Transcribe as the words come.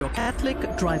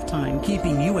Catholic Drive Time,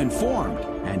 keeping you informed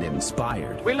and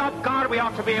inspired. We love God, we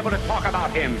ought to be able to talk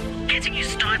about Him. Getting you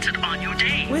started on your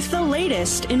day. With the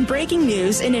latest in breaking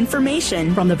news and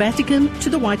information. From the Vatican to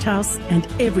the White House and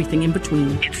everything in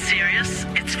between. It's serious,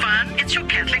 it's fun, it's your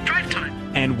Catholic Drive Time.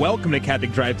 And welcome to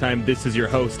Catholic Drive Time. This is your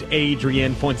host,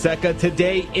 Adrian Fonseca.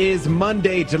 Today is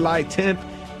Monday, July 10th,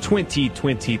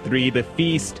 2023, the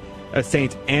feast of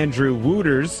St. Andrew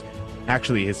Wouters.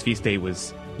 Actually, his feast day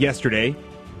was yesterday,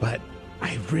 but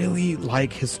I really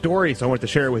like his story, so I wanted to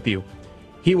share it with you.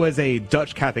 He was a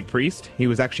Dutch Catholic priest. He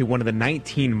was actually one of the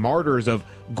 19 martyrs of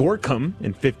Gorkum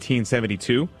in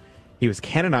 1572. He was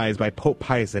canonized by Pope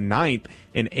Pius IX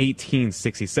in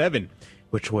 1867,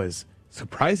 which was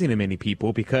surprising to many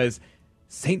people because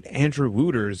St. Andrew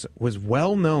Wouters was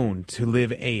well known to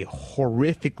live a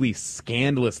horrifically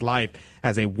scandalous life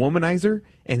as a womanizer,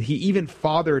 and he even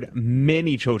fathered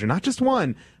many children, not just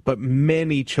one, but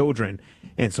many children.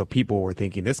 And so people were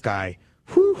thinking, this guy,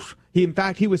 whew, he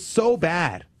was so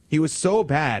bad. He was so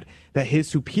bad that his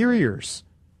superiors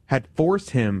had forced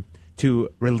him to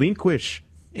relinquish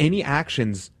any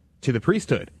actions to the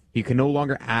priesthood. He could no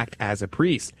longer act as a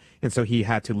priest. And so he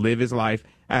had to live his life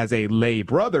as a lay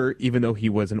brother, even though he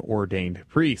was an ordained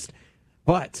priest.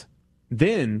 But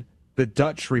then the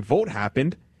Dutch revolt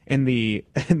happened, and the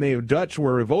Dutch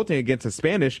were revolting against the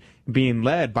Spanish, being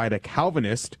led by the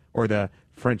Calvinists, or the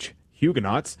French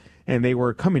Huguenots, and they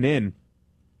were coming in,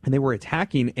 and they were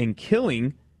attacking and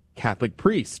killing Catholic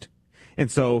priests. And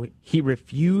so he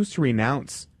refused to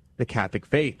renounce the Catholic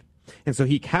faith. And so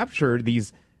he captured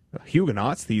these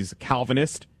Huguenots, these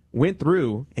Calvinists, went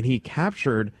through, and he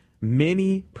captured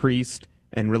many priests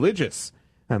and religious.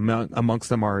 Amongst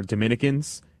them are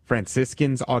Dominicans,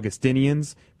 Franciscans,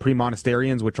 Augustinians,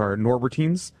 pre-monasterians, which are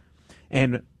Norbertines.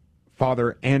 And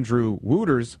Father Andrew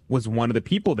Wouters was one of the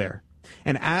people there.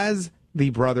 And as the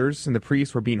brothers and the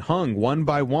priests were being hung one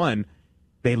by one,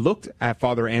 they looked at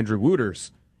Father Andrew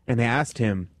Wouters and they asked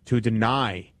him to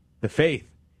deny the faith.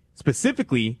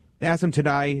 Specifically, they asked him to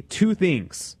deny two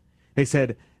things. They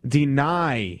said,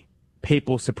 deny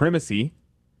papal supremacy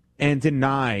and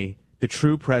deny the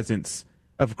true presence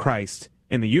of Christ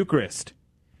in the Eucharist.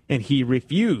 And he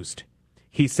refused.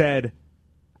 He said,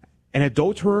 an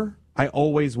adulterer I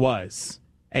always was.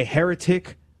 A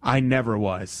heretic I never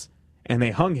was. And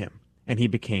they hung him, and he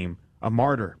became a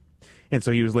martyr. And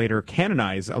so he was later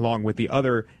canonized along with the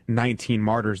other 19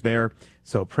 martyrs there.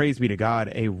 So praise be to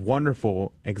God, a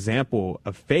wonderful example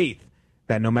of faith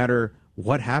that no matter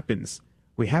what happens,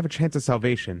 we have a chance of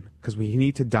salvation because we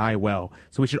need to die well.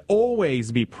 So we should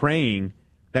always be praying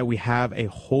that we have a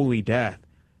holy death,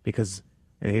 because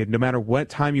no matter what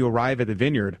time you arrive at the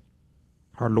vineyard,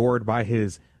 our Lord, by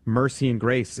his mercy and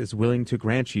grace, is willing to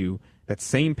grant you that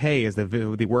same pay as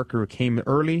the worker who came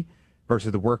early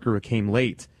versus the worker who came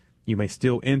late. You may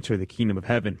still enter the kingdom of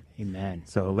heaven. Amen.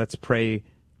 So let's pray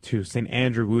to St.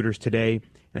 Andrew Wouters today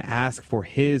and ask for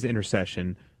his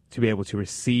intercession to be able to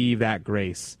receive that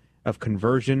grace of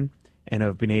conversion and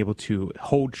of being able to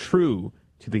hold true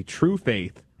to the true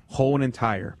faith, whole and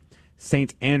entire.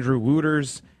 St. Andrew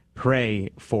Wouters, pray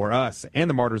for us, and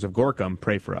the martyrs of Gorkum,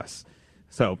 pray for us.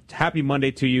 So happy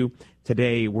Monday to you.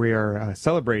 Today we are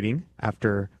celebrating,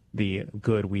 after the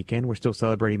good weekend, we're still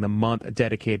celebrating the month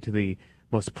dedicated to the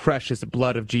most precious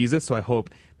blood of Jesus. So I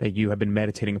hope that you have been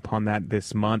meditating upon that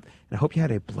this month. And I hope you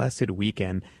had a blessed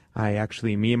weekend. Me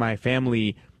and my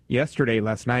family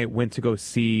last night, went to go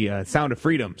see Sound of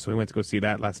Freedom. So we went to go see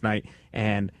that last night.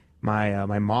 And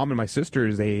my mom and my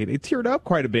sisters, they teared up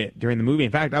quite a bit during the movie.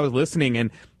 In fact, I was listening,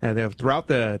 and throughout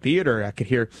the theater, I could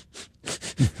hear...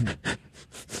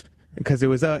 because it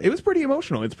was pretty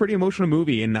emotional. It's a pretty emotional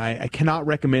movie, and I cannot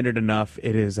recommend it enough.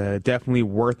 It is definitely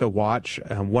worth a watch.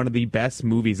 One of the best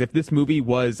movies. If this movie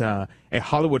was a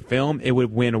Hollywood film, it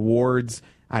would win awards.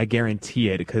 I guarantee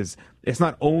it, because it's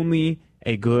not only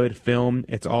a good film,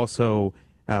 it's also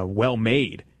well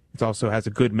made. It also has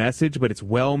a good message, but it's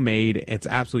well made. It's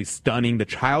absolutely stunning. The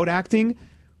child acting,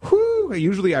 whoo!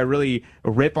 Usually I really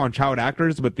rip on child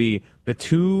actors, but the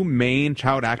two main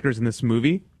child actors in this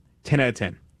movie, 10 out of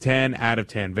 10. 10 out of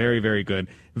 10. Very, very good.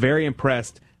 Very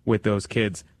impressed with those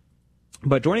kids.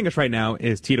 But joining us right now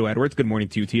is Tito Edwards. Good morning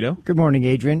to you, Tito. Good morning,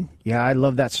 Adrian. Yeah, I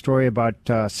love that story about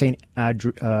St.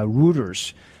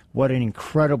 Wouters. What an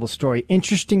incredible story.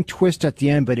 Interesting twist at the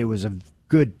end, but it was a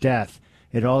good death.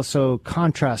 It also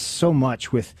contrasts so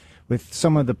much with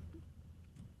some of the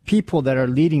people that are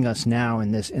leading us now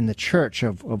in the church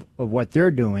of what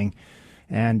they're doing.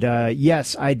 And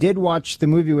yes, I did watch the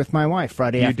movie with my wife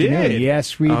Friday afternoon. Did?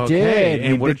 Yes, we Okay. did.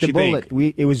 And We what bit did the she bullet.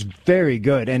 think? It was very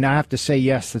good. And I have to say,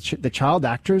 yes, the child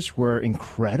actors were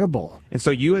incredible. And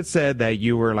so you had said that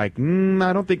you were like,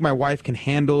 I don't think my wife can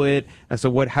handle it.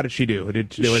 So how did she do?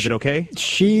 Was it okay?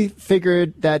 She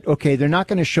figured that, okay, they're not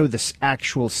going to show this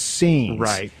actual scenes.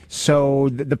 Right. So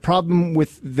the problem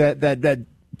with that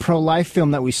pro-life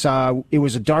film that we saw, it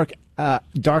was a dark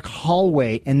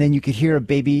hallway, and then you could hear a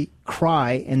baby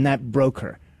cry, and that broke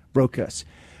us.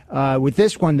 With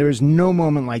this one, there was no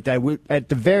moment like that. At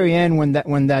the very end, when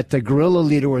that guerrilla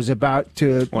leader was about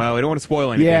to, Well, we don't want to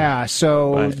spoil anything. yeah.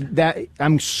 So But- that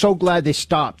I'm so glad they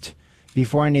stopped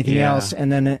before anything Yeah. else,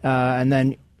 and then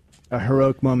a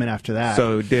heroic moment after that.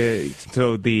 So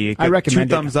I recommend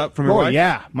two it. thumbs up from your Oh wife?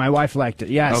 yeah, my wife liked it.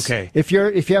 Yes. Okay. If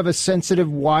you have a sensitive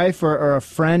wife or a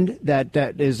friend that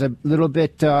is a little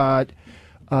bit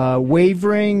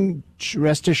wavering,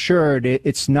 rest assured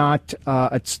it's not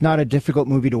a difficult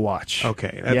movie to watch.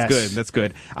 Okay, that's Yes. good. That's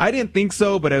good. I didn't think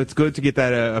so, but it's good to get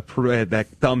that that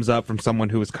thumbs up from someone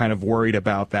who was kind of worried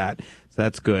about that. So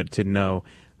that's good to know.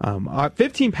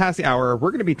 15 past the hour, we're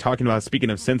going to be talking about, speaking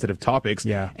of sensitive topics,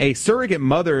 Yeah. a surrogate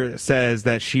mother says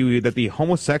that the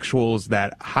homosexuals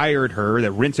that hired her,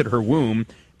 that rented her womb,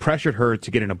 pressured her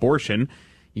to get an abortion.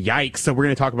 Yikes. So we're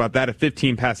going to talk about that at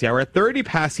 15 past the hour. At 30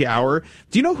 past the hour,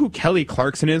 do you know who Kelly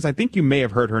Clarkson is? I think you may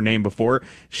have heard her name before.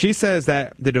 She says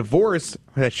that the divorce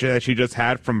that she just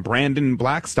had from Brandon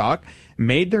Blackstock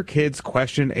made their kids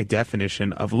question a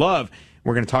definition of love.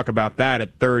 We're going to talk about that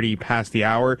at 30 past the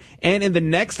hour. And in the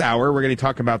next hour, we're going to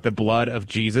talk about the blood of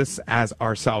Jesus as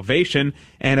our salvation.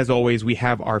 And as always, we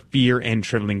have our Fear and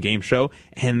Trembling game show.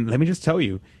 And let me just tell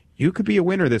you, you could be a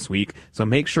winner this week. So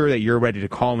make sure that you're ready to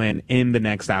call in the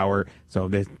next hour. So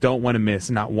they don't want to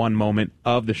miss not one moment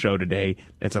of the show today.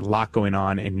 It's a lot going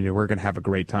on, and we're going to have a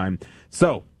great time.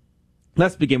 So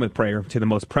let's begin with prayer to the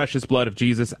most precious blood of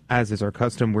Jesus. As is our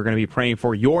custom, we're going to be praying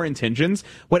for your intentions.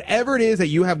 Whatever it is that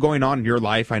you have going on in your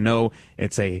life, I know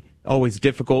it's always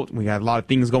difficult. We got a lot of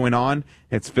things going on.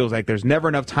 It feels like there's never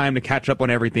enough time to catch up on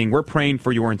everything. We're praying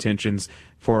for your intentions,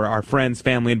 for our friends,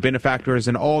 family, and benefactors,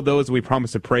 and all those we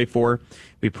promise to pray for.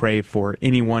 We pray for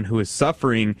anyone who is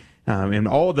suffering, and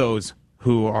all those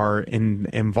who are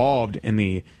involved in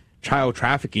the child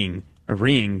trafficking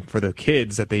ring, for the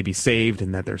kids, that they be saved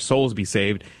and that their souls be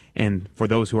saved, and for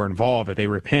those who are involved, that they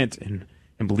repent and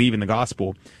believe in the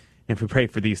gospel. And if we pray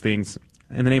for these things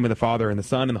in the name of the Father and the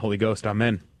Son and the Holy Ghost,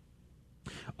 amen.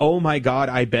 O my God,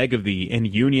 I beg of thee, in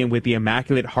union with the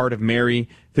Immaculate Heart of Mary,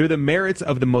 through the merits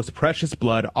of the most precious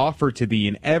blood offered to thee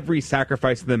in every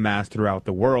sacrifice of the Mass throughout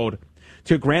the world,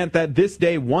 to grant that this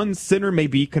day one sinner may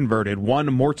be converted,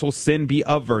 one mortal sin be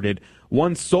averted,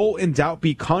 one soul in doubt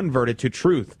be converted to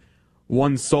truth,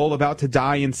 one soul about to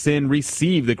die in sin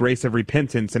receive the grace of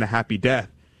repentance and a happy death,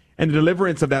 and the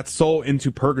deliverance of that soul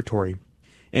into purgatory,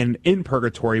 and in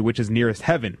purgatory which is nearest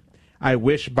heaven. I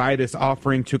wish by this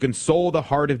offering to console the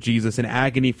heart of Jesus in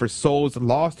agony for souls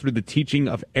lost through the teaching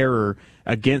of error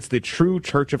against the true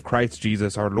Church of Christ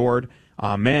Jesus our Lord.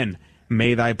 Amen.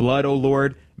 May thy blood, O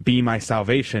Lord, be my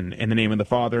salvation. In the name of the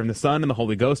Father, and the Son, and the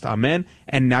Holy Ghost. Amen.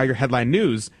 And now your headline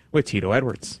news with Tito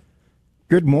Edwards.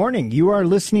 Good morning. You are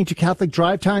listening to Catholic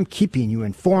Drive Time, keeping you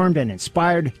informed and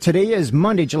inspired. Today is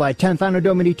Monday, July 10th, Anno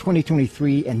Domini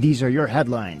 2023, and these are your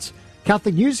headlines.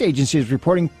 Catholic News Agency is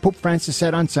reporting Pope Francis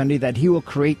said on Sunday that he will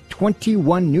create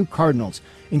 21 new cardinals,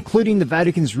 including the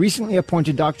Vatican's recently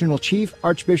appointed doctrinal chief,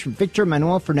 Archbishop Victor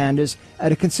Manuel Fernandez,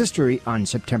 at a consistory on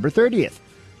September 30th.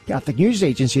 Catholic News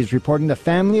Agency is reporting the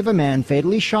family of a man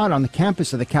fatally shot on the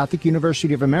campus of the Catholic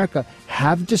University of America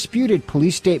have disputed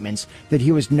police statements that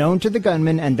he was known to the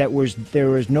gunman and that there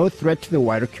was no threat to the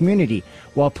wider community,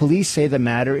 while police say the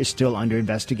matter is still under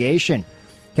investigation.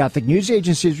 Catholic News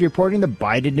Agency is reporting the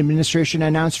Biden administration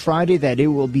announced Friday that it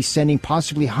will be sending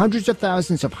possibly hundreds of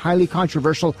thousands of highly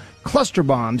controversial cluster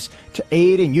bombs to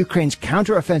aid in Ukraine's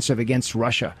counteroffensive against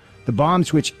Russia. The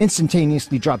bombs, which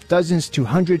instantaneously drop dozens to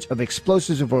hundreds of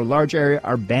explosives over a large area,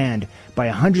 are banned by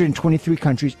 123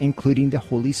 countries, including the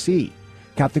Holy See.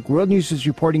 Catholic World News is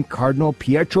reporting Cardinal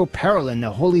Pietro Parolin,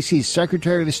 the Holy See's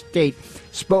Secretary of State,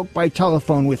 spoke by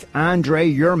telephone with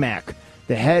Andrei Yermak,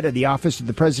 the head of the Office of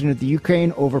the President of the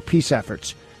Ukraine, over peace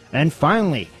efforts. And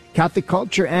finally, Catholic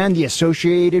Culture and the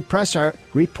Associated Press are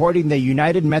reporting the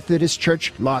United Methodist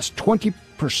Church lost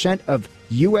 20% of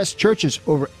U.S. churches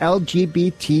over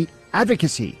LGBT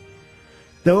advocacy.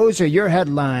 Those are your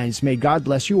headlines. May God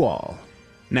bless you all.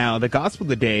 Now, the gospel of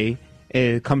the day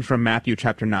comes from Matthew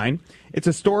chapter 9. It's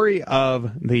a story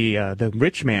of the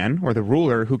rich man, or the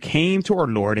ruler, who came to our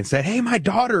Lord and said, "Hey, my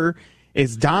daughter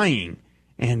is dying."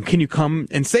 and can you come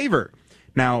and save her?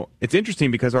 Now, it's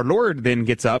interesting because our Lord then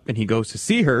gets up and he goes to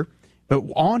see her, but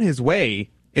on his way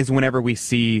is whenever we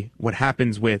see what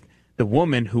happens with the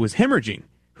woman who is hemorrhaging,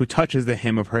 who touches the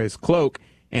hem of his cloak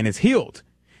and is healed.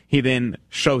 He then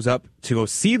shows up to go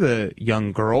see the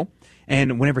young girl,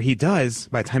 and whenever he does,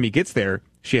 by the time he gets there,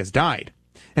 she has died.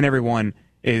 And everyone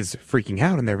is freaking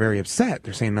out, and they're very upset.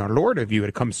 They're saying, our Lord, if you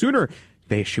had come sooner,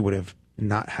 she would have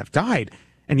not have died.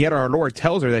 And yet our Lord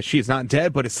tells her that she is not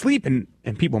dead, but asleep, and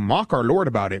people mock our Lord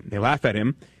about it. They laugh at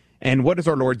him. And what does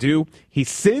our Lord do? He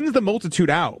sends the multitude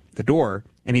out the door,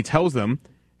 and he tells them,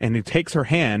 and he takes her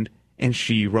hand, and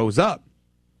she rose up.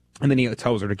 And then he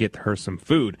tells her to get her some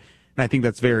food. And I think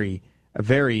that's very,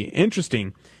 very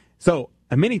interesting. So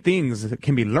many things that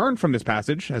can be learned from this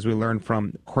passage, as we learned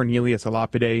from Cornelius a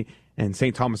Lapide, and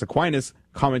St. Thomas Aquinas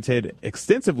commented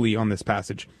extensively on this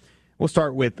passage. We'll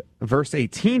start with verse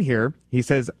 18 here. He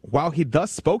says, while he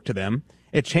thus spoke to them,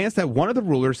 it chanced that one of the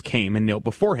rulers came and knelt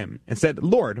before him and said,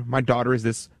 Lord, my daughter is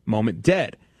this moment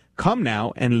dead. Come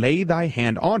now and lay thy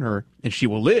hand on her, and she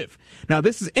will live. Now,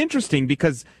 this is interesting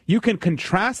because you can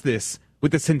contrast this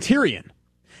with the centurion.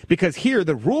 Because here,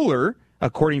 the ruler,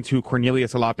 according to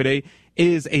Cornelius a Lapide,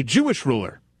 is a Jewish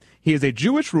ruler. He is a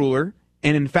Jewish ruler,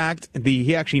 and in fact,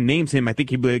 he actually names him, I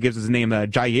think he gives his name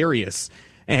Jairus.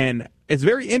 And it's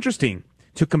very interesting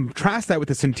to contrast that with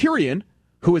the centurion,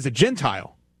 who is a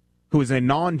Gentile, who is a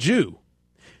non-Jew.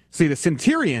 See, the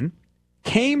centurion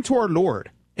came to our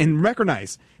Lord and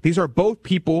recognized these are both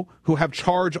people who have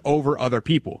charge over other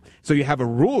people. So you have a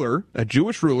ruler, a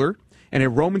Jewish ruler, and a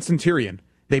Roman centurion.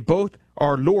 They both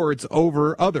are lords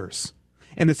over others.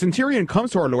 And the centurion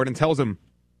comes to our Lord and tells him,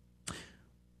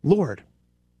 Lord,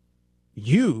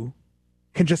 you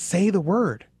can just say the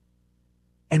word,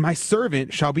 and my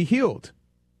servant shall be healed.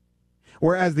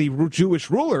 Whereas the Jewish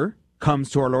ruler comes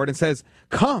to our Lord and says,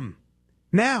 come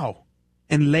now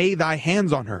and lay thy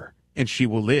hands on her, and she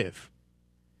will live.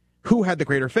 Who had the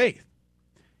greater faith?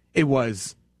 It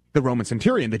was the Roman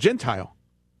centurion, the Gentile.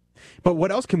 But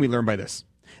what else can we learn by this?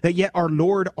 That yet our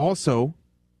Lord also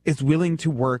is willing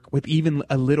to work with even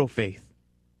a little faith.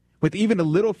 With even a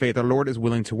little faith, our Lord is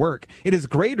willing to work. It is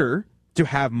greater to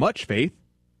have much faith,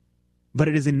 but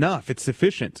it is enough, it's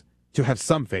sufficient to have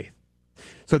some faith.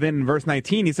 So then in verse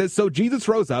 19, he says, so Jesus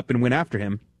rose up and went after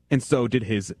him, and so did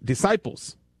his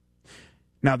disciples.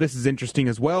 Now this is interesting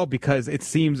as well, because it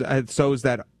seems shows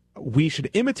that we should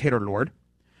imitate our Lord.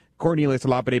 Cornelius a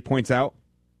Lapide points out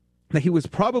that he was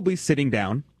probably sitting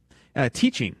down,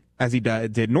 teaching as he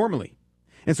did normally.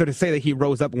 And so to say that he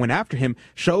rose up and went after him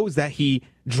shows that he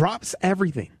drops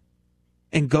everything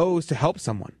and goes to help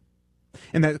someone.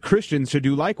 And that Christians should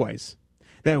do likewise.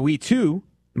 That we too,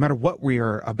 no matter what we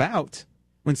are about,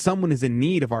 when someone is in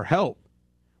need of our help,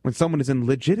 when someone is in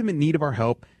legitimate need of our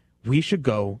help, we should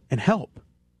go and help.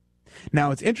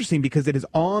 Now it's interesting because it is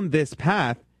on this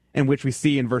path in which we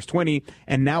see in verse 20,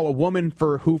 and now a woman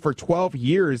who for 12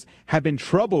 years had been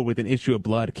troubled with an issue of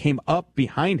blood came up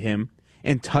behind him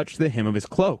and touched the hem of his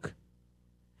cloak.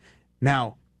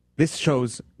 Now, this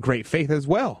shows great faith as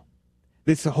well.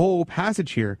 This whole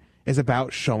passage here is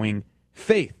about showing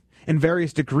faith and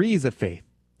various degrees of faith.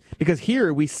 Because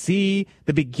here we see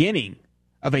the beginning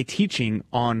of a teaching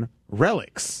on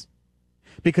relics.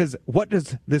 Because what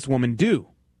does this woman do?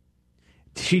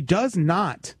 She does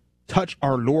not touch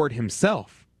our Lord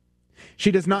himself. She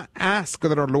does not ask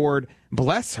that our Lord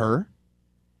bless her.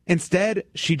 Instead,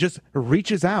 she just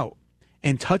reaches out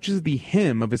and touches the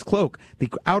hem of his cloak,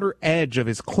 the outer edge of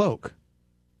his cloak.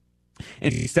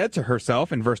 And she said to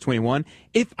herself in verse 21,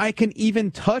 if I can even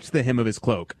touch the hem of his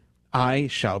cloak, I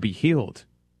shall be healed.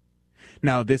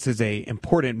 Now, this is a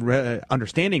important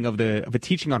understanding of a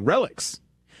teaching on relics,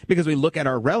 because we look at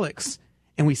our relics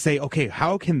and we say, okay,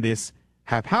 how can this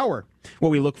have power?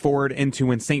 Well, we look forward into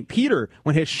when St. Peter,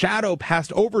 when his shadow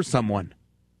passed over someone,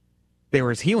 there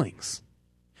was healings.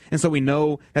 And so we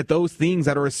know that those things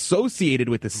that are associated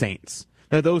with the saints,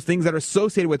 that those things that are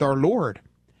associated with our Lord,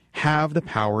 have the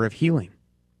power of healing.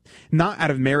 Not out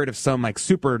of merit of some like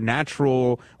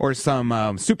supernatural or some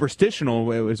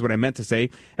superstitional, is what I meant to say,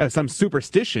 some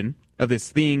superstition of this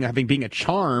thing being a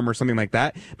charm or something like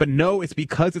that. But no, it's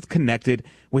because it's connected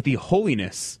with the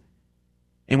holiness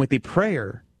and with the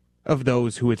prayer of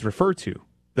those who it's referred to,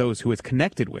 those who it's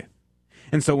connected with.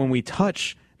 And so when we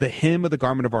touch the hem of the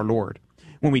garment of our Lord,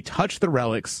 when we touch the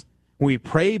relics, when we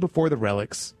pray before the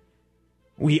relics,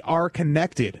 we are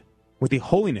connected with the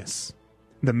holiness,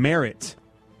 the merit,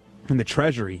 and the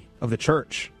treasury of the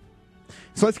church.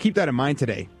 So let's keep that in mind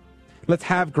today. Let's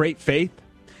have great faith,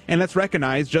 and let's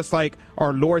recognize, just like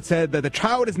our Lord said that the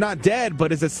child is not dead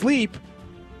but is asleep,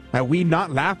 that we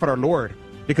not laugh at our Lord,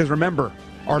 Because remember,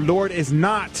 our Lord is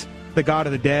not the God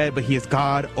of the dead, but he is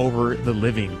God over the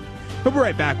living. We'll be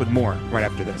right back with more right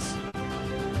after this.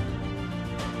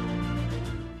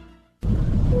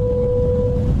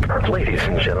 Ladies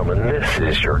and gentlemen, this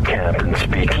is your captain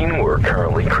speaking. We're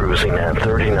currently cruising at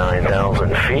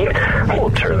 39,000 feet.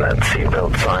 We'll turn that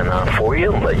seatbelt sign on for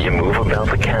you and let you move about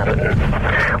the cabin.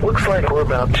 Looks like we're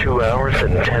about 2 hours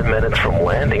and 10 minutes from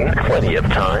landing. Plenty of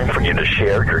time for you to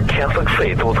share your Catholic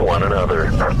faith with one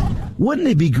another. Wouldn't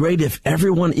it be great if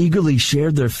everyone eagerly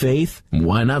shared their faith?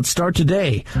 Why not start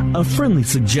today? A friendly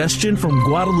suggestion from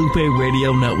Guadalupe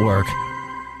Radio Network.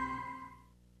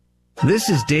 This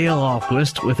is Dale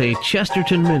Ahlquist with a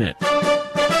Chesterton Minute.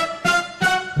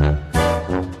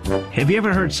 Have you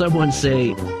ever heard someone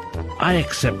say, I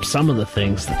accept some of the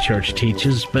things the church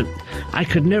teaches, but I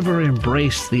could never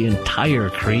embrace the entire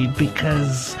creed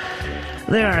because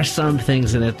there are some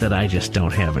things in it that I just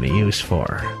don't have any use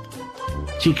for?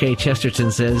 G.K.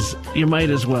 Chesterton says, you might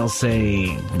as well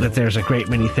say that there's a great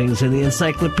many things in the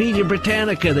Encyclopedia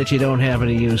Britannica that you don't have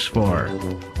any use for.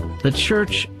 The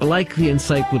church, like the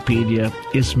encyclopedia,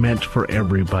 is meant for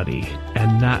everybody,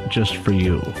 and not just for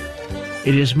you.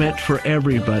 It is meant for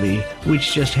everybody,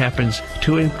 which just happens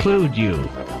to include you.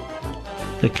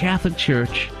 The Catholic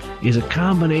Church is a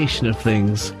combination of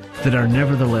things that are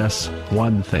nevertheless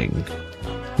one thing.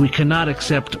 We cannot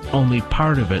accept only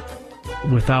part of it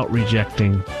without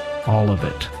rejecting all of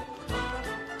it.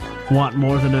 Want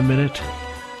more than a minute?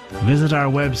 Visit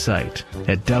our website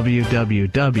at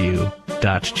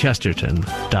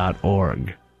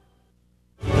www.chesterton.org.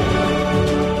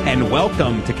 And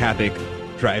welcome to Catholic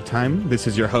Drive Time. This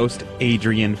is your host,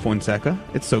 Adrian Fonseca.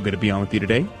 It's so good to be on with you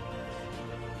today.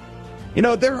 You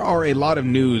know, there are a lot of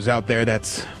news out there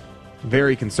that's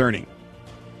very concerning.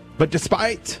 But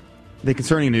despite the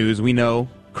concerning news, we know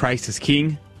Christ is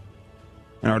King,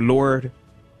 and our Lord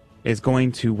is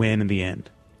going to win in the end.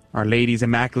 Our Lady's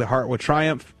Immaculate Heart will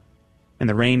triumph, and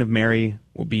the reign of Mary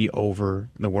will be over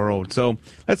the world. So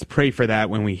let's pray for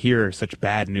that when we hear such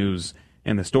bad news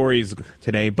in the stories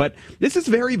today. But this is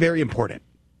very, very important.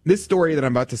 This story that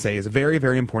I'm about to say is very,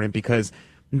 very important because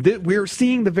we're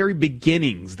seeing the very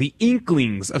beginnings, the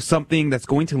inklings of something that's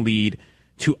going to lead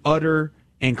to utter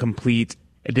and complete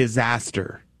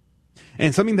disaster.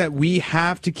 And something that we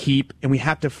have to keep and we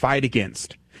have to fight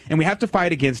against. And we have to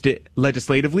fight against it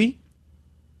legislatively.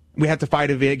 We have to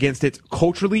fight against it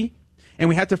culturally. And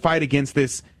we have to fight against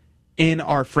this in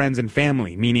our friends and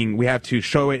family, meaning we have to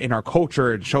show it in our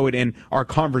culture and show it in our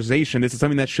conversation. This is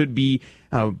something that should be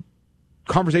a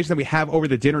conversation that we have over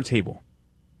the dinner table.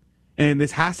 And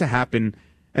this has to happen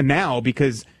now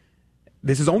because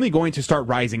this is only going to start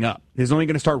rising up. This is only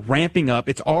going to start ramping up.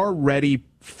 It's already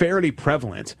fairly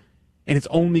prevalent, and it's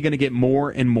only going to get more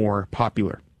and more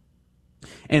popular.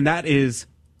 And that is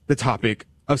the topic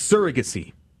of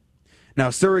surrogacy. Now,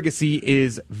 surrogacy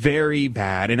is very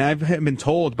bad, and I've been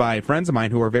told by friends of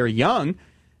mine who are very young,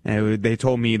 and they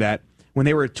told me that when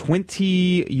they were 20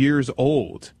 years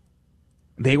old,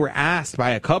 they were asked by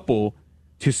a couple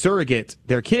to surrogate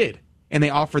their kid. And they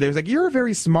was like, you're a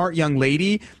very smart young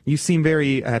lady. You seem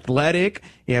very athletic.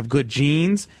 You have good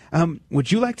genes. Would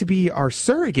you like to be our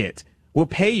surrogate? We'll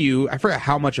pay you. I forgot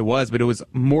how much it was, but it was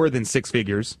more than six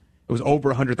figures. It was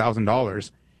over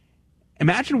 $100,000.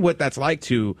 Imagine what that's like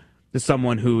to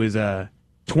someone who is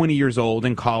 20 years old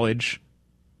in college,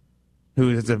 who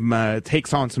is,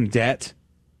 takes on some debt,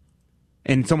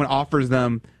 and someone offers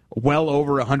them well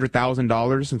over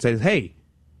 $100,000 and says, hey,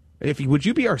 would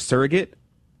you be our surrogate?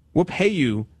 We'll pay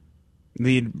you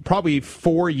probably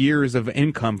 4 years of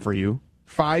income for you,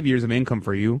 5 years of income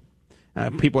for you.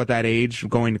 People at that age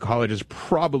going to college is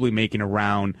probably making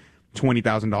around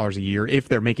 $20,000 a year, if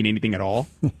they're making anything at all,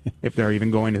 if they're even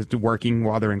going to working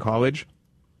while they're in college.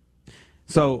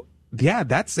 So, yeah,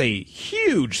 that's a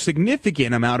huge,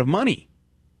 significant amount of money.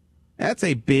 That's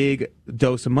a big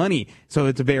dose of money. So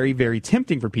it's very, very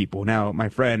tempting for people. Now, my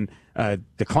friend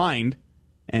declined,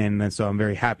 and so I'm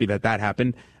very happy that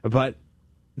happened. But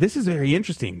this is very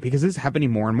interesting because this is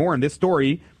happening more and more. And this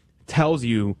story tells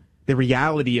you the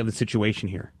reality of the situation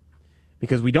here.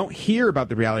 Because we don't hear about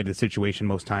the reality of the situation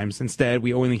most times. Instead,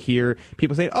 we only hear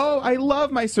people say, oh, I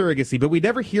love my surrogacy, but we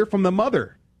never hear from the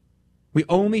mother. We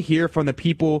only hear from the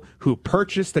people who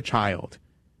purchased the child.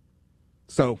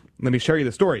 So let me share you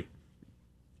the story.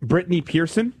 Brittany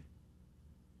Pearson,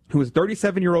 who is a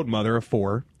 37-year-old mother of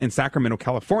 4 in Sacramento,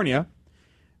 California,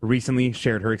 recently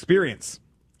shared her experience.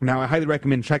 Now, I highly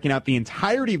recommend checking out the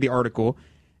entirety of the article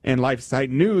in LifeSite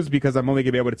News because I'm only going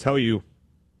to be able to tell you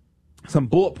some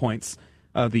bullet points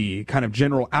of the kind of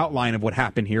general outline of what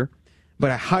happened here. But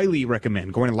I highly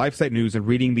recommend going to LifeSite News and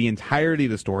reading the entirety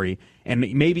of the story, and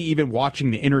maybe even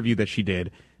watching the interview that she did,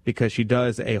 because she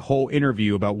does a whole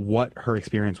interview about what her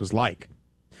experience was like.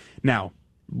 Now,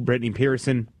 Brittany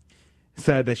Pearson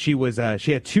said that she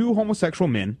had 2 homosexual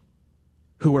men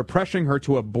who were pressuring her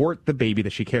to abort the baby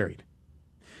that she carried.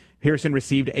 Pearson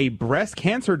received a breast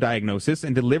cancer diagnosis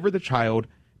and delivered the child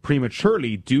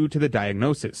prematurely due to the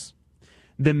diagnosis.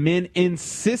 The men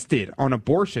insisted on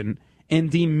abortion and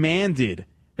demanded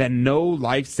that no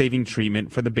life-saving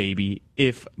treatment for the baby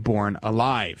if born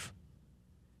alive.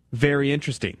 Very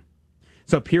interesting.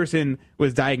 So Pearson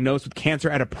was diagnosed with cancer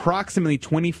at approximately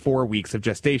 24 weeks of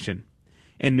gestation.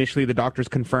 Initially, the doctors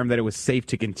confirmed that it was safe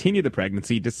to continue the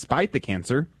pregnancy despite the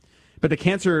cancer, but the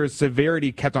cancer's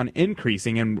severity kept on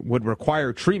increasing and would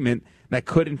require treatment that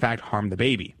could, in fact, harm the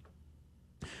baby.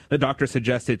 The doctor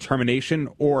suggested termination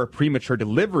or premature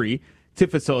delivery to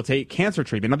facilitate cancer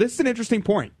treatment. Now, this is an interesting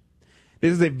point.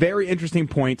 This is a very interesting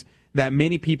point that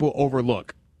many people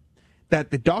overlook,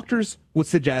 that the doctors would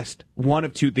suggest one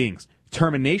of 2 things: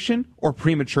 termination or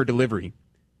premature delivery.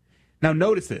 Now,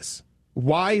 notice this.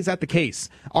 Why is that the case?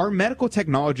 Our medical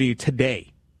technology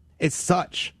today is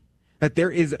such that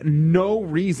there is no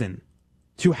reason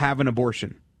to have an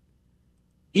abortion.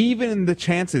 Even in the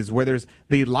chances where there's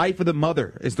the life of the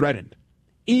mother is threatened,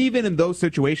 even in those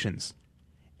situations,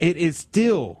 it is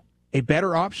still a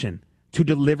better option to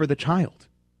deliver the child.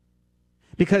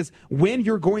 Because when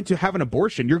you're going to have an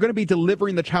abortion, you're going to be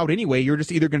delivering the child anyway. You're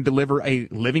just either going to deliver a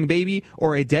living baby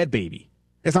or a dead baby.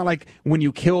 It's not like when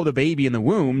you kill the baby in the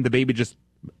womb, the baby just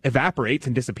evaporates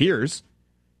and disappears.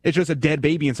 It's just a dead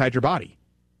baby inside your body.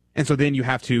 And so then you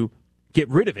have to get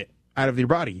rid of it out of your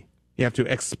body. You have to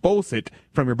expulse it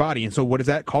from your body. And so what is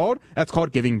that called? That's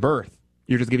called giving birth.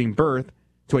 You're just giving birth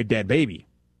to a dead baby.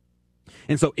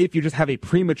 And so if you just have a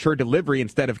premature delivery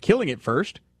instead of killing it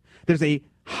first, there's a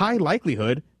high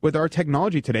likelihood with our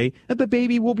technology today that the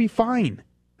baby will be fine.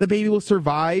 The baby will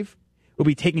survive, will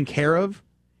be taken care of,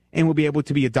 and will be able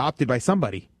to be adopted by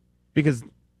somebody. Because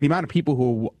the amount of people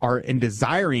who are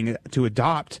desiring to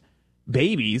adopt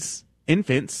babies,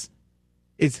 infants,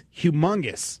 is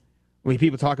humongous. When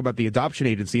people talk about the adoption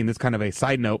agency, and this kind of a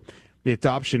side note, the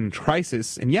adoption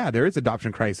crisis, and yeah, there is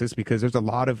adoption crisis because there's a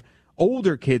lot of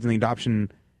older kids in the adoption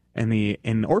and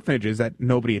in orphanages that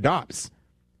nobody adopts.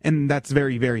 And that's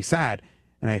very, very sad.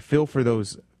 And I feel for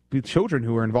those children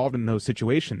who are involved in those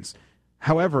situations.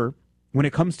 However, when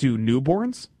it comes to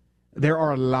newborns, there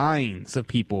are lines of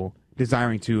people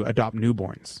desiring to adopt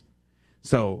newborns.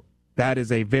 So that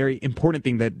is a very important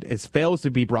thing that fails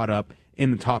to be brought up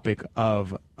in the topic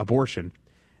of abortion.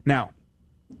 Now,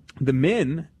 the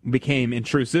men became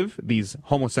intrusive, these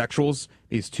homosexuals,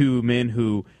 these 2 men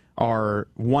who are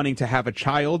wanting to have a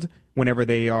child whenever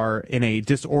they are in a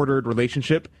disordered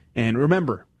relationship. And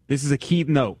remember, this is a key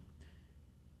note.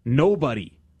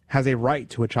 Nobody has a right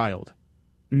to a child.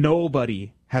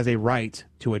 Nobody has a right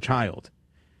to a child.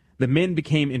 The men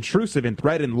became intrusive and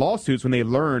threatened lawsuits when they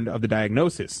learned of the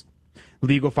diagnosis.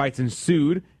 Legal fights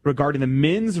ensued regarding the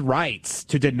men's rights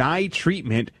to deny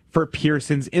treatment for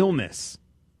Pearson's illness.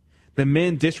 The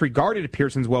men disregarded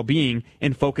Pearson's well-being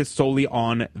and focused solely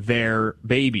on their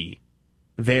baby.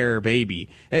 Their baby.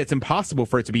 It's impossible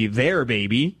for it to be their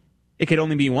baby. It could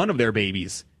only be one of their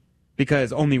babies,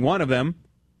 because only one of them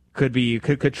could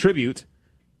contribute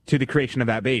to the creation of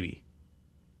that baby.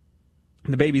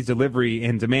 The baby's delivery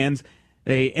and demands.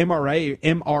 A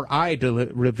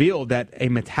MRI revealed that a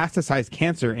metastasized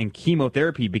cancer and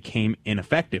chemotherapy became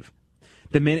ineffective.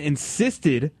 The men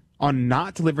insisted on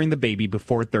not delivering the baby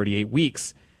before 38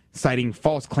 weeks, citing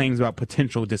false claims about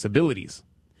potential disabilities.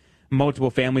 Multiple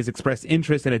families expressed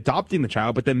interest in adopting the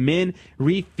child, but the men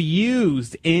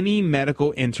refused any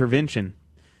medical intervention.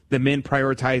 The men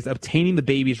prioritized obtaining the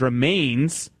baby's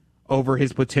remains over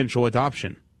his potential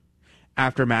adoption.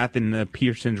 Aftermath and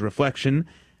Pearson's reflection,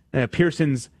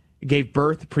 Pearson's gave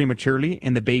birth prematurely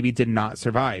and the baby did not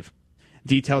survive.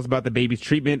 Details about the baby's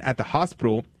treatment at the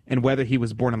hospital and whether he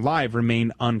was born alive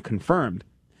remain unconfirmed.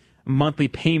 Monthly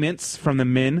payments from the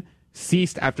men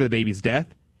ceased after the baby's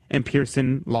death, and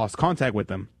Pearson lost contact with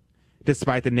them.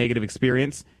 Despite the negative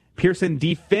experience, Pearson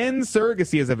defends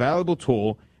surrogacy as a valuable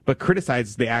tool, but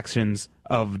criticizes the actions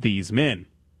of these men.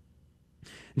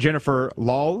 Jennifer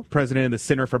Lal, president of the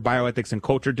Center for Bioethics and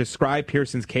Culture, described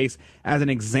Pearson's case as an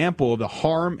example of the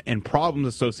harm and problems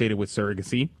associated with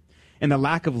surrogacy and the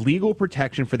lack of legal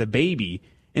protection for the baby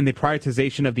in the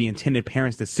prioritization of the intended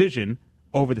parent's decision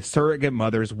over the surrogate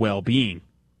mother's well-being.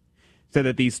 Said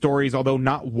that these stories, although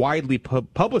not widely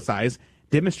publicized,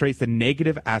 demonstrates the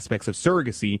negative aspects of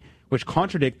surrogacy, which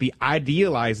contradict the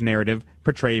idealized narrative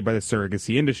portrayed by the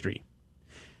surrogacy industry.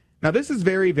 Now, this is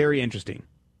very, very interesting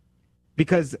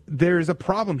because there's a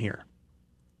problem here.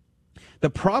 The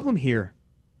problem here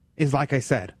is, like I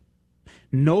said,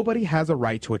 nobody has a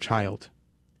right to a child.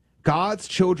 God's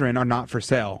children are not for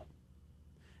sale.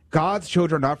 God's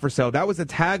children are not for sale. That was a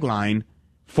tagline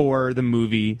for the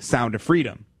movie Sound of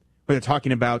Freedom, where they're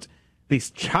talking about this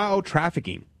child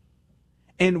trafficking.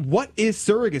 And what is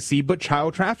surrogacy but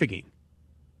child trafficking?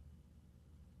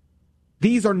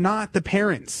 These are not the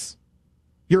parents.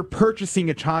 You're purchasing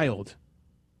a child.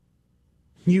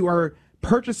 You are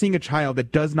purchasing a child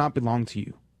that does not belong to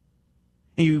you.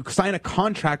 And you sign a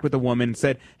contract with a woman and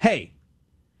said, hey,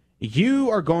 you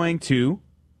are going to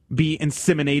be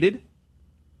inseminated.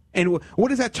 And what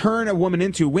does that turn a woman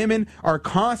into? Women are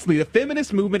constantly, the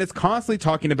feminist movement is constantly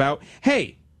talking about,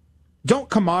 hey, don't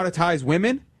commoditize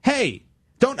women. Hey,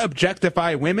 don't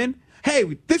objectify women.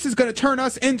 Hey, this is going to turn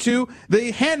us into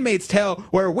the Handmaid's Tale,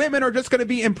 where women are just going to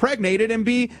be impregnated and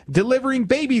be delivering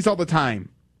babies all the time.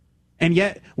 And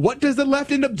yet, what does the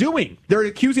left end up doing? They're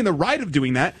accusing the right of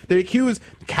doing that. They accuse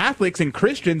Catholics and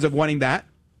Christians of wanting that.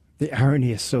 The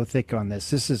irony is so thick on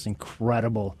this. This is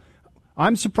incredible.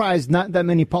 I'm surprised not that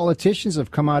many politicians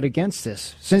have come out against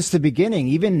this since the beginning,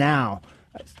 even now.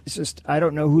 It's just, I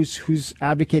don't know who's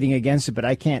advocating against it, but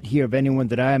I can't hear of anyone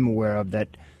that I'm aware of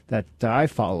that I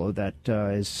follow that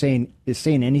is saying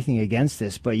anything against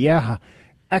this. But yeah,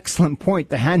 excellent point.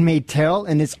 The Handmaid's Tale,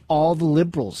 and it's all the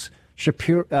liberals.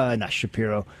 Not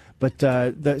Shapiro, but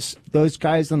those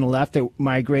guys on the left that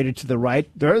migrated to the right,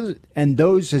 and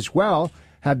those as well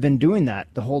have been doing that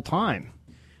the whole time.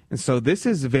 And so this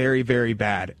is very, very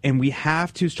bad. And we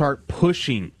have to start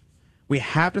pushing. We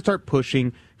have to start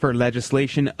pushing for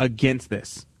legislation against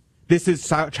this. This is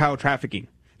child trafficking.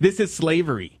 This is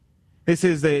slavery. This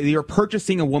is you're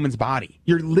purchasing a woman's body.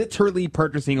 You're literally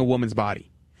purchasing a woman's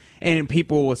body. And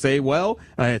people will say, well,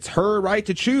 it's her right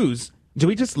to choose. Do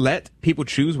we just let people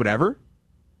choose whatever?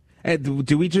 Are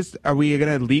we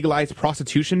going to legalize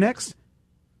prostitution next?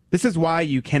 This is why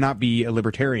you cannot be a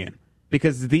libertarian,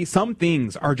 because some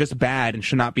things are just bad and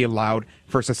should not be allowed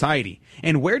for society.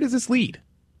 And where does this lead?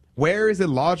 Where is the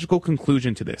logical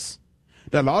conclusion to this?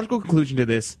 The logical conclusion to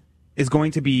this is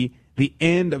going to be the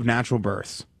end of natural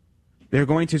births. They're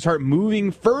going to start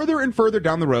moving further and further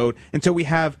down the road until we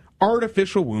have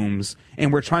artificial wombs,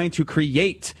 and we're just going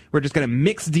to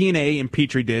mix DNA in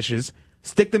petri dishes,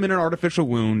 stick them in an artificial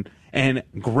womb, and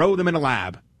grow them in a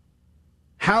lab.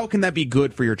 How can that be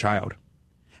good for your child?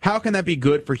 How can that be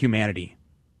good for humanity?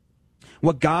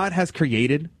 What God has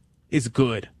created is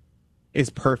good,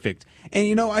 is perfect.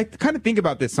 And I kind of think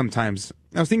about this sometimes.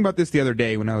 I was thinking about this the other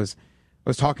day when I was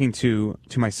talking to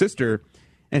my sister,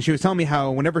 and she was telling me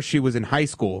how whenever she was in high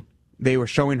school, they were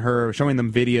showing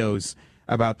them videos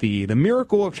about the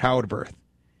miracle of childbirth,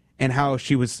 and how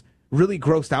she was really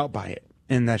grossed out by it,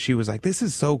 and that she was like, this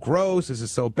is so gross, this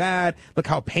is so bad, look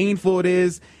how painful it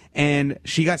is, and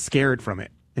she got scared from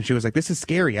it, and she was like, this is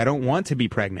scary, I don't want to be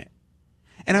pregnant.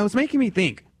 And it was making me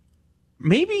think,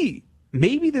 maybe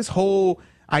this whole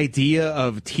idea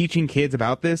of teaching kids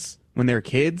about this when they're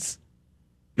kids,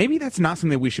 maybe that's not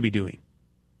something that we should be doing,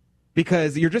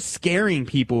 because you're just scaring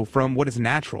people from what is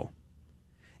natural.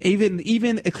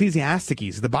 Even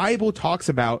Ecclesiastes, the Bible talks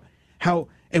about how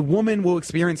a woman will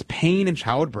experience pain in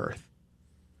childbirth,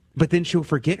 but then she'll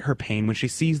forget her pain when she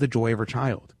sees the joy of her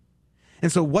child.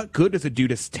 And so what good does it do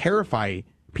to terrify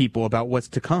people about what's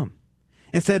to come?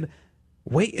 Instead,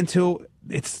 wait until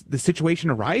the situation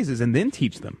arises and then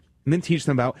teach them. And then teach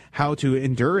them about how to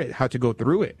endure it, how to go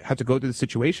through it, how to go through the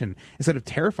situation, instead of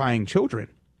terrifying children.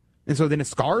 And so then it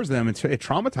scars them, it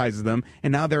traumatizes them,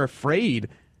 and now they're afraid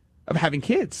of having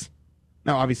kids.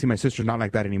 Now, obviously, my sister's not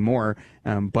like that anymore,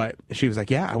 but she was like,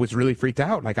 yeah, I was really freaked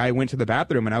out. Like, I went to the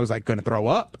bathroom, and I was, like, going to throw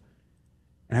up.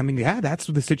 And I mean, yeah, that's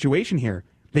the situation here.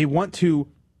 They want to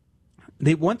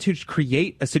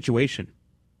create a situation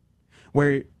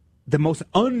where the most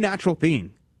unnatural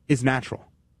thing is natural,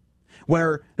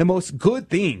 where the most good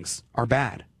things are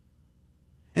bad.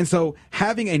 And so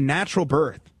having a natural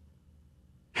birth,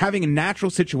 having a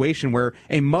natural situation where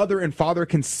a mother and father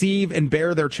conceive and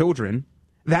bear their children,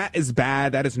 that is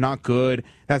bad. That is not good.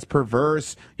 That's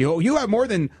perverse. You have more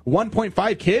than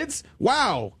 1.5 kids?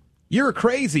 Wow, you're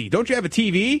crazy. Don't you have a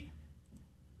TV?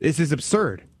 This is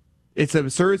absurd. It's an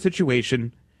absurd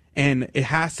situation, and it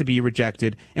has to be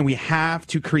rejected, and we have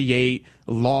to create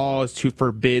laws to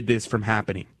forbid this from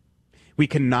happening. We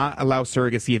cannot allow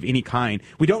surrogacy of any kind.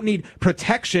 We don't need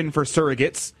protection for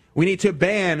surrogates. We need to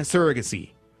ban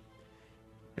surrogacy.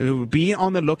 Be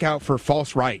on the lookout for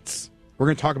false rights. We're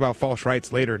going to talk about false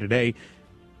rights later today.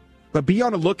 But be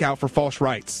on the lookout for false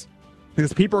rights.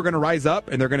 Because people are going to rise up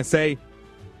and they're going to say,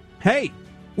 hey,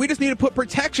 we just need to put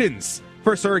protections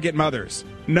for surrogate mothers.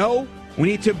 No, we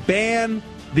need to ban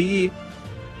the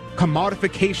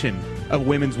commodification of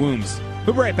women's wombs.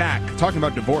 We'll be right back talking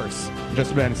about divorce in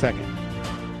just about a second.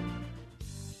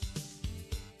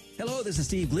 Hello, this is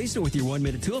Steve Gleason with your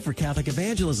 1-minute tool for Catholic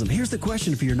evangelism. Here's the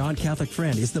question for your non-Catholic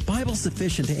friend. Is the Bible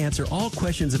sufficient to answer all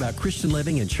questions about Christian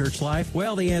living and church life?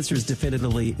 Well, the answer is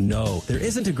definitively no. There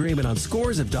isn't agreement on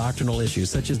scores of doctrinal issues,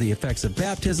 such as the effects of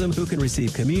baptism, who can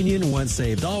receive communion, once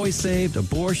saved, always saved,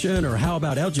 abortion, or how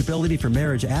about eligibility for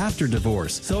marriage after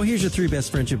divorce. So here's your 3 best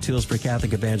friendship tools for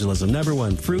Catholic evangelism. Number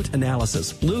 1, fruit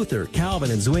analysis. Luther, Calvin,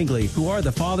 and Zwingli, who are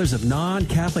the fathers of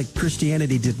non-Catholic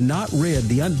Christianity, did not rid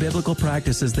the unbiblical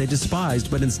practices they despised,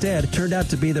 but instead turned out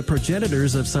to be the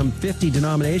progenitors of some 50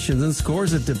 denominations and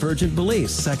scores of divergent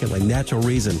beliefs. Secondly, natural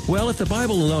reason. Well, if the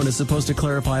Bible alone is supposed to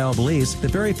clarify all beliefs, the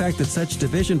very fact that such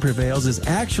division prevails is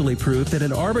actually proof that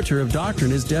an arbiter of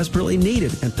doctrine is desperately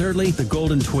needed. And thirdly, the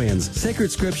golden twins.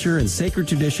 Sacred scripture and sacred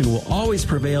tradition will always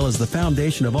prevail as the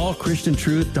foundation of all Christian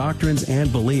truth, doctrines,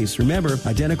 and beliefs. Remember,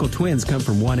 identical twins come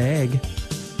from one egg.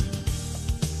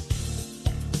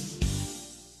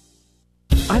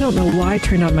 I don't know why I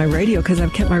turned on my radio, because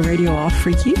I've kept my radio off for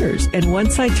years. And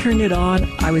once I turned it on,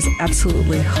 I was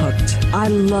absolutely hooked. I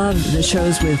love the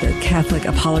shows with a Catholic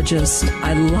apologist.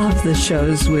 I love the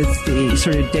shows with the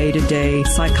sort of day-to-day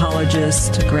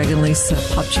psychologist, Greg and Lisa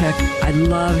Popchak. I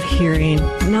love hearing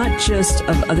not just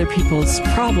of other people's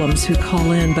problems who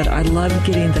call in, but I love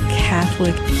getting the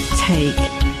Catholic take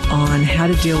on how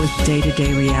to deal with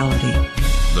day-to-day reality.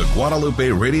 The Guadalupe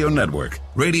Radio Network,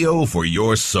 radio for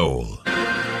your soul.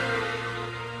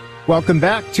 Welcome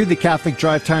back to the Catholic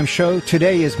Drive Time Show.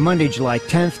 Today is Monday, July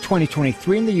 10th,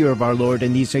 2023, in the year of our Lord,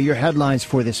 and these are your headlines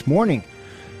for this morning.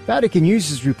 Vatican News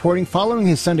is reporting following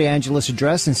his Sunday Angelus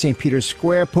address in St. Peter's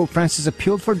Square, Pope Francis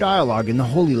appealed for dialogue in the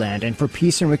Holy Land and for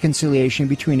peace and reconciliation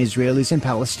between Israelis and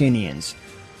Palestinians.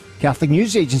 Catholic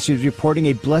News Agency is reporting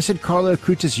a Blessed Carlo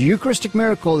Acutis Eucharistic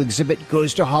Miracle exhibit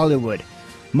goes to Hollywood.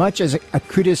 Much as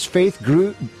Acutis' faith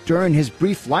grew during his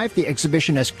brief life, the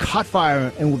exhibition has caught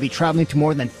fire and will be traveling to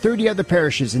more than 30 other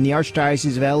parishes in the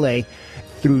Archdiocese of L.A.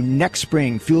 through next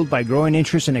spring, fueled by growing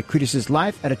interest in Acutis'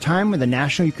 life at a time when the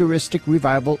National Eucharistic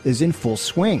Revival is in full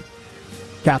swing.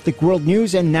 Catholic World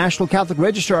News and National Catholic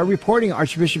Register are reporting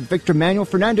Archbishop Victor Manuel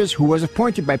Fernandez, who was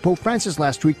appointed by Pope Francis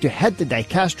last week to head the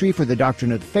dicastery for the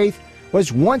doctrine of the faith,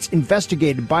 was once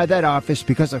investigated by that office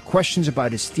because of questions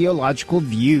about his theological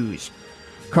views.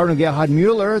 Cardinal Gerhard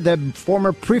Mueller, the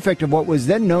former prefect of what was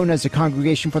then known as the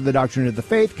Congregation for the Doctrine of the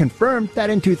Faith, confirmed that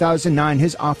in 2009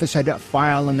 his office had a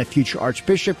file on the future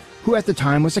archbishop, who at the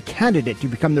time was a candidate to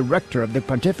become the rector of the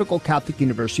Pontifical Catholic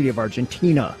University of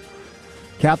Argentina.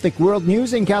 Catholic World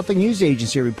News and Catholic News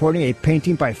Agency are reporting a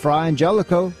painting by Fra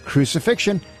Angelico,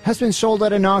 Crucifixion, has been sold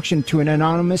at an auction to an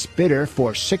anonymous bidder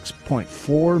for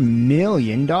 $6.4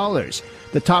 million,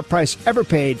 the top price ever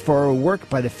paid for a work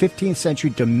by the 15th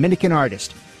century Dominican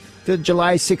artist. The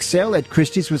July 6th sale at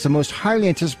Christie's was the most highly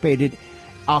anticipated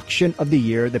auction of the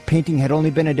year. The painting had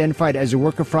only been identified as a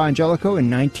work of Fra Angelico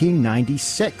in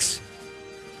 1996.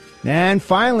 And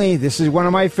finally, this is one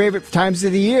of my favorite times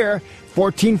of the year.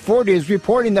 1440 is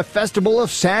reporting the Festival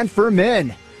of San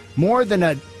Fermin. More than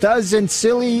a dozen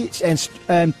silly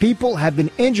and people have been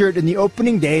injured in the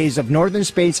opening days of northern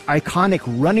Spain's iconic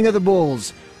Running of the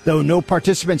Bulls. Though no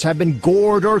participants have been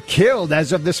gored or killed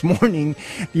as of this morning,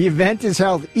 the event is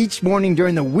held each morning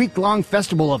during the week-long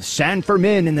festival of San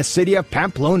Fermin in the city of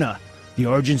Pamplona. The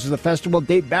origins of the festival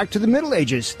date back to the Middle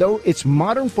Ages, though its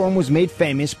modern form was made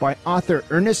famous by author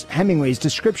Ernest Hemingway's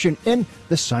description in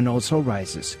The Sun Also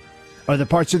Rises. Other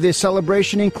parts of this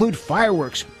celebration include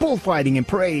fireworks, bullfighting, and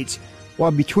parades.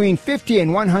 While between 50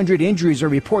 and 100 injuries are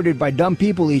reported by dumb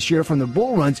people each year from the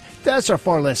bull runs, deaths are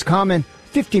far less common.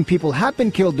 15 people have been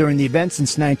killed during the event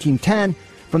since 1910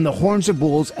 from the horns of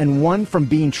bulls and 1 from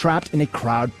being trapped in a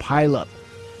crowd pileup.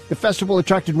 The festival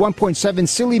attracted 1.7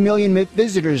 silly million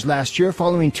visitors last year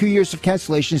following 2 years of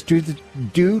cancellations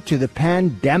due to the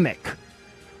pandemic.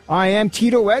 I am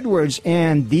Tito Edwards,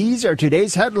 and these are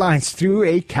today's headlines through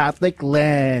a Catholic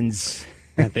lens.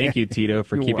 Thank you, Tito,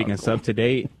 for keeping us up to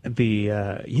date.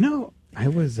 I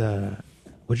was,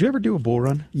 would you ever do a bull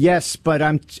run? Yes, but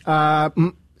I'm,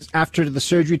 after the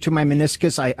surgery to my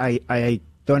meniscus, I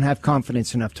don't have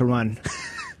confidence enough to run.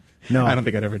 No. I don't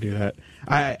think I'd ever do that.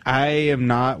 I am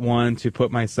not one to put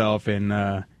myself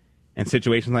in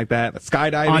situations like that.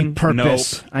 Skydiving, on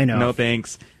purpose. Nope, I know. No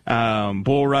thanks.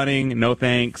 Bull running, no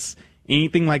thanks.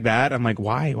 anything like that, I'm like,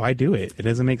 why do it? It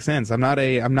doesn't make sense. I'm not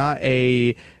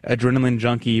a adrenaline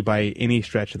junkie by any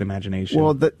stretch of the imagination.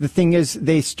 Well, the thing is,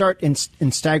 they start in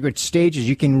staggered stages.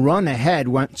 You can run ahead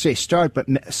once they start, but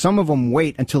some of them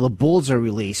wait until the bulls are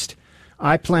released.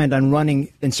 I planned on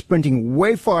running and sprinting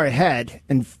way far ahead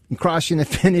and crossing the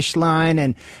finish line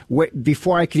and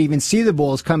before I could even see the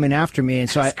bulls coming after me, and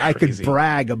so I could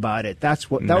brag about it. That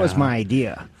was my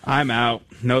idea. I'm out.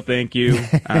 No, thank you.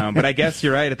 But I guess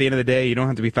you're right. At the end of the day, you don't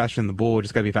have to be faster than the bull. You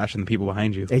just got to be faster than the people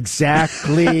behind you.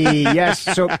 Exactly. Yes.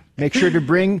 So make sure to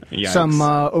bring some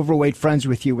overweight friends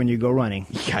with you when you go running.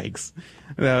 Yikes.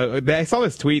 I saw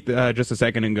this tweet just a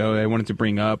second ago that I wanted to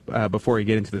bring up before we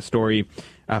get into the story.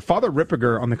 Father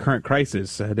Ripperger on the current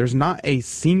crisis. There's not a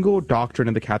single doctrine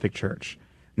of the Catholic Church,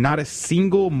 not a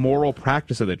single moral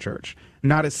practice of the Church,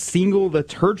 not a single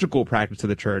liturgical practice of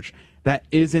the Church that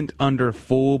isn't under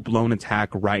full-blown attack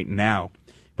right now.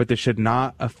 But this should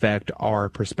not affect our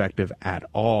perspective at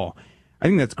all. I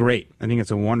think that's great. I think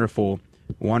it's a wonderful,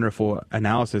 wonderful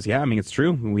analysis. Yeah, I mean, it's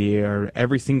true.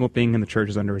 Every single thing in the Church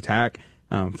is under attack,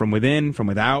 from within, from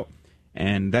without,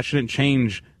 and that shouldn't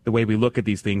change the way we look at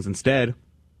these things. Instead,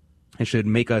 it should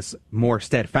make us more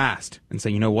steadfast and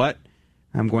say, you know what?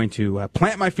 I'm going to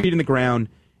plant my feet in the ground,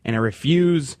 and I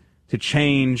refuse to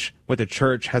change what the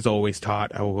Church has always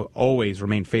taught. I will always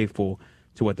remain faithful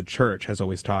to what the Church has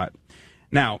always taught.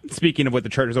 Now, speaking of what the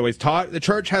Church has always taught, the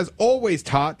Church has always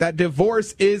taught that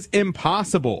divorce is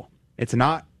impossible. It's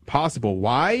not possible.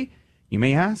 Why, you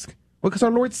may ask? Well, because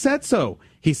our Lord said so.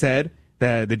 He said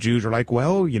that the Jews are like,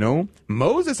 well,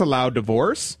 Moses allowed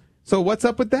divorce, so what's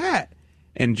up with that?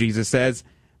 And Jesus says,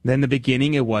 then in the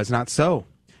beginning it was not so.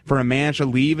 For a man shall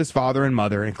leave his father and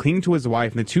mother and cling to his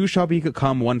wife, and the two shall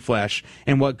become one flesh.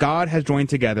 And what God has joined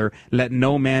together, let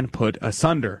no man put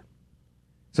asunder.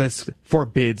 So this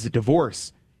forbids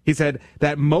divorce. He said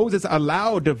that Moses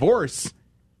allowed divorce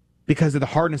because of the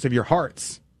hardness of your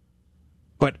hearts.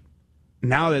 But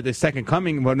now that the second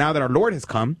coming, now that our Lord has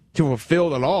come to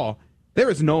fulfill the law, there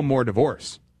is no more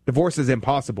divorce. Divorce is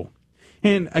impossible.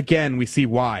 And again, we see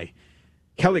why.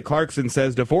 Kelly Clarkson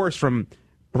says divorce from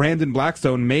Brandon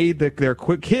Blackstone made their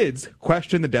kids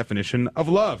question the definition of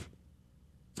love.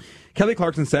 Kelly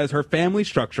Clarkson says her family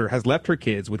structure has left her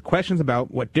kids with questions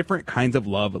about what different kinds of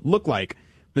love look like.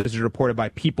 This is reported by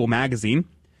People magazine.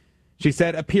 She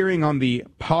said, appearing on the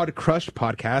Pod Crush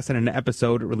podcast in an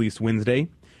episode released Wednesday,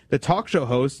 the talk show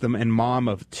host and mom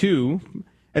of two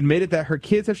admitted that her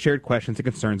kids have shared questions and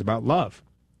concerns about love.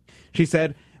 She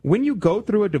said, when you go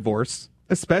through a divorce,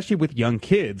 especially with young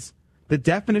kids, the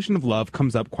definition of love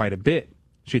comes up quite a bit,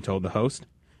 she told the host.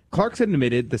 Clarkson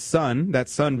admitted that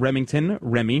son Remington,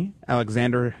 Remy,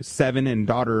 Alexander 7, and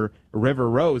daughter River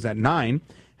Rose at 9,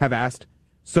 have asked,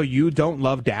 so you don't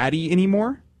love daddy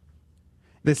anymore?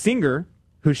 The singer,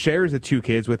 who shares the two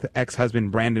kids with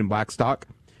ex-husband Brandon Blackstock,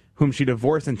 whom she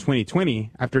divorced in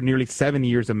 2020 after nearly 7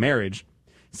 years of marriage,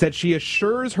 said she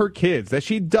assures her kids that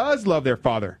she does love their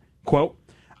father. Quote,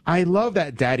 I love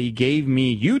that daddy gave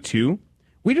me you two.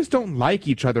 We just don't like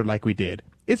each other like we did.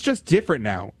 It's just different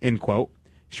now, end quote,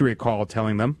 she recalled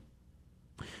telling them.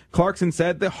 Clarkson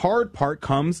said the hard part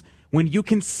comes when you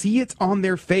can see it on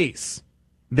their face.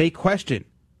 They question,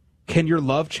 can your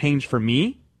love change for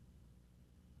me?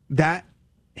 That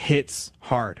hits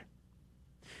hard.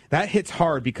 That hits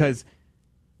hard because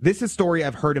this is a story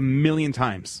I've heard a million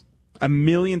times. A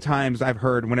million times I've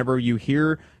heard whenever you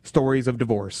hear stories of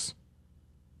divorce.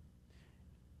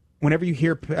 Whenever you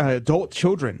hear adult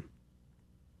children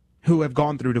who have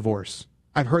gone through divorce.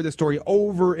 I've heard this story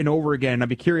over and over again. I'd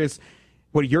be curious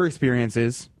what your experience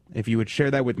is. If you would share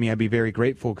that with me, I'd be very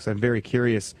grateful because I'm very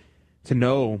curious to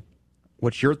know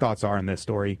what your thoughts are on this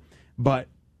story. But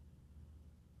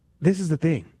this is the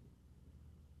thing.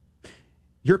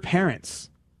 Your parents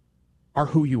are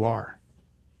who you are.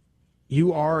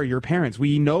 You are your parents.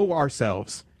 We know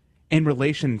ourselves in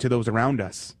relation to those around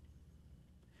us.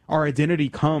 Our identity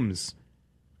comes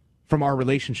from our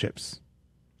relationships,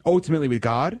 ultimately with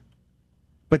God,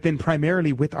 but then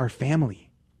primarily with our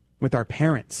family, with our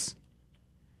parents.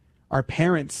 Our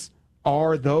parents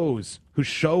are those who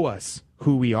show us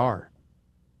who we are.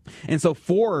 And so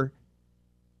for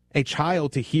a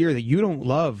child to hear that you don't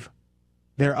love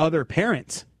their other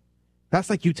parent, that's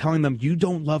like you telling them you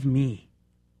don't love me.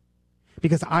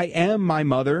 Because I am my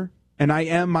mother and I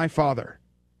am my father.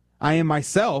 I am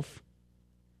myself,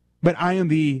 but I am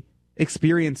the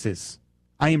experiences.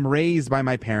 I am raised by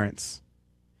my parents.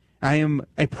 I am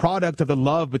a product of the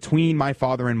love between my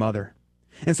father and mother.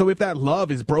 And so if that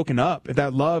love is broken up, if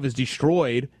that love is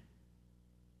destroyed,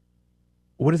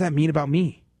 what does that mean about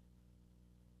me?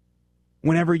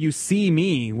 Whenever you see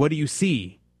me, what do you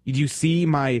see? Do you see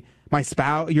my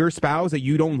spouse, your spouse that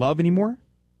you don't love anymore?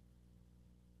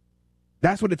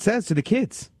 That's what it says to the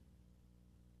kids.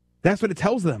 That's what it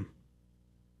tells them.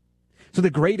 So the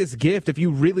greatest gift, if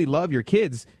you really love your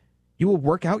kids, you will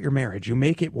work out your marriage. You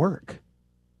make it work.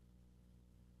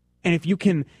 And if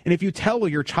you tell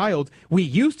your child, we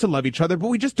used to love each other, but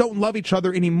we just don't love each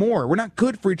other anymore. We're not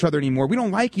good for each other anymore. We don't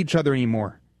like each other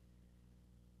anymore.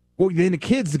 Well, then the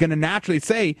kid's going to naturally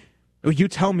say, well, you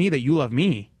tell me that you love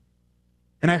me.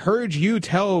 And I heard you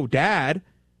tell Dad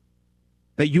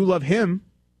that you love him,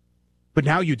 but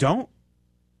now you don't.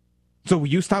 So will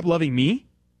you stop loving me?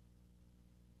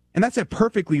 And that's a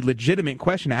perfectly legitimate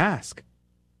question to ask.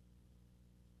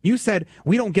 You said,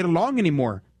 we don't get along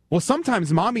anymore. Well,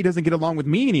 sometimes mommy doesn't get along with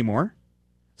me anymore.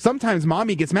 Sometimes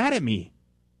mommy gets mad at me.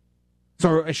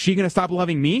 So is she going to stop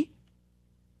loving me?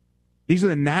 These are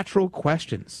the natural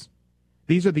questions.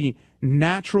 These are the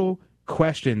natural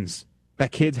questions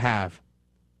that kids have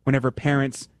whenever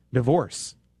parents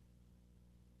divorce.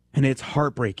 And it's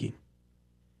heartbreaking.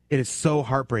 It is so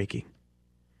heartbreaking.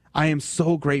 I am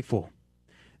so grateful.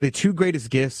 The two greatest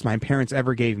gifts my parents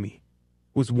ever gave me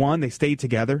was, one, they stayed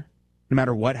together no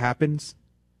matter what happens.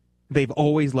 They've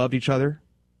always loved each other.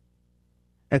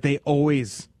 That they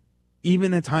always,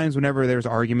 even at times whenever there's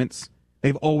arguments,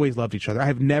 they've always loved each other. I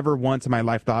have never once in my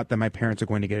life thought that my parents are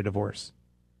going to get a divorce.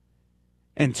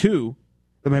 And two,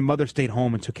 that my mother stayed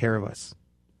home and took care of us.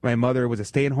 My mother was a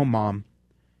stay-at-home mom,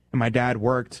 and my dad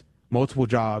worked multiple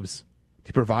jobs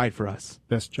to provide for us.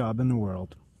 Best job in the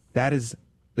world. That is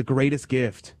the greatest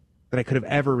gift that I could have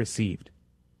ever received.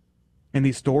 And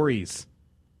these stories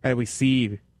that we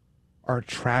see are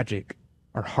tragic,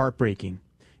 are heartbreaking.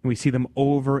 And we see them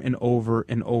over and over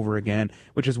and over again,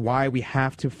 which is why we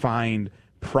have to find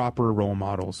proper role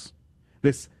models.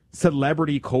 This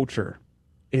celebrity culture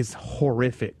is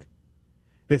horrific.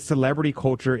 This celebrity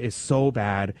culture is so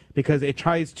bad because it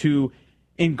tries to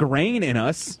ingrain in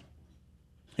us,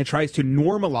 it tries to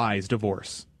normalize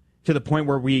divorce to the point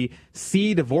where we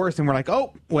see divorce and we're like,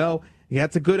 oh, well, yeah,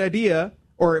 that's a good idea.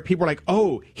 Or people are like,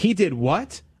 oh, he did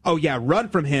what? Oh, yeah, run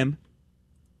from him.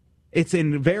 It's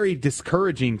very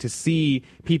discouraging to see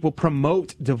people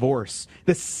promote divorce.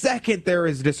 The second there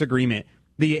is disagreement,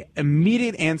 the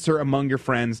immediate answer among your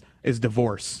friends is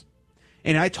divorce.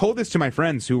 And I told this to my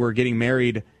friends who were getting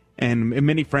married, and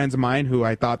many friends of mine who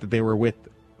I thought that they were with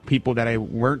people that I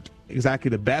weren't exactly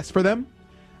the best for them.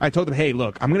 I told them, hey,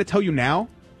 look, I'm going to tell you now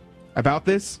about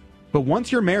this, but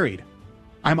once you're married,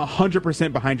 I'm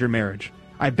 100% behind your marriage.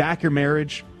 I back your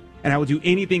marriage, and I will do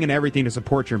anything and everything to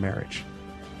support your marriage.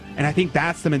 And I think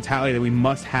that's the mentality that we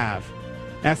must have.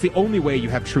 That's the only way you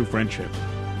have true friendship.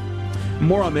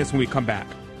 More on this when we come back.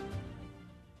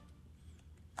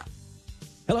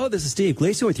 Hello, this is Steve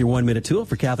Gleason with your 1-minute tool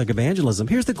for Catholic evangelism.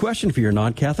 Here's the question for your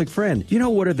non-Catholic friend. Do you know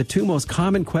what are the two most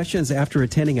common questions after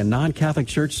attending a non-Catholic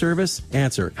church service?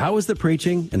 Answer: how is the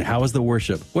preaching and how is the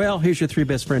worship? Well, here's your 3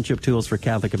 best friendship tools for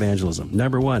Catholic evangelism.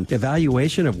 Number 1,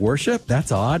 evaluation of worship.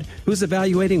 That's odd. Who's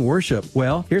evaluating worship?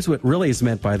 Well, here's what really is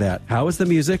meant by that. How is the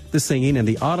music, the singing, and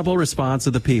the audible response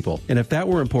of the people? And if that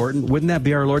were important, wouldn't that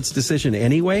be our Lord's decision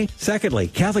anyway? Secondly,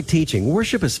 Catholic teaching.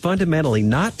 Worship is fundamentally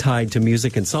not tied to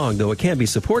music and song, though it can be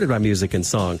supported by music and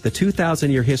song. The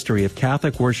 2,000-year history of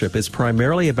Catholic worship is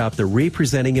primarily about the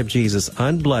representing of Jesus'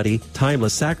 unbloody,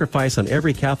 timeless sacrifice on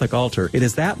every Catholic altar. It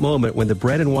is that moment when the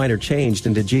bread and wine are changed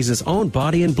into Jesus' own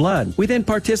body and blood. We then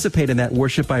participate in that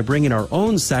worship by bringing our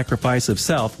own sacrifice of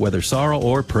self, whether sorrow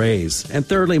or praise. And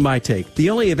thirdly, my take. The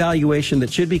only evaluation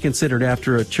that should be considered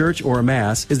after a church or a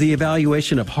mass is the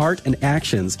evaluation of heart and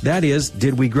actions. That is,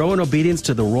 did we grow in obedience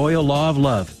to the royal law of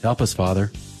love? Help us,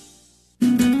 Father.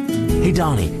 Hey,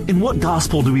 Donnie, in what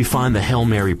gospel do we find the Hail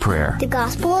Mary prayer? The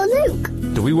Gospel of Luke.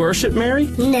 Do we worship Mary?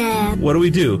 No. What do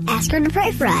we do? Ask her to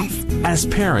pray for us. As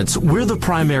parents, we're the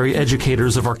primary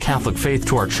educators of our Catholic faith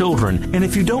to our children, and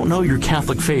if you don't know your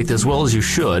Catholic faith as well as you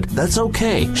should, that's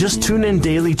okay. Just tune in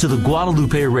daily to the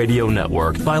Guadalupe Radio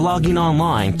Network by logging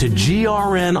online to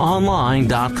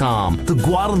grnonline.com. The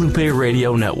Guadalupe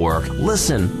Radio Network.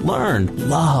 Listen, learn,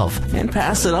 love, and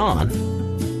pass it on.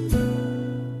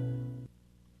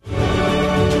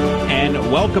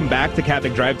 Welcome back to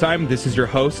Catholic Drive Time. This is your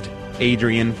host,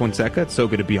 Adrian Fonseca. It's so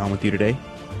good to be on with you today.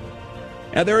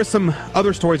 Now, there are some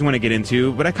other stories I want to get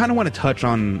into, but I kind of want to touch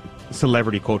on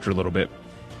celebrity culture a little bit.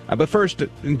 But first,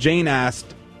 Jane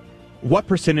asked, what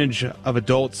percentage of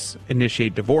adults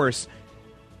initiate divorce?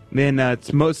 Then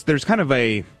there's kind of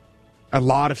a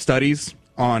lot of studies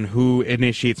on who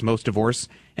initiates most divorce,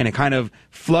 and it kind of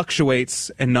fluctuates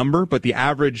in number, but the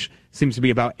average seems to be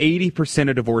about 80%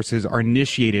 of divorces are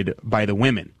initiated by the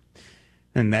women.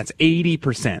 And that's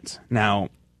 80%. Now,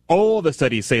 all the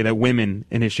studies say that women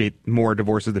initiate more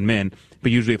divorces than men,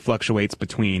 but usually it fluctuates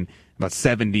between about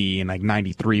 70 and like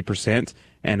 93%.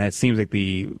 And it seems like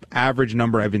the average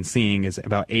number I've been seeing is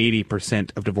about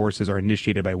 80% of divorces are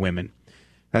initiated by women.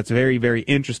 That's a very, very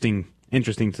interesting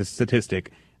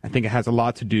statistic. I think it has a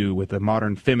lot to do with the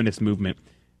modern feminist movement.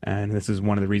 And this is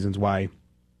one of the reasons why,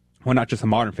 well, not just the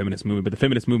modern feminist movement, but the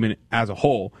feminist movement as a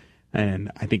whole.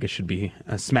 And I think it should be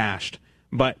smashed.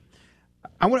 But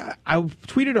I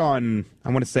tweeted on, I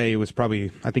want to say it was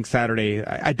probably, I think Saturday,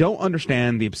 I don't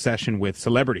understand the obsession with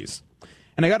celebrities.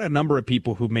 And I got a number of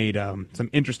people who made some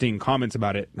interesting comments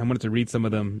about it. I wanted to read some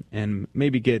of them and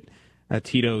maybe get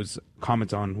Tito's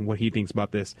comments on what he thinks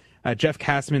about this. Jeff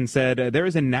Kassman said, there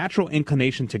is a natural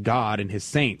inclination to God and his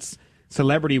saints.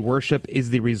 Celebrity worship is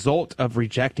the result of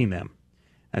rejecting them.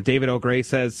 David O'Gray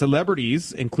says,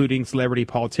 celebrities, including celebrity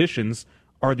politicians,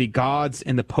 are the gods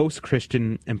in the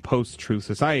post-Christian and post-truth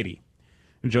society.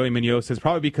 And Joey Munoz says,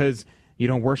 probably because you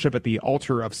don't worship at the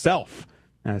altar of self,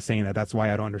 saying that's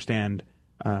why I don't understand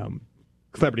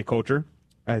celebrity culture.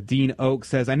 Dean Oak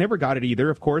says, I never got it either.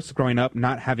 Of course, growing up,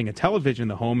 not having a television in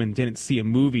the home and didn't see a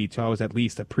movie till I was at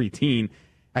least a preteen.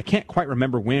 I can't quite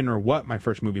remember when or what my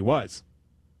first movie was.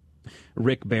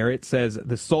 Rick Barrett says,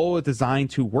 the soul is designed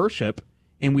to worship,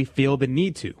 and we feel the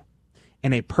need to.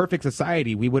 In a perfect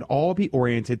society, we would all be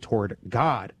oriented toward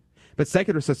God. But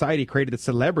secular society created the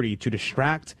celebrity to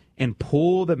distract and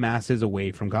pull the masses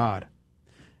away from God.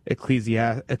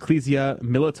 Ecclesia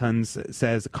Militans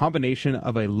says, a combination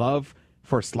of a love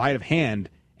for sleight of hand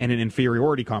and an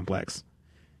inferiority complex.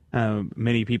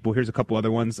 Many people, here's a couple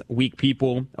other ones. Weak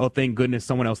people. Oh, thank goodness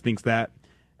someone else thinks that.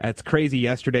 It's crazy.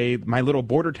 Yesterday, my little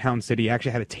border town city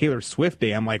actually had a Taylor Swift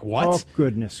day. I'm like, what? Oh,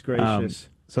 goodness gracious.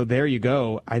 So there you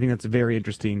go. I think that's very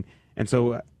interesting. And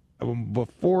so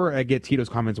before I get Tito's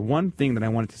comments, one thing that I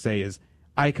wanted to say is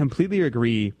I completely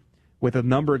agree with a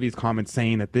number of these comments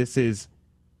saying that this is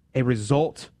a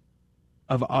result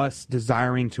of us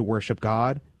desiring to worship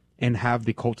God and have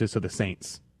the cultus of the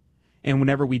saints. And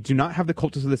whenever we do not have the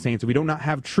cultus of the saints, we do not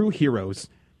have true heroes,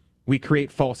 we create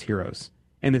false heroes.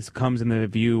 And this comes in the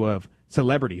view of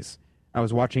celebrities. I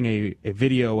was watching a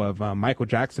video of Michael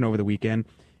Jackson over the weekend,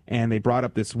 and they brought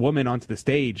up this woman onto the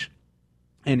stage,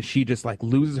 and she just like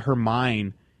loses her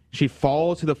mind. She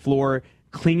falls to the floor,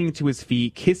 clinging to his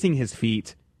feet, kissing his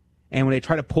feet. And when they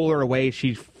try to pull her away,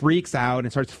 she freaks out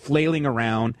and starts flailing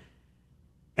around.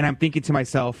 And I'm thinking to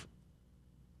myself,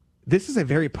 this is a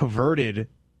very perverted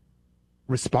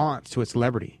response to a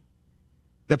celebrity.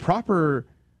 The proper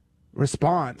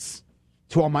response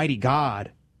to Almighty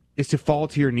God is to fall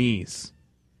to your knees,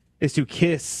 is to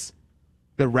kiss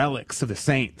the relics of the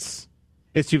saints,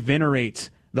 is to venerate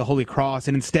the Holy Cross.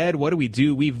 And instead, what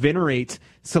do? We venerate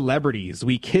celebrities.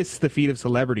 We kiss the feet of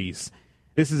celebrities.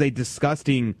 This is a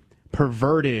disgusting,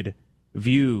 perverted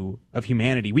view of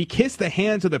humanity. We kiss the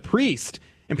hands of the priest.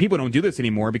 And people don't do this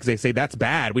anymore because they say that's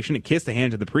bad. We shouldn't kiss the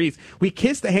hands of the priest. We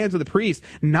kiss the hands of the priest,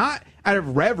 not out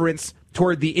of reverence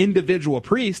toward the individual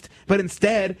priest, but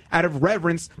instead out of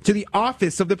reverence to the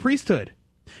office of the priesthood.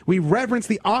 We reverence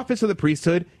the office of the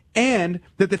priesthood and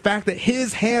that the fact that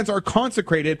his hands are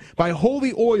consecrated by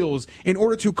holy oils in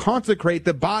order to consecrate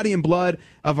the body and blood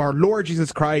of our Lord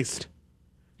Jesus Christ,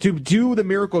 to do the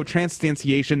miracle of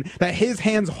transubstantiation, that his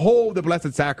hands hold the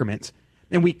blessed sacrament,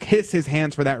 and we kiss his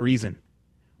hands for that reason.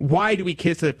 Why do we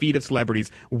kiss the feet of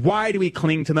celebrities? Why do we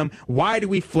cling to them? Why do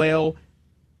we flail?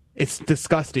 It's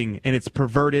disgusting, and it's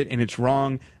perverted, and it's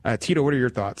wrong. Tito, what are your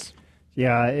thoughts?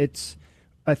 Yeah,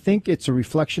 I think it's a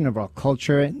reflection of our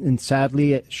culture, and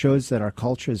sadly, it shows that our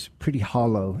culture is pretty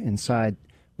hollow inside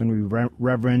when we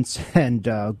reverence and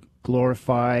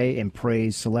glorify and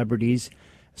praise celebrities,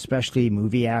 especially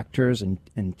movie actors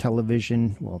and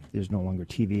television. Well, there's no longer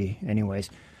TV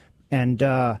anyways.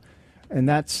 And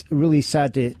that's really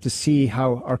sad to see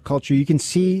how our culture, you can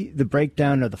see the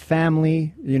breakdown of the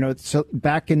family. You know, so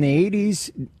back in the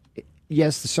 80s,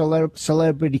 yes, the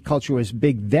celebrity culture was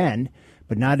big then,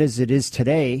 but not as it is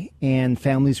today. And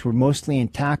families were mostly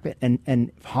intact,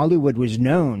 and Hollywood was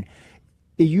known.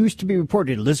 It used to be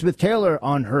reported Elizabeth Taylor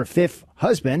on her fifth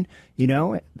husband, you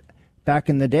know, back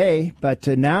in the day, but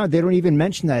now they don't even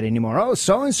mention that anymore. Oh,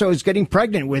 so-and-so is getting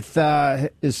pregnant with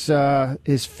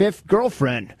his fifth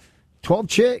girlfriend. 12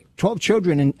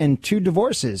 children and 2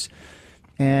 divorces.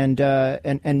 And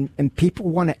people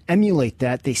want to emulate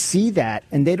that. They see that,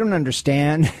 and they don't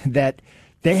understand that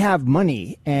they have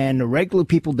money and regular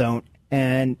people don't.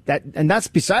 And that's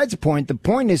besides the point. The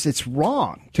point is it's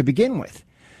wrong to begin with.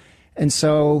 And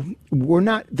so we're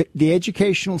not the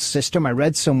educational system. I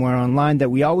read somewhere online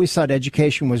that we always thought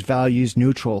education was values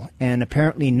neutral, and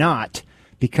apparently not,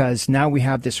 because now we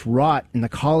have this rot in the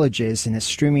colleges and it's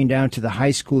streaming down to the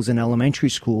high schools and elementary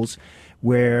schools,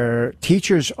 where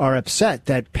teachers are upset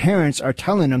that parents are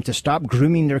telling them to stop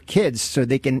grooming their kids so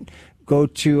they can go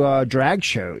to drag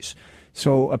shows.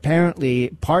 So apparently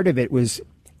part of it was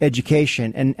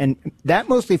education, and that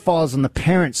mostly falls on the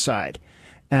parent side.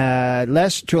 To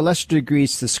a lesser degree,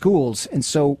 it's the schools. And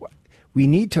so we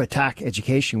need to attack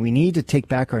education. We need to take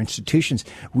back our institutions.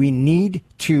 We need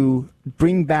to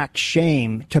bring back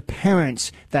shame to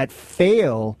parents that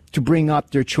fail to bring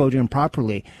up their children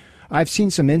properly. I've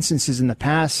seen some instances in the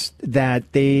past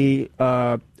that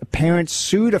parents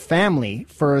sued a family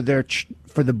for their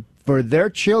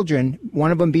children,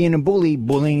 one of them being a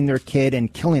bullying their kid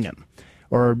and killing him,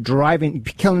 or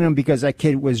killing him because that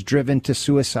kid was driven to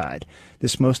suicide.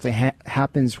 This mostly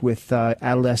happens with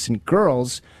adolescent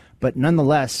girls, but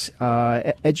nonetheless,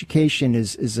 education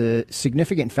is a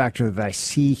significant factor that I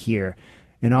see here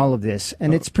in all of this,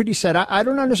 and it's pretty sad. I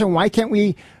don't understand, why can't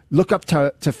we look up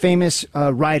to famous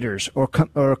writers or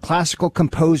classical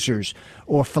composers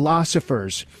or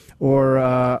philosophers or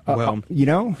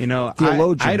theologians?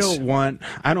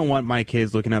 I don't want my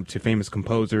kids looking up to famous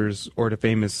composers or to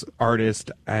famous artists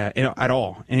at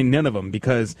all, and none of them,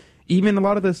 because even a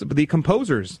lot of the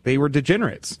composers, they were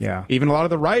degenerates. Yeah. Even a lot of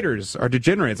the writers are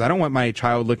degenerates. I don't want my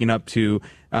child looking up to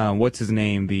what's his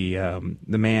name, the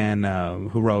man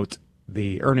who wrote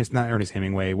not Ernest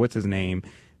Hemingway. What's his name?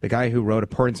 The guy who wrote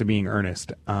Importance of Being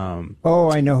Earnest. I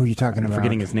know who you're talking about. I'm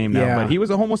forgetting his name now, but he was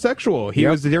a homosexual. He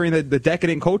was during the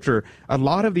decadent culture. A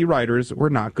lot of the writers were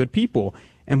not good people.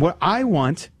 And what I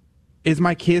want is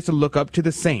my kids to look up to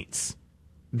the saints.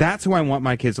 That's who I want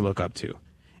my kids to look up to.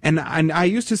 And I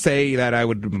used to say that I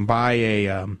would buy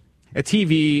a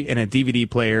TV and a DVD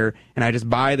player, and I just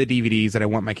buy the DVDs that I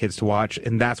want my kids to watch,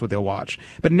 and that's what they'll watch.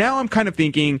 But now I'm kind of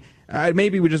thinking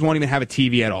maybe we just won't even have a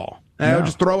TV at all. I'll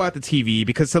just throw out the TV,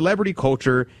 because celebrity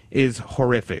culture is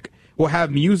horrific. We'll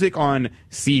have music on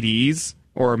CDs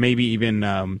or maybe even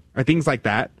or things like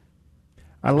that.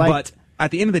 But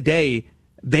at the end of the day,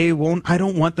 I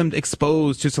don't want them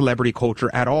exposed to celebrity culture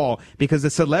at all, because the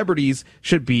celebrities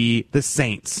should be the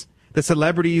saints. The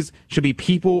celebrities should be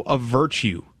people of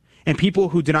virtue and people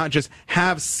who do not just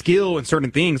have skill in certain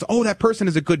things. Oh, that person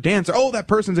is a good dancer. Oh, that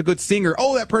person's a good singer.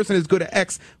 Oh, that person is good at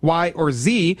X, Y, or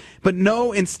Z. But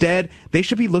no, instead, they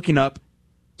should be looking up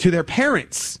to their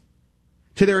parents,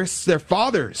 to their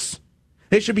fathers.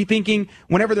 They should be thinking,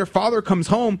 whenever their father comes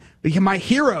home, my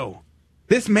hero.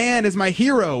 This man is my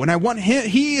hero, and I want him.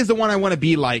 He is the one I want to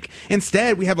be like.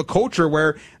 Instead, we have a culture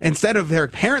where instead of their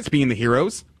parents being the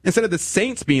heroes, instead of the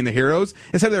saints being the heroes,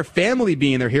 instead of their family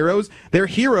being their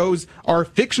heroes are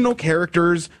fictional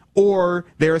characters, or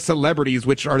they're celebrities,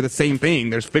 which are the same thing.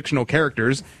 There's fictional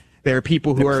characters. They're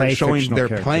people who are showing they're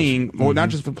playing, well, not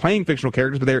just playing fictional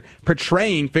characters, but they're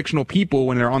portraying fictional people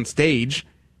when they're on stage.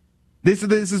 This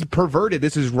is perverted.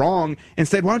 This is wrong.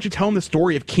 Instead, why don't you tell them the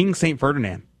story of King St.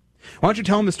 Ferdinand? Why don't you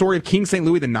tell them the story of King St.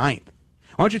 Louis IX? Why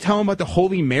don't you tell them about the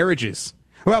holy marriages?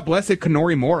 What about Blessed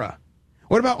Canori Mora?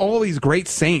 What about all these great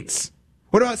saints?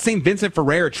 What about St. Vincent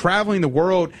Ferrer traveling the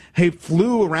world, who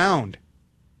flew around,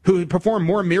 who performed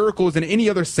more miracles than any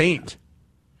other saint?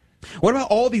 What about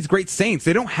all these great saints?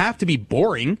 They don't have to be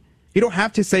boring. You don't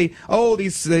have to say,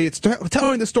 it's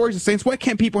telling the stories of saints. Why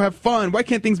can't people have fun? Why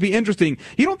can't things be interesting?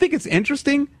 You don't think it's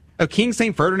interesting of King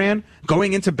St. Ferdinand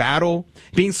going into battle,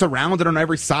 being surrounded on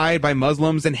every side by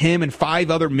Muslims, and him and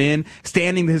 5 other men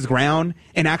standing his ground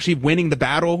and actually winning the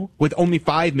battle with only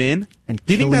 5 men?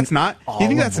 Do you think that's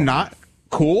not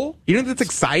cool? You think that's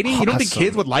exciting? You don't think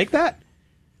kids would like that?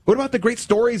 What about the great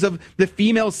stories of the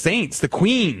female saints, the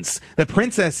queens, the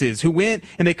princesses who went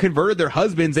and they converted their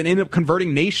husbands and ended up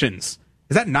converting nations?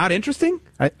 Is that not interesting?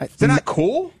 Is that not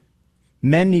cool?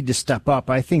 Men need to step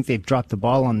up. I think they've dropped the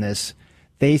ball on this.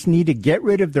 They need to get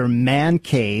rid of their man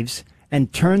caves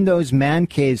and turn those man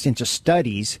caves into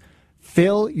studies.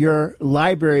 Fill your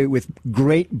library with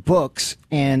great books,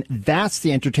 and that's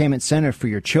the entertainment center for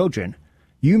your children.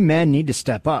 You men need to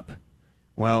step up.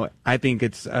 Well, I think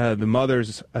it's the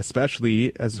mothers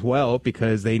especially as well,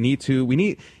 because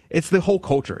it's the whole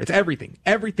culture. It's everything.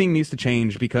 Everything needs to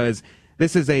change, because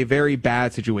this is a very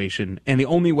bad situation. And the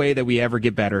only way that we ever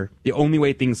get better, the only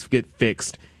way things get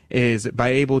fixed, is by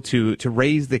able to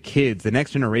raise the kids, the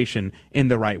next generation, in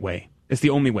the right way. It's the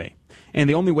only way. And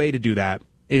the only way to do that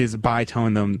is by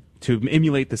telling them to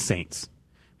emulate the saints.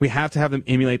 We have to have them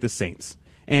emulate the saints.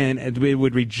 And we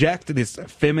would reject this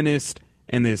feminist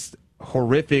and this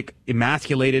horrific,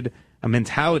 emasculated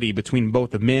mentality between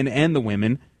both the men and the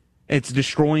women, it's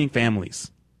destroying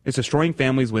families. It's destroying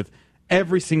families with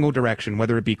every single direction,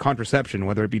 whether it be contraception,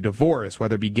 whether it be divorce,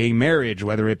 whether it be gay marriage,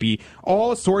 whether it be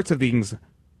all sorts of things.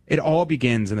 It all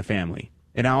begins in the family.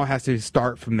 It all has to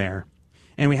start from there.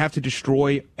 And we have to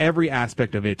destroy every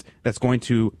aspect of it that's going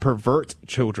to pervert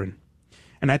children.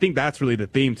 And I think that's really the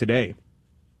theme today,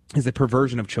 is the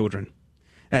perversion of children.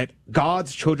 That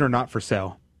God's children are not for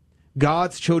sale.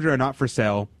 God's children are not for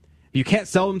sale. You can't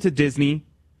sell them to Disney.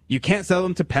 You can't sell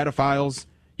them to pedophiles.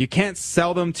 You can't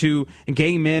sell them to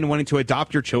gay men wanting to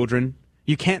adopt your children.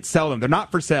 You can't sell them. They're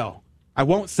not for sale. I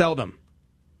won't sell them.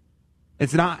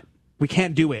 It's not. We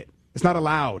can't do it. It's not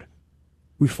allowed.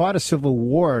 We fought a civil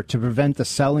war to prevent the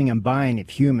selling and buying of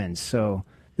humans, so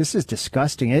this is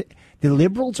disgusting. The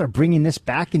liberals are bringing this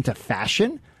back into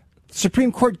fashion.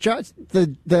 Supreme Court judge,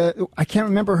 I can't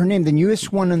remember her name, the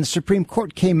newest one in the Supreme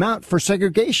Court came out for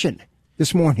segregation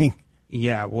this morning.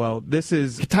 Yeah, well, this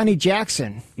is... Ketanji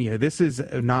Jackson. Yeah, this is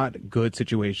not a good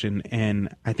situation,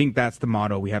 and I think that's the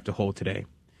motto we have to hold today.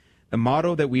 The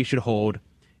motto that we should hold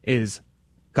is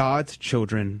God's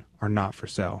children are not for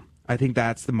sale. I think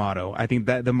that's the motto. I think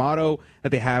that the motto that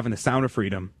they have in the Sound of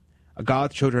Freedom,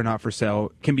 God's children are not for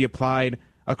sale, can be applied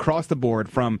across the board,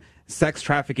 from sex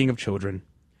trafficking of children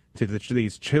to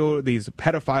these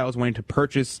pedophiles wanting to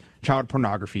purchase child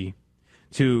pornography,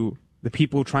 to the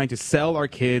people trying to sell our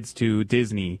kids to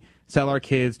Disney, sell our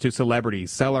kids to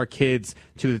celebrities, sell our kids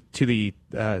to the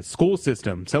school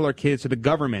system, sell our kids to the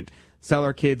government, sell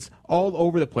our kids all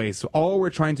over the place. All we're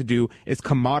trying to do is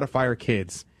commodify our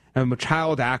kids.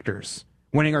 Child actors,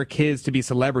 wanting our kids to be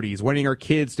celebrities, wanting our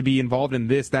kids to be involved in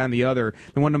this, that, and the other.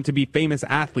 They want them to be famous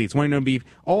athletes, wanting them to be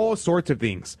all sorts of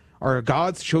things. Our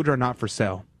God's children are not for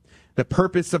sale. The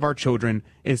purpose of our children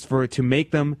is to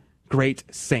make them great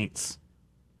saints.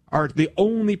 The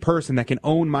only person that can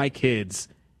own my kids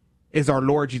is our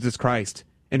Lord Jesus Christ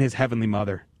and his heavenly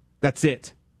mother. That's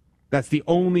it. That's the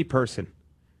only person.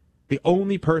 The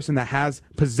only person that has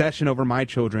possession over my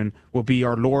children will be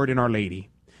our Lord and our Lady,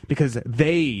 because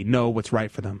they know what's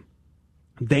right for them.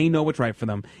 They know what's right for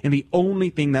them. And the only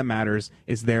thing that matters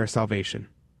is their salvation.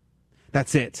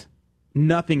 That's it.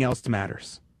 Nothing else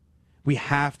matters. We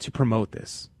have to promote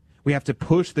this. We have to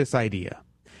push this idea.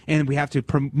 And we have to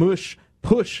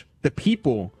push the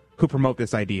people who promote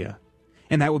this idea.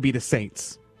 And that would be the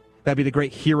saints. That would be the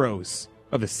great heroes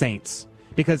of the saints.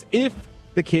 Because if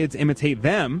the kids imitate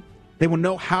them, they will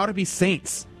know how to be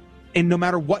saints. And no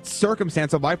matter what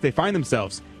circumstance of life they find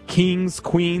themselves, kings,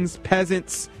 queens,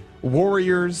 peasants,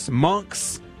 warriors,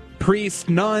 monks, priests,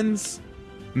 nuns,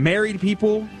 married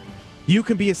people, you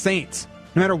can be a saint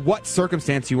no matter what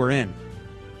circumstance you are in.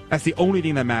 That's the only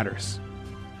thing that matters,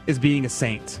 is being a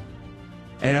saint.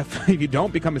 And if you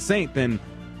don't become a saint, then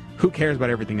who cares about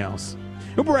everything else?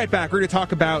 We'll be right back. We're going to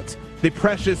talk about the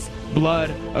precious blood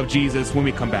of Jesus when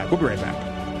we come back. We'll be right back.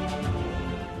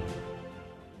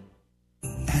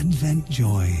 Advent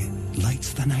joy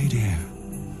lights the night air,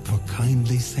 for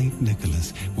kindly St.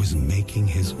 Nicholas was making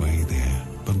his way there.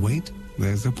 But wait,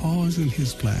 there's a pause in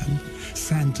his plan.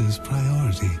 Santa's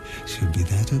priority should be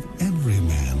that of every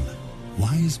man.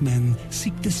 Wise men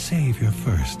seek the Savior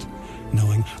first,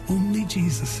 knowing only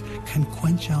Jesus can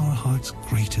quench our heart's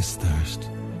greatest thirst.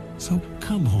 So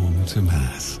come home to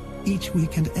Mass, each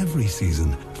week and every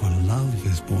season, for love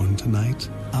is born tonight,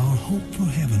 our hope for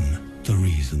heaven, the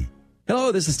reason.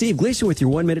 Hello, this is Steve Gleason with your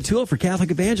one-minute tool for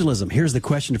Catholic evangelism. Here's the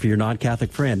question for your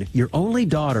non-Catholic friend. Your only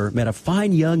daughter met a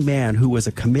fine young man who was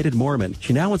a committed Mormon.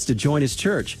 She now wants to join his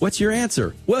church. What's your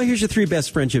answer? Well, here's your 3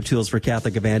 best friendship tools for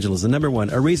Catholic evangelism. Number 1,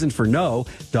 a reason for no,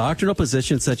 doctrinal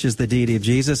positions such as the deity of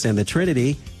Jesus and the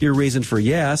Trinity. Your reason for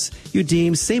yes, you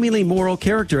deem seemingly moral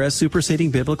character as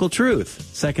superseding biblical truth.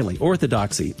 Secondly,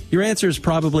 orthodoxy. Your answer is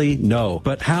probably no,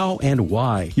 but how and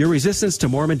why? Your resistance to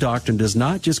Mormon doctrine does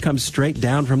not just come straight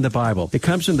down from the Bible. It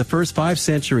comes from the first 5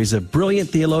 centuries of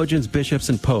brilliant theologians, bishops,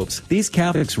 and popes. These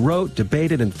Catholics wrote,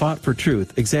 debated, and fought for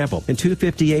truth. Example, in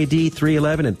 250 AD,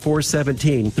 311, and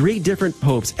 417, 3 different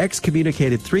popes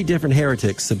excommunicated 3 different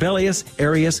heretics, Sabellius,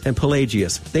 Arius, and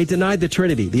Pelagius. They denied the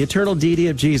Trinity, the eternal deity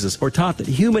of Jesus, or taught that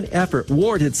human effort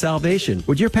warranted salvation.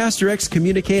 Would your pastor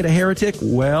excommunicate a heretic?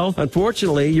 Well,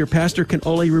 unfortunately, your pastor can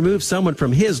only remove someone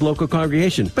from his local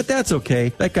congregation. But that's okay.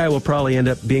 That guy will probably end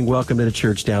up being welcomed at a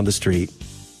church down the street.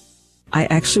 I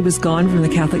actually was gone from the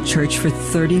Catholic Church for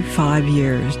 35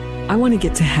 years. I want to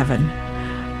get to heaven.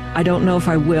 I don't know if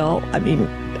I will.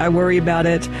 I worry about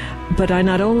it. But I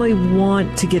not only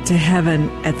want to get to heaven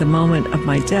at the moment of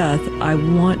my death, I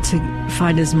want to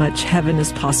find as much heaven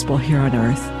as possible here on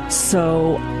earth.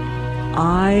 So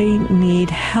I need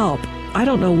help I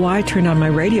don't know why I turned on my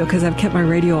radio because I've kept my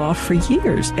radio off for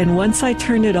years. And once I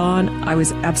turned it on, I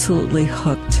was absolutely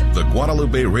hooked. The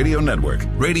Guadalupe Radio Network,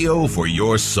 radio for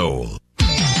your soul.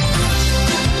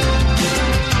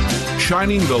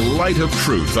 Shining the light of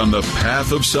truth on the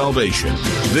path of salvation.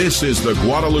 This is the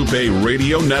Guadalupe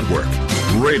Radio Network,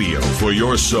 radio for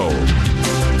your soul.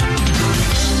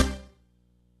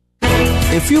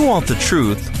 If you want the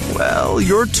truth, well,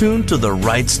 you're tuned to the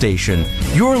right station.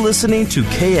 You're listening to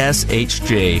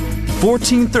KSHJ,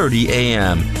 1430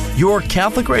 AM, your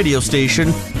Catholic radio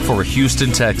station for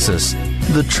Houston, Texas.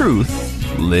 The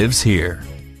truth lives here.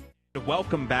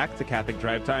 Welcome back to Catholic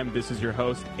Drive Time. This is your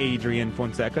host, Adrian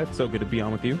Fonseca. It's so good to be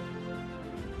on with you.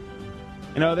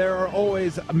 You know, there are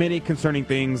always many concerning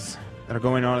things that are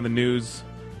going on in the news.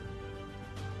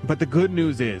 But the good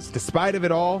news is, despite of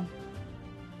it all,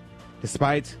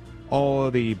 despite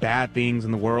all the bad things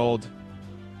in the world,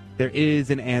 there is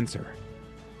an answer.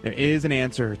 There is an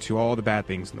answer to all the bad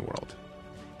things in the world.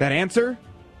 That answer,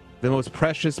 the most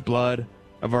precious blood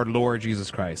of our Lord Jesus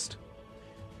Christ.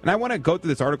 And I want to go through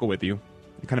this article with you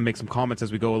and kind of make some comments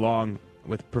as we go along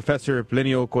with Professor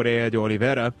Plinio Correa de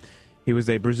Oliveira. He was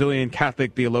a Brazilian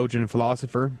Catholic theologian and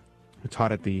philosopher who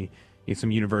taught at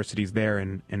some universities there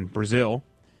in Brazil.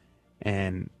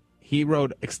 And he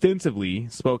wrote extensively,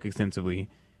 spoke extensively,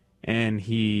 and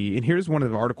here's one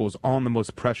of the articles on the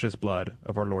most precious blood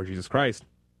of our Lord Jesus Christ.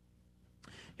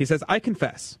 He says, I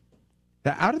confess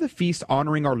that out of the feast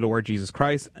honoring our Lord Jesus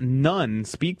Christ, none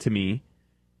speak to me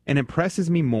and impresses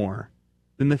me more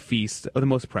than the feast of the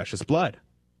most precious blood.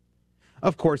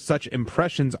 Of course, such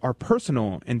impressions are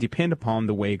personal and depend upon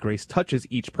the way grace touches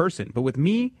each person, but with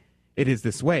me, it is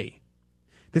this way.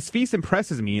 This feast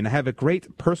impresses me, and I have a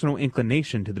great personal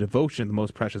inclination to the devotion of the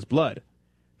most precious blood.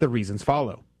 The reasons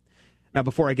follow. Now,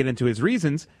 before I get into his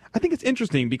reasons, I think it's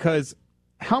interesting because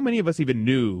how many of us even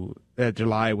knew that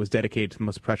July was dedicated to the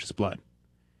most precious blood?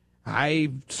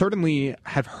 I certainly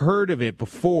have heard of it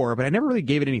before, but I never really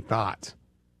gave it any thought.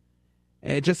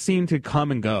 It just seemed to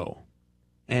come and go,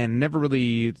 and never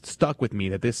really stuck with me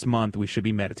that this month we should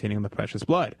be meditating on the precious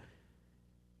blood.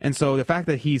 And so the fact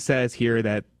that he says here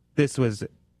that this was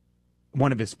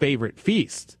one of his favorite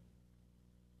feasts,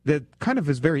 that kind of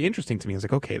is very interesting to me. I was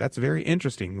like, okay, that's very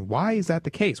interesting. Why is that the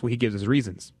case? Well, he gives his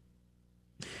reasons.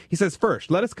 He says,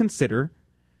 first, let us consider,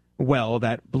 well,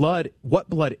 that what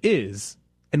blood is,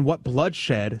 and what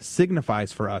bloodshed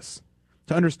signifies for us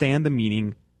to understand the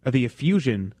meaning of the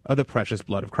effusion of the precious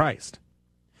blood of Christ.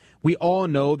 We all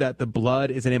know that the blood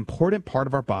is an important part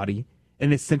of our body and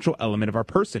an essential element of our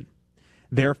person.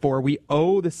 Therefore, we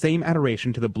owe the same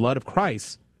adoration to the blood of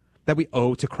Christ that we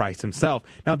owe to Christ himself.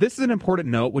 Now, this is an important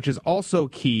note, which is also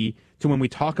key to when we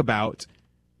talk about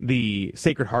the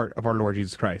Sacred Heart of our Lord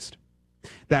Jesus Christ.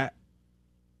 That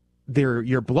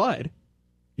your blood,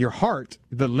 your heart,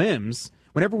 the limbs,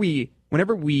 whenever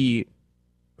we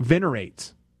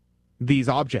venerate these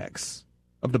objects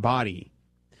of the body,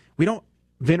 we don't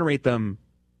venerate them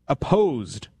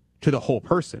opposed to the whole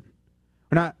person.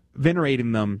 We're not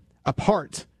venerating them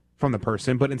apart from the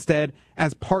person, but instead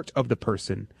as part of the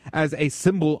person, as a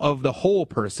symbol of the whole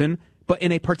person, but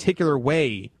in a particular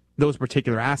way, those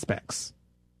particular aspects.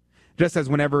 Just as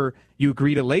whenever you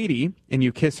greet a lady and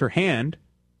you kiss her hand,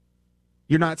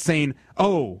 you're not saying,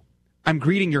 oh, I'm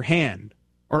greeting your hand,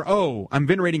 or oh, I'm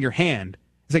venerating your hand.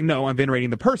 It's like, no, I'm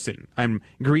venerating the person. I'm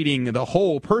greeting the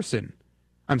whole person.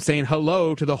 I'm saying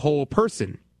hello to the whole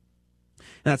person. And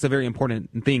that's a very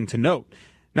important thing to note.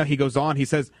 Now he goes on, he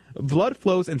says, blood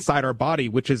flows inside our body,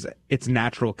 which is its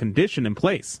natural condition and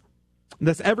place.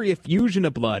 Thus, every effusion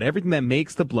of blood, everything that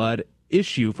makes the blood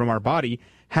issue from our body,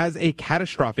 has a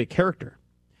catastrophic character.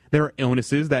 There are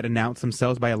illnesses that announce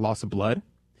themselves by a loss of blood.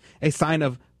 A sign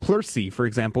of pleurisy, for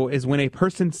example, is when a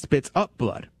person spits up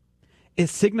blood. It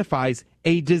signifies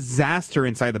a disaster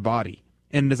inside the body,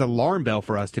 and it is an alarm bell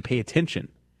for us to pay attention,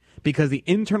 because the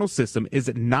internal system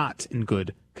is not in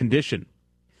good condition.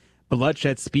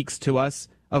 Bloodshed speaks to us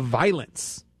of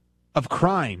violence, of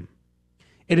crime.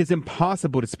 It is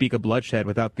impossible to speak of bloodshed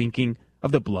without thinking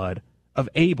of the blood of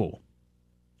Abel,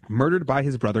 murdered by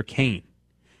his brother Cain.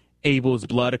 Abel's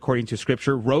blood, according to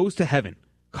Scripture, rose to heaven,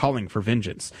 calling for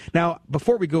vengeance. Now,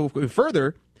 before we go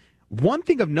further, one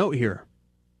thing of note here.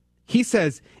 He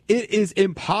says, it is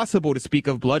impossible to speak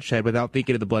of bloodshed without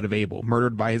thinking of the blood of Abel,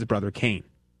 murdered by his brother Cain.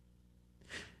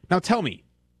 Now tell me,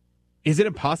 is it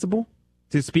impossible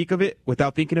to speak of it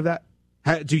without thinking of that?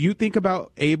 Do you think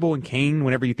about Abel and Cain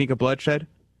whenever you think of bloodshed?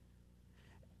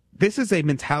 This is a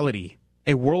mentality,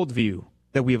 a worldview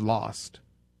that we have lost,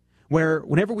 where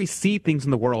whenever we see things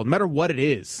in the world, no matter what it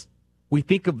is, we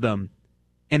think of them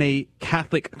in a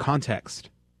Catholic context.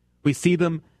 We see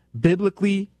them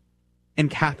biblically and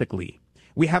Catholically.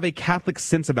 We have a Catholic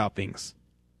sense about things.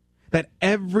 That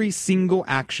every single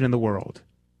action in the world,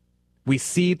 we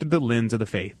see through the lens of the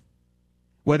faith.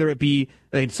 Whether it be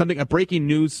a breaking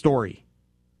news story,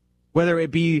 whether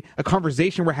it be a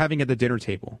conversation we're having at the dinner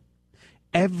table,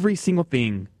 every single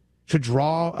thing should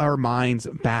draw our minds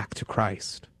back to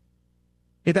Christ.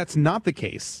 If that's not the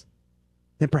case,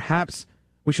 then perhaps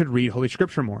we should read Holy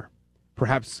Scripture more.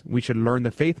 Perhaps we should learn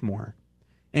the faith more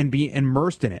and be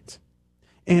immersed in it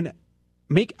and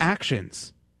make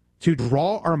actions to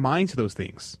draw our minds to those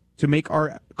things, to make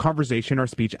our conversation, our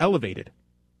speech elevated.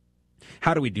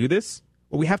 How do we do this?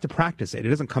 Well, we have to practice it. It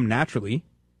doesn't come naturally,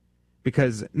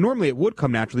 because normally it would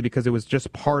come naturally because it was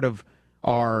just part of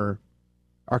our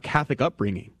Catholic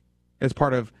upbringing. It's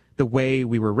part of the way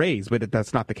we were raised, but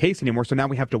that's not the case anymore, so now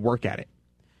we have to work at it.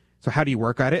 So how do you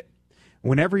work at it?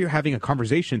 Whenever you're having a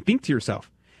conversation, think to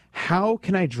yourself, how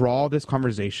can I draw this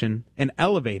conversation and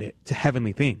elevate it to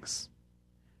heavenly things?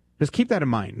 Just keep that in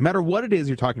mind. No matter what it is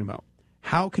you're talking about,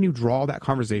 how can you draw that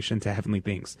conversation to heavenly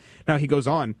things? Now, he goes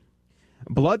on,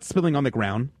 blood spilling on the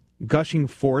ground, gushing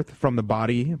forth from the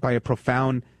body by a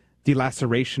profound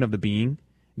delaceration of the being,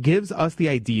 gives us the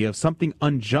idea of something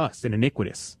unjust and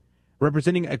iniquitous,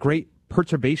 representing a great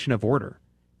perturbation of order,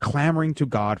 clamoring to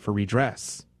God for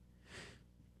redress.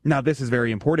 Now, this is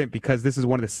very important because this is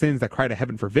one of the sins that cry to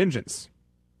heaven for vengeance.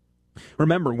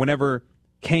 Remember, whenever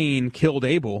Cain killed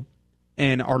Abel,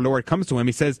 and our Lord comes to him,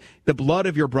 he says, the blood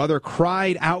of your brother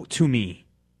cried out to me.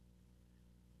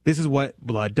 This is what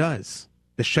blood does.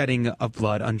 The shedding of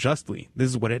blood unjustly. This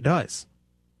is what it does.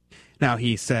 Now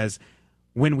he says,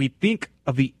 when we think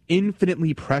of the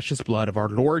infinitely precious blood of our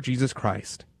Lord Jesus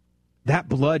Christ, that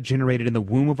blood generated in the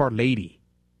womb of Our Lady,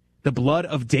 the blood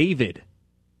of David,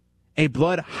 a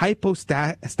blood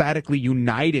hypostatically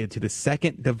united to the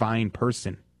second divine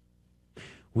person,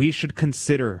 we should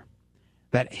consider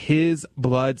that his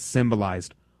blood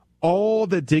symbolized all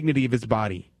the dignity of his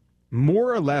body,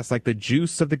 more or less like the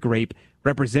juice of the grape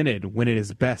represented when it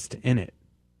is best in it.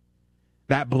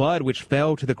 That blood which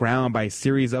fell to the ground by a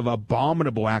series of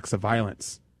abominable acts of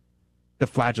violence, the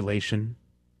flagellation,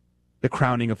 the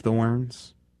crowning of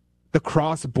thorns, the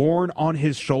cross borne on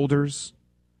his shoulders,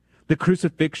 the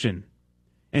crucifixion,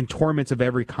 and torments of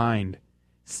every kind,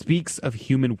 speaks of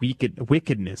human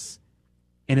wickedness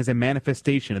and is a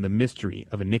manifestation of the mystery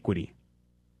of iniquity.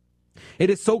 It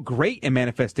is so great a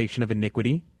manifestation of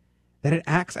iniquity that it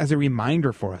acts as a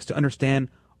reminder for us to understand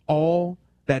all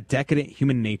that decadent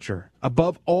human nature,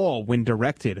 above all when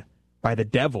directed by the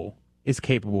devil, is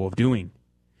capable of doing.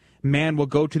 Man will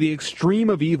go to the extreme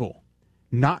of evil,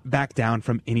 not back down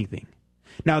from anything.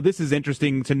 Now, this is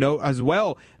interesting to note as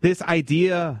well, this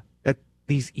idea that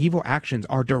these evil actions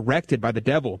are directed by the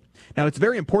devil. Now, it's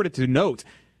very important to note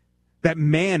that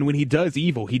man, when he does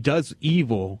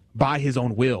evil by his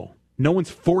own will. No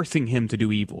one's forcing him to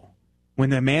do evil.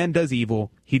 When the man does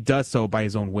evil, he does so by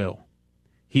his own will.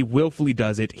 He willfully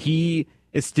does it. He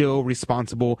is still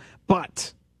responsible.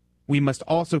 But we must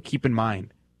also keep in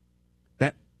mind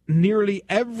that nearly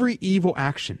every evil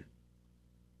action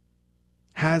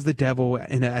has the devil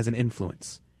as an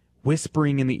influence,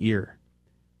 whispering in the ear,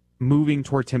 moving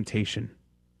toward temptation.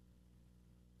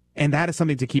 And that is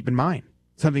something to keep in mind.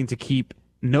 Something to keep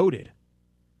noted,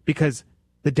 because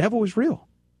the devil is real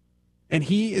and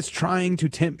he is trying to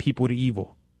tempt people to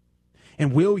evil.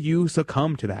 And will you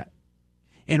succumb to that?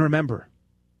 And remember,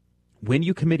 when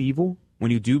you commit evil, when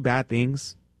you do bad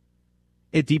things,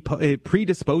 it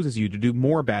predisposes you to do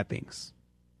more bad things.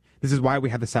 This is why we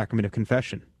have the sacrament of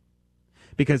confession.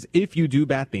 Because if you do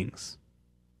bad things,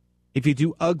 if you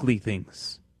do ugly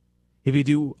things, if you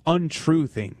do untrue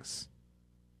things,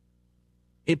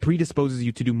 it predisposes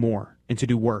you to do more and to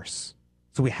do worse.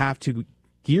 So we have to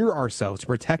gear ourselves to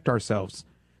protect ourselves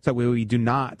so that we do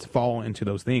not fall into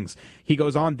those things. He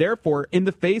goes on, therefore, in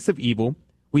the face of evil,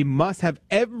 we must have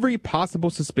every possible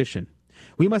suspicion.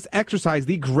 We must exercise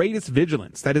the greatest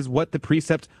vigilance. That is what the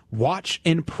precept watch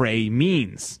and pray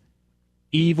means.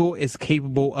 Evil is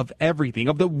capable of everything,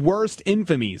 of the worst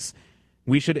infamies.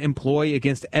 We should employ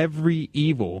against every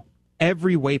evil,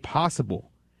 every way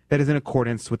possible that is in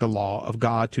accordance with the law of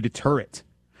God to deter it.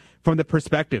 From the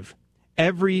perspective,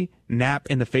 every nap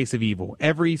in the face of evil,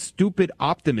 every stupid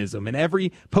optimism, and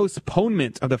every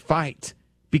postponement of the fight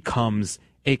becomes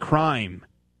a crime.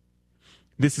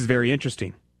 This is very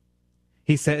interesting.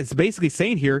 He says, basically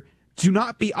saying here, do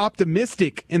not be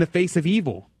optimistic in the face of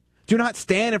evil. Do not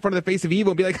stand in front of the face of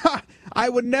evil and be like, I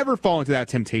would never fall into that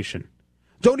temptation.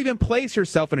 Don't even place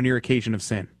yourself in a near occasion of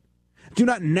sin. Do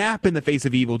not nap in the face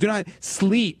of evil. Do not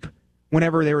sleep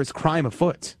whenever there is crime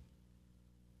afoot.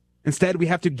 Instead, we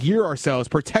have to gear ourselves,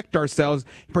 protect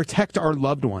our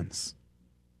loved ones.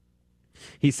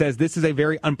 He says this is a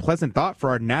very unpleasant thought for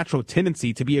our natural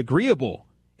tendency to be agreeable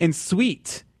and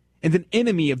sweet and an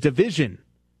enemy of division.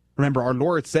 Remember, our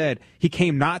Lord said he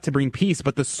came not to bring peace,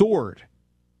 but the sword.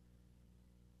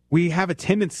 We have a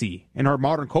tendency in our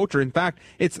modern culture. In fact,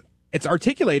 it's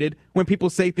articulated when people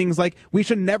say things like, we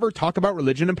should never talk about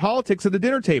religion and politics at the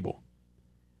dinner table.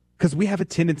 Because we have a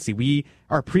tendency, we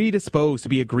are predisposed to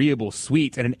be agreeable,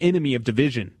 sweet, and an enemy of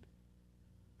division.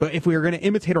 But if we are going to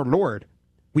imitate our Lord,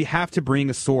 we have to bring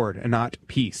a sword and not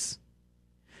peace.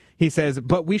 He says,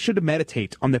 but we should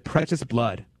meditate on the precious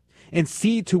blood and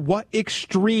see to what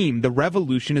extreme the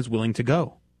revolution is willing to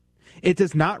go. It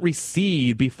does not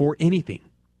recede before anything.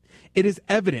 It is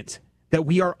evident that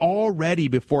we are already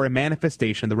before a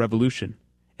manifestation of the revolution,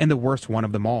 and the worst one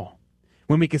of them all,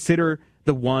 when we consider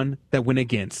the one that went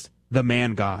against the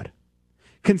man God.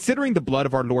 Considering the blood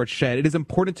of our Lord shed, it is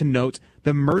important to note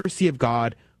the mercy of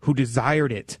God who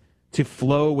desired it to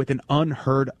flow with an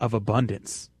unheard of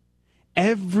abundance.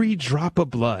 Every drop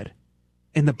of blood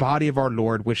in the body of our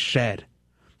Lord was shed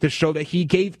to show that he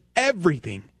gave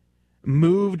everything,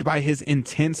 moved by his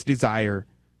intense desire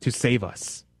to save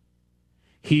us.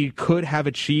 He could have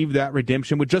achieved that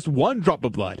redemption with just one drop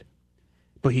of blood,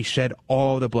 but he shed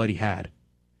all the blood he had,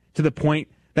 to the point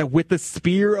that with the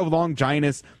spear of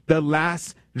Longinus, the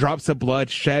last drops of blood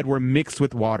shed were mixed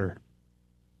with water.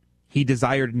 He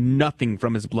desired nothing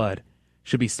from his blood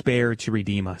should be spared to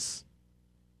redeem us.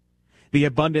 The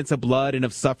abundance of blood and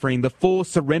of suffering, the full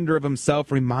surrender of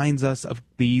himself reminds us of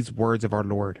these words of our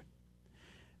Lord.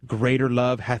 Greater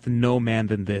love hath no man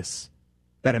than this,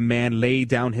 that a man lay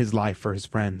down his life for his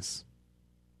friends.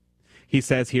 He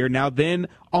says here, now then,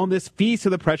 on this feast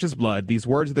of the precious blood, these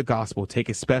words of the gospel take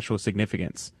a special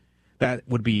significance. That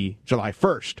would be July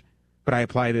 1st, but I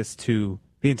apply this to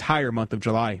the entire month of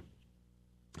July.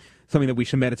 Something that we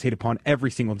should meditate upon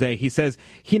every single day. He says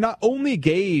he not only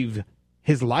gave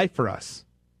his life for us,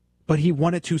 but he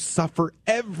wanted to suffer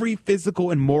every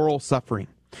physical and moral suffering.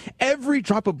 Every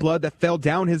drop of blood that fell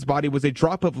down his body was a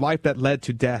drop of life that led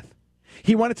to death.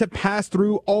 He wanted to pass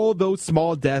through all those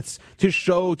small deaths to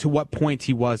show to what point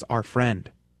he was our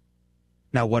friend.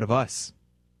 Now, what of us?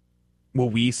 Will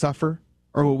we suffer?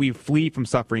 Or will we flee from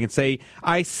suffering and say,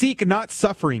 I seek not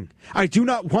suffering. I do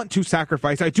not want to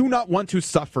sacrifice. I do not want to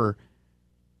suffer.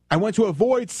 I want to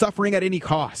avoid suffering at any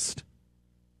cost.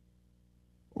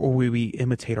 Or will we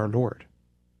imitate our Lord?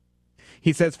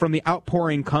 He says, from the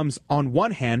outpouring comes, on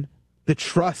one hand, the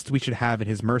trust we should have in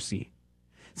his mercy.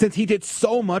 Since he did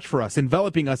so much for us,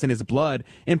 enveloping us in his blood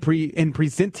and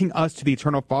presenting us to the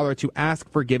eternal Father to ask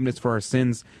forgiveness for our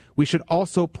sins, we should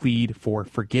also plead for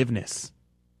forgiveness.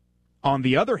 On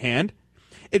the other hand,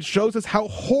 it shows us how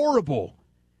horrible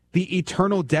the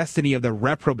eternal destiny of the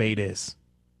reprobate is.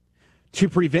 To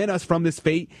prevent us from this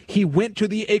fate, he went to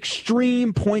the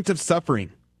extreme point of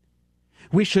suffering.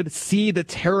 We should see the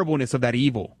terribleness of that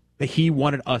evil that he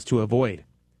wanted us to avoid.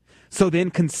 So then,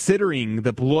 considering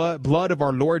the blood of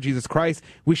our Lord Jesus Christ,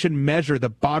 we should measure the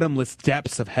bottomless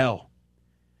depths of hell.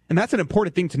 And that's an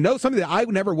important thing to know, something that I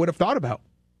never would have thought about.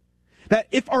 That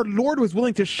if our Lord was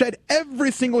willing to shed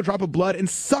every single drop of blood and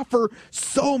suffer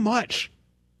so much,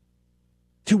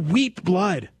 to weep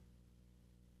blood,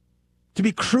 to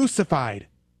be crucified,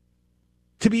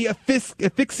 to be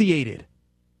asphyxiated,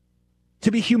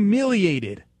 to be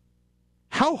humiliated,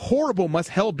 how horrible must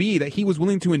hell be that he was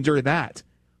willing to endure that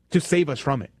to save us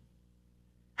from it?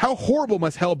 How horrible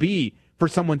must hell be for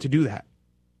someone to do that?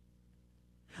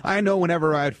 I know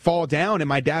whenever I'd fall down and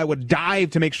my dad would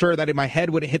dive to make sure that my head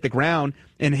wouldn't hit the ground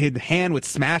and his hand would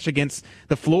smash against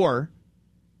the floor,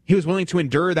 he was willing to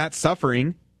endure that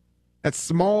suffering, that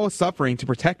small suffering, to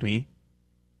protect me.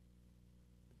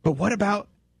 But what about,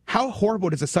 how horrible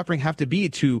does the suffering have to be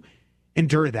to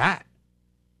endure that?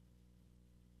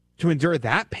 To endure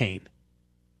that pain?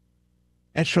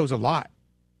 That shows a lot.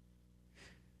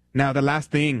 Now, the last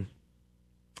thing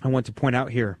I want to point out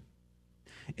here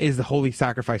is the holy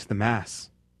sacrifice of the Mass.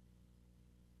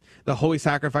 The holy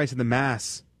sacrifice of the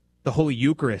Mass, the Holy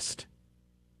Eucharist,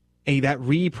 that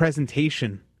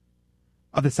representation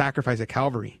of the sacrifice at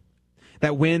Calvary.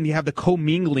 That when you have the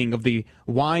commingling of the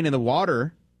wine and the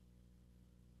water,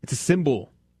 it's a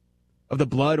symbol of the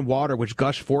blood and water which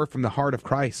gush forth from the heart of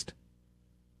Christ.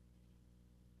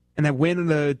 And that when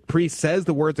the priest says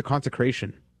the words of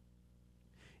consecration,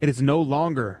 it is no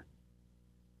longer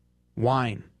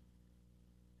wine.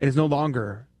 It is no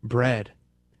longer bread,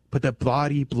 but the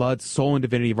body, blood, soul, and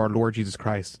divinity of our Lord Jesus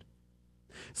Christ.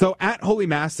 So at Holy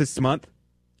Mass this month,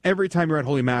 every time you're at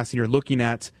Holy Mass and you're looking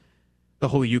at the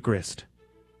Holy Eucharist,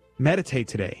 meditate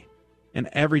today and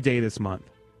every day this month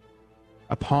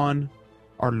upon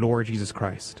our Lord Jesus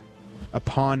Christ,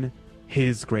 upon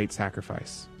his great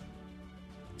sacrifice.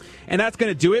 And that's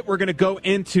going to do it. We're going to go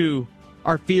into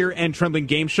our Fear and Trembling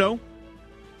game show.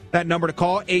 That number to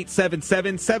call,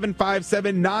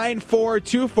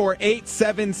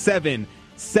 877-757-9424,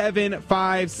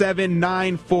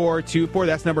 877-757-9424.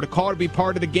 That's the number to call to be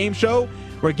part of the game show.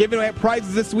 We're giving away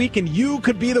prizes this week, and you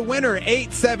could be the winner.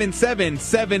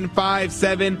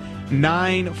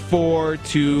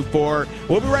 877-757-9424.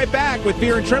 We'll be right back with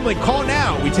Fear and Trembling. Call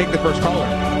now. We take the first caller.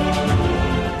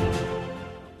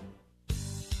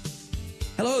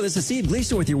 Hello, this is Steve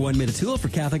Gleason with your 1-minute tool for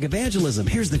Catholic evangelism.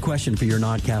 Here's the question for your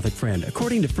non-Catholic friend.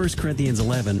 According to 1 Corinthians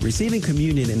 11, receiving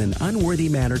communion in an unworthy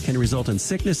manner can result in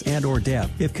sickness and or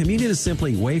death. If communion is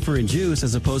simply wafer and juice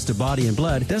as opposed to body and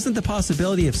blood, doesn't the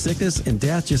possibility of sickness and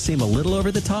death just seem a little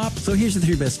over the top? So here's the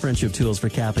 3 best friendship tools for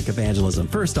Catholic evangelism.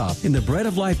 First off, in the Bread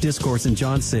of Life discourse in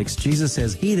John 6, Jesus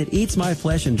says, "He that eats my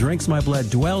flesh and drinks my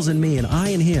blood dwells in me and I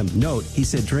in him." Note, he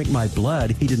said drink my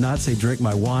blood. He did not say drink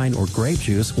my wine or grape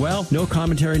juice. Well, no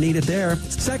commentary needed there.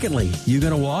 Secondly, you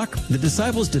gonna walk? The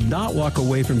disciples did not walk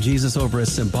away from Jesus over a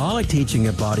symbolic teaching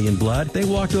of body and blood. They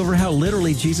walked over how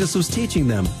literally Jesus was teaching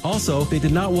them. Also, they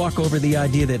did not walk over the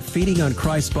idea that feeding on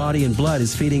Christ's body and blood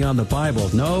is feeding on the Bible.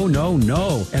 No, no,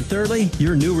 no. And thirdly,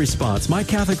 your new response. My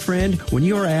Catholic friend, when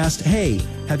you are asked, "Hey,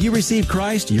 have you received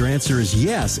Christ?" your answer is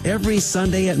yes, every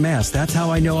Sunday at Mass. That's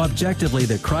how I know objectively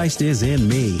that Christ is in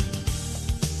me.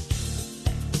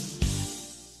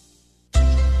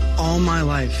 All my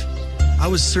life, I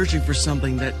was searching for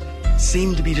something that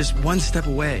seemed to be just one step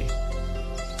away.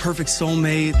 Perfect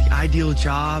soulmate, the ideal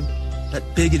job,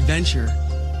 that big adventure.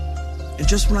 And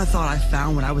just when I thought I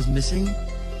found what I was missing,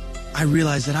 I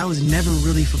realized that I was never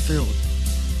really fulfilled.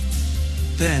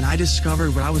 Then I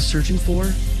discovered what I was searching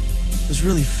for was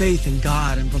really faith in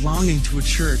God and belonging to a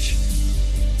church.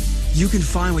 You can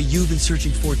find what you've been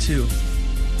searching for too.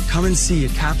 Come and see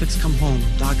at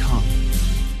CatholicsComeHome.com.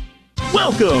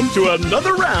 Welcome to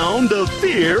another round of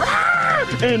Fear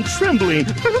and Trembling,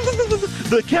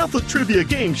 the Catholic trivia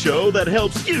game show that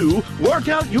helps you work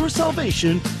out your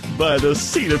salvation by the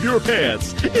seat of your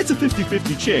pants. It's a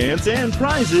 50-50 chance and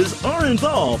prizes are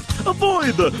involved.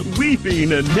 Avoid the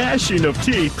weeping and gnashing of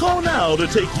teeth. Call now to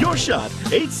take your shot.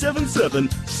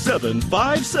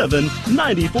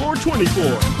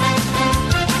 877-757-9424.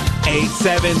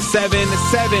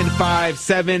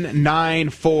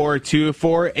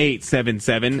 877-757-9424,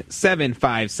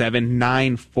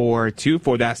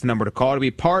 877-757-9424. That's the number to call to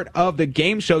be part of the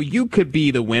game show. You could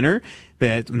be the winner.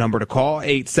 That number to call,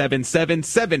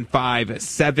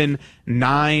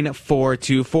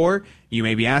 877-757-9424. You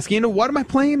may be asking, what am I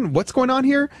playing? What's going on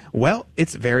here? Well,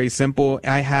 it's very simple.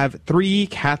 I have 3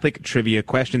 Catholic trivia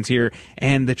questions here,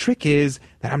 and the trick is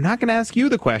that I'm not going to ask you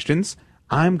the questions.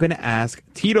 I'm going to ask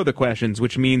Tito the questions,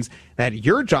 which means that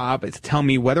your job is to tell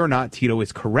me whether or not Tito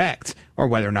is correct or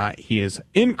whether or not he is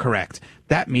incorrect.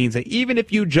 That means that even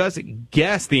if you just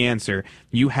guess the answer,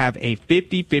 you have a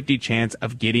 50-50 chance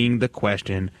of getting the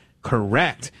question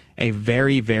correct. A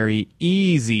very, very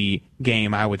easy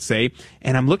game, I would say.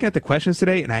 And I'm looking at the questions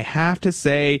today, and I have to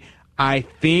say, I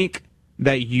think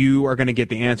that you are going to get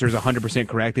the answers 100%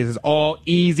 correct. This is all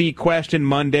easy question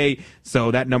Monday.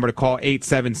 So that number to call,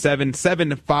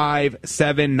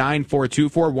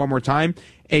 877-757-9424. One more time,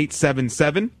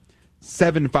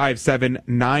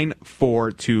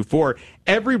 877-757-9424.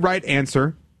 Every right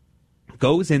answer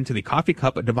goes into the coffee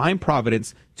cup of Divine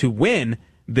Providence to win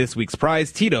this week's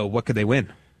prize. Tito, what could they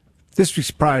win? This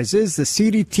week's prize is the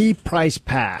CDT Prize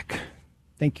Pack.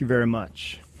 Thank you very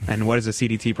much. And what is a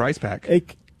CDT Prize Pack?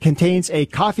 It contains a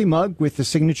coffee mug with the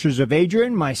signatures of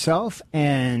Adrian, myself,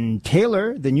 and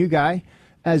Taylor, the new guy,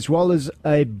 as well as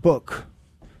a book.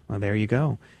 Well, there you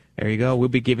go. There you go. We'll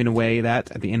be giving away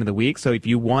that at the end of the week. So if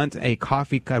you want a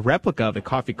replica of the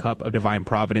coffee cup of Divine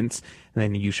Providence,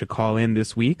 then you should call in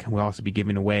this week. We'll also be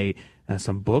giving away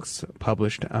some books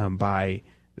published by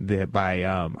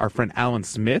our friend Alan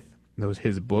Smith. Those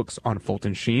his books on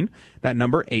Fulton Sheen. That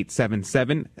number,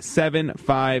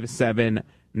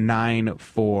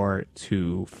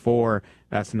 877-757-9424.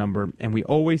 That's the number. And we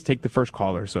always take the first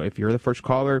caller. So if you're the first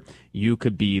caller, you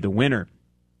could be the winner.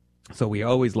 So we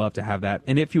always love to have that.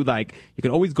 And if you like, you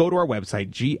can always go to our website,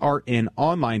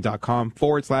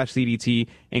 grnonline.com/CDT,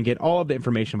 and get all of the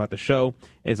information about the show.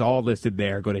 It's all listed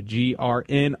there. Go to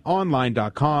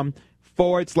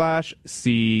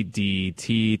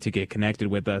grnonline.com/CDT to get connected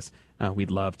with us.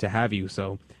 We'd love to have you.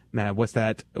 So what's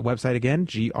that website again?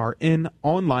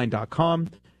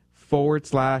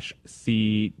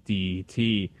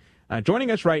 grnonline.com/CDT.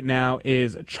 Joining us right now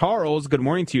is Charles. Good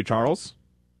morning to you, Charles.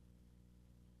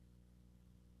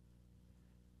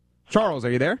 Charles,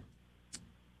 are you there?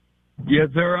 Yes,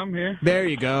 sir, I'm here. There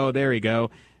you go. There you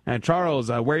go. Charles,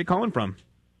 where are you calling from?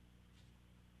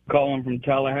 Calling from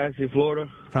Tallahassee, Florida.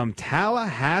 From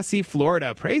Tallahassee,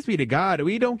 Florida. Praise be to God.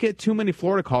 We don't get too many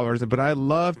Florida callers, but I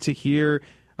love to hear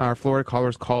our Florida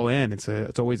callers call in. It's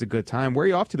always a good time. Where are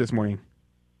you off to this morning?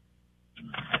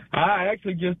 I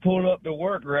actually just pulled up to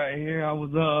work right here. I was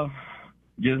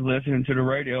just listening to the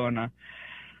radio, and I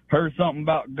heard something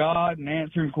about God and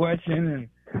answering questions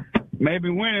and maybe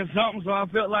winning something, so I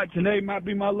felt like today might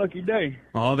be my lucky day.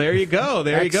 Oh, there you go.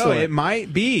 There you go. It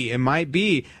might be. It might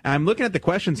be. I'm looking at the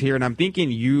questions here, and I'm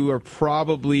thinking you have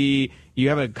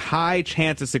a high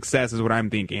chance of success is what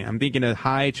I'm thinking. I'm thinking a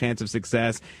high chance of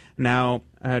success. Now,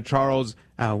 Charles,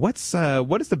 what's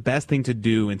the best thing to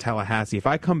do in Tallahassee? If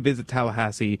I come visit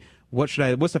Tallahassee, what's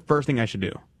the first thing I should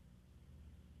do?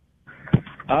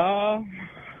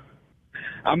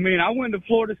 I mean, I went to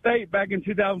Florida State back in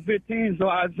 2015, so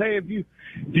I'd say if you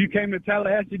came to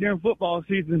Tallahassee during football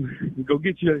season, go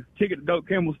get you a ticket to Doak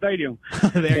Campbell Stadium.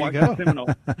 There you go.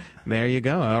 There you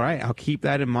go. All right, I'll keep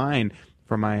that in mind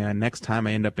for my next time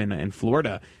I end up in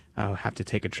Florida. I'll have to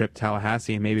take a trip to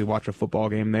Tallahassee and maybe watch a football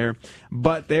game there.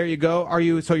 But there you go.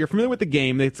 So you're familiar with the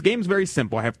game. The game's very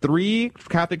simple. I have 3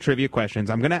 Catholic trivia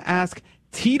questions. I'm going to ask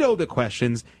Tito the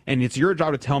questions, and it's your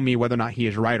job to tell me whether or not he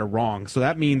is right or wrong. So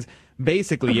that means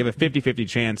basically you have a 50-50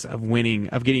 chance of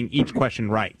getting each question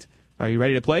right. Are you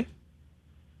ready to play?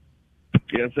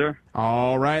 Yes, sir.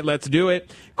 All right, let's do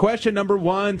it. Question number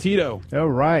 1, Tito. All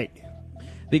right.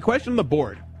 The question on the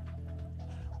board.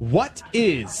 What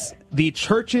is the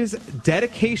church's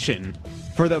dedication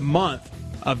for the month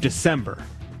of December?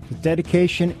 The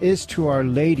dedication is to Our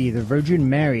Lady, the Virgin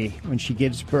Mary, when she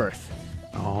gives birth.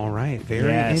 All right.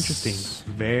 Very interesting.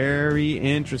 Very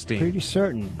interesting. Pretty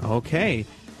certain. Okay.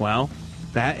 Well,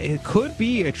 it could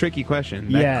be a tricky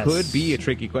question. That could be a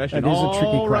tricky question. That is a tricky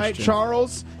question. All right,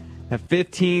 Charles. Have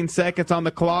 15 seconds on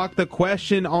the clock. The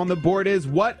question on the board is,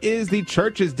 what is the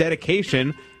church's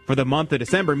dedication for the month of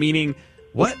December? Meaning,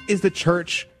 what is the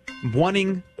church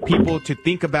wanting people to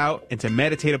think about and to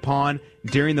meditate upon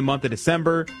during the month of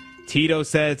December? Tito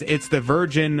says it's the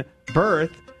virgin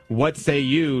birth. What say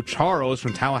you, Charles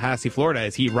from Tallahassee, Florida?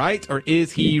 Is he right or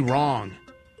is he wrong?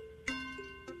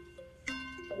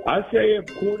 I say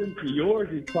according to yours,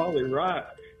 he's probably right.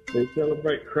 They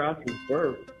celebrate Christ's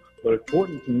birth. But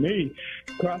according to me,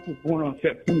 Christ was born on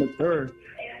September 3rd,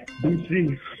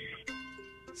 BC.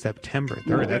 September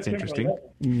 3rd, that's interesting.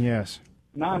 11. Yes.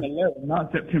 9/11,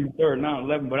 not September 3rd,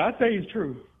 9/11, but I say he's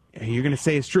true. You're going to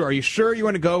say it's true. Are you sure you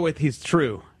want to go with he's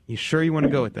true? You sure you want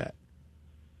to go with that?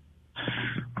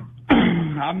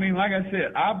 I mean, like I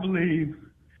said, I believe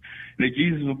that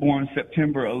Jesus was born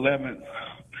September 11th,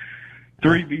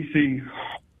 3 BC.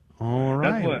 All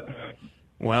right. That's what.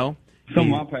 Well,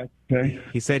 some of my pastors say.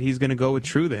 He said he's going to go with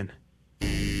true then.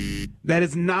 That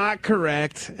is not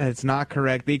correct. It's not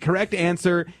correct. The correct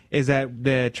answer is that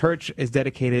the church is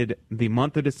dedicated the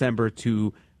month of December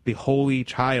to the Holy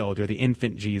Child or the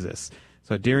infant Jesus.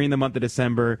 So during the month of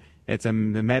December, it's a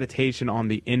meditation on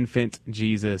the infant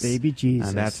Jesus. Baby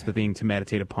Jesus. That's the thing to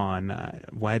meditate upon.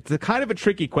 Well, it's a kind of a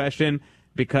tricky question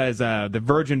because the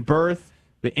virgin birth,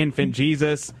 the infant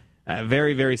Jesus,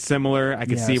 very, very similar. I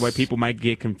can see why people might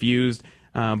get confused.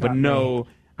 But no,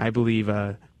 I believe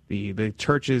the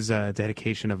church's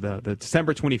dedication of the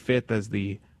December 25th as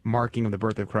the marking of the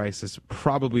birth of Christ is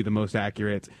probably the most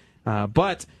accurate.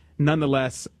 But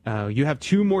nonetheless, you have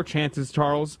 2 more chances,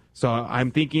 Charles. So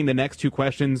I'm thinking the next 2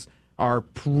 questions are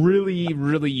really,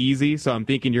 really easy. So I'm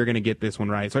thinking you're going to get this one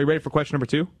right. So are you ready for question number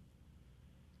 2?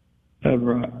 That's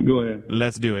right. Go ahead.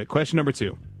 Let's do it. Question number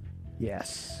 2.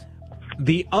 Yes.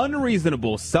 The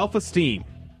unreasonable self-esteem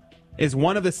is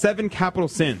one of the 7 capital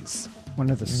sins. One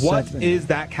of the 7. What is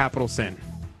that capital sin?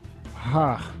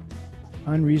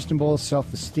 Unreasonable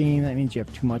self-esteem. That means you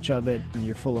have too much of it and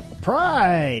you're full of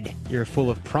pride. You're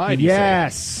full of pride,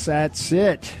 yes, that's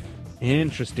it.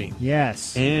 Interesting.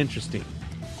 Yes. Interesting.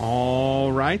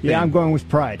 All right, then. Yeah, I'm going with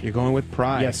pride. You're going with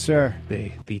pride. Yes, sir.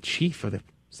 The chief of the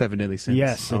 7 deadly sins.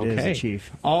 Yes, it is,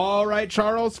 chief. All right,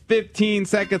 Charles, 15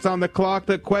 seconds on the clock.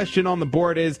 The question on the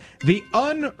board is, the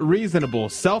unreasonable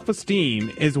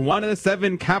self-esteem is one of the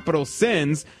 7 capital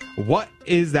sins. What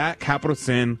is that capital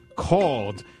sin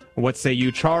called? What say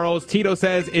you, Charles? Tito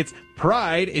says it's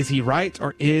pride. Is he right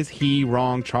or is he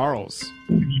wrong, Charles?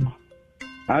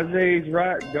 I say he's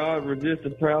right. God resists the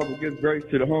proud but gives grace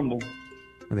to the humble.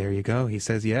 There you go. He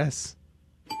says yes.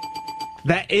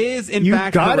 That is, in you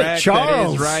fact, got correct. It, Charles.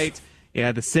 That is right.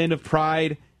 Yeah, the sin of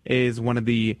pride is one of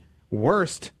the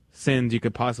worst sins you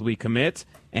could possibly commit.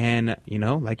 And,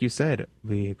 like you said,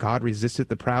 God resisteth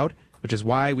the proud, which is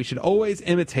why we should always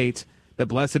imitate the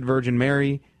Blessed Virgin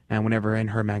Mary. And whenever in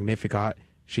her Magnificat,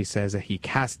 she says that he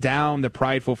casts down the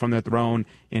prideful from their throne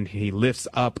and he lifts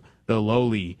up the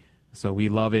lowly. So we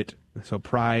love it. So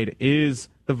pride is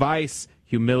the vice.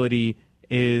 Humility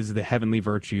is the heavenly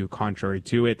virtue contrary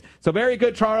to it. So very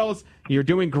good, Charles. You're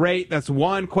doing great. That's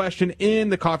one question in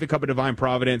the Coffee Cup of Divine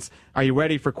Providence. Are you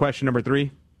ready for question number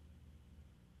 3?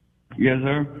 Yes,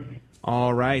 sir.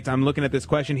 All right. I'm looking at this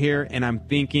question here, and I'm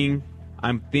thinking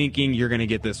you're going to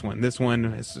get this one. This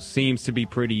one seems to be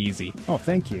pretty easy. Oh,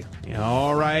 thank you.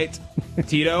 All right.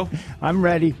 Tito? I'm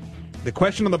ready. The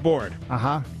question on the board.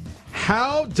 Uh-huh.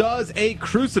 How does a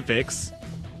crucifix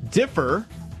differ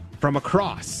from a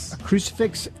cross? A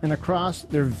crucifix and a cross,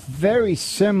 they're very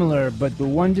similar, but the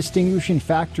one distinguishing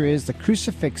factor is the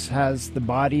crucifix has the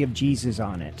body of Jesus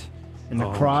on it, and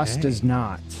the cross does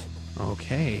not.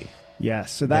 Okay.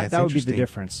 Yes, so that would be the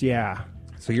difference, yeah.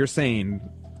 So you're saying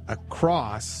a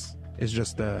cross is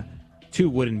just the 2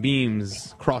 wooden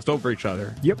beams crossed over each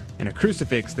other. Yep. And a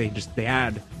crucifix, they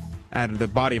add the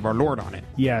body of our Lord on it.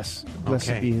 Yes.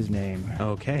 Blessed be his name.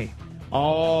 Okay.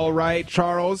 All right,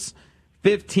 Charles.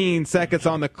 15 seconds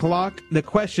on the clock. The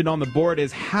question on the board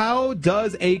is, how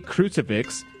does a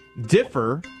crucifix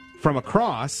differ from a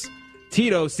cross?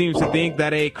 Tito seems to think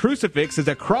that a crucifix is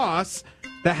a cross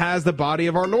that has the body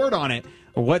of our Lord on it.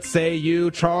 What say you,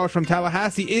 Charles from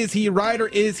Tallahassee? Is he right or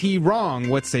is he wrong?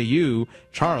 What say you,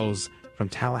 Charles from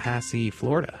Tallahassee,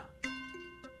 Florida?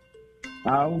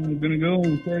 I'm going to go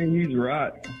and say he's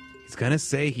right. He's going to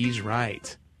say he's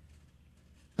right.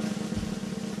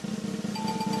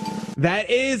 That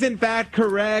is, in fact,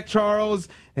 correct, Charles.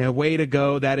 Way to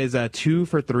go. That is a 2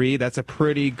 for 3. That's a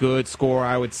pretty good score,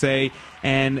 I would say.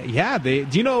 And, yeah, do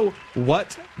you know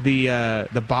what the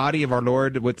body of our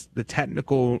Lord, what's the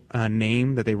technical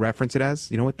name that they reference it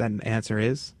as? You know what that answer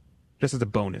is? Just as a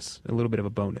bonus, a little bit of a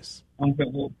bonus. Okay,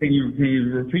 well, can you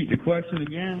repeat the question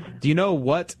again? Do you know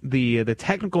what the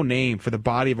technical name for the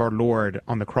body of our Lord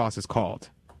on the cross is called?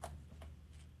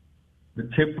 The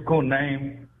typical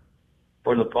name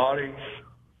for the body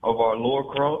of our Lord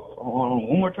cross.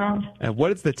 One more time. And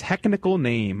what is the technical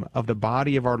name of the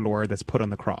body of our Lord that's put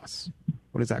on the cross?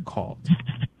 What is that called?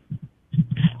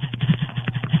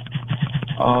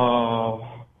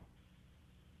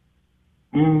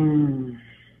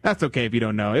 That's okay if you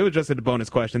don't know. It was just a bonus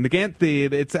question.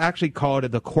 It's actually called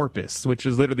the corpus, which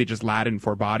is literally just Latin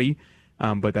for body,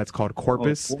 but that's called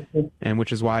corpus, and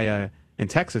which is why in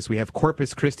Texas we have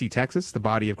Corpus Christi, Texas, the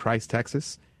body of Christ,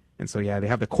 Texas. And so, yeah, they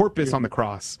have the corpus on the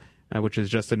cross, which is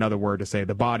just another word to say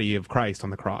the body of Christ on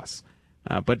the cross.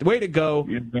 But way to go,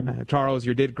 Charles.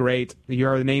 You did great.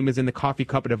 Your name is in the Coffee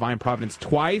Cup of Divine Providence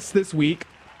twice this week.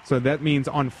 So that means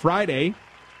on Friday,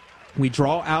 we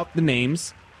draw out the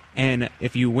names. And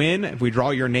if you win, if we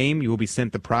draw your name, you will be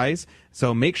sent the prize.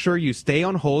 So make sure you stay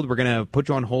on hold. We're going to put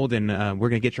you on hold, and we're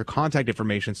going to get your contact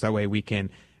information so that way we can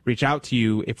reach out to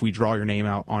you if we draw your name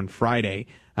out on Friday.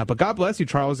 But God bless you,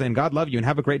 Charles, and God love you, and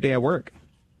have a great day at work.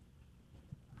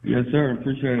 Yes, sir.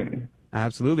 Appreciate it.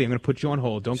 Absolutely. I'm going to put you on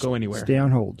hold. Don't go anywhere. Stay on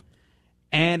hold.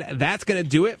 And that's going to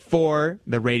do it for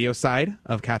the radio side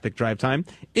of Catholic Drive Time.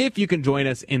 If you can join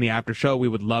us in the after show, we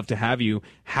would love to have you.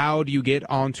 How do you get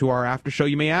onto our after show,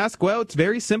 you may ask? Well, it's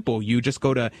very simple. You just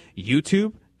go to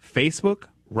YouTube, Facebook,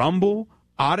 Rumble,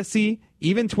 Odyssey,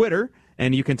 even Twitter,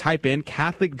 and you can type in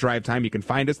Catholic Drive Time. You can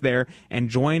find us there and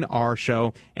join our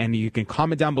show, and you can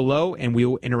comment down below, and we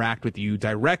will interact with you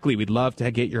directly. We'd love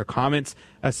to get your comments,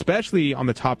 especially on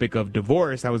the topic of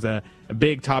divorce. That was a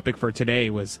big topic for today,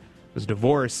 was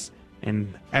divorce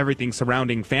and everything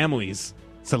surrounding families,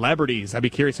 celebrities. I'd be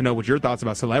curious to know what your thoughts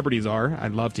about celebrities are.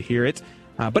 I'd love to hear it.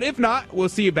 But if not, we'll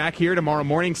see you back here tomorrow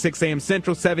morning, 6 a.m.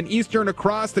 Central, 7 Eastern,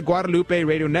 across the Guadalupe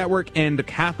Radio Network and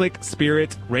Catholic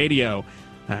Spirit Radio.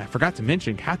 I forgot to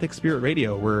mention Catholic Spirit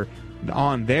Radio. We're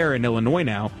on there in Illinois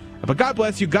now. But God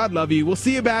bless you. God love you. We'll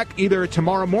see you back either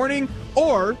tomorrow morning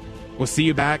or we'll see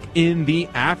you back in the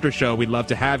after show. We'd love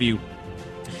to have you.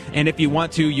 And if you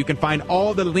want to, you can find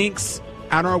all the links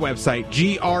on our website,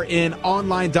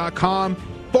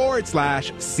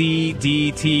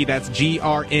 grnonline.com/CDT. That's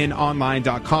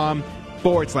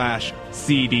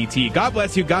grnonline.com/CDT. God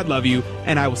bless you. God love you.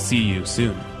 And I will see you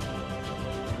soon.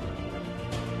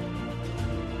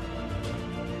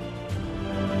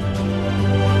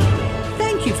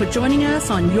 Thank you for joining us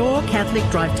on Your Catholic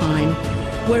Drive Time,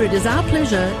 where it is our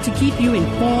pleasure to keep you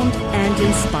informed and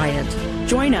inspired.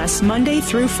 Join us Monday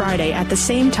through Friday at the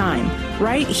same time,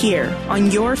 right here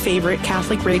on your favorite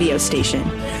Catholic radio station.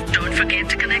 Don't forget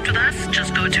to connect with us.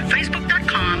 Just go to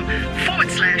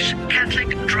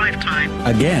facebook.com/Catholic Drive Time.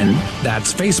 Again,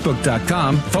 that's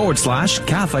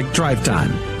facebook.com/Catholic Drive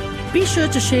Time. Be sure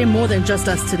to share more than just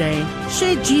us today.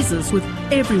 Share Jesus with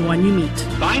everyone you meet.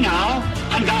 Bye now,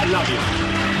 and God love you.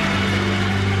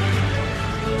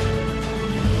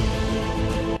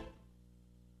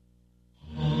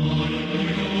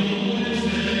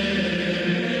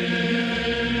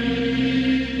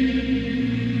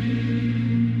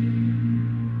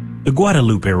 The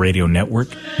Guadalupe Radio Network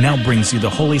now brings you the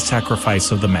Holy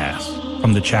Sacrifice of the Mass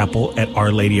from the chapel at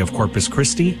Our Lady of Corpus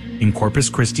Christi in Corpus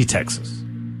Christi, Texas.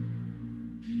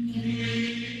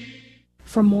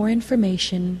 For more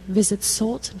information, visit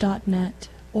salt.net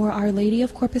or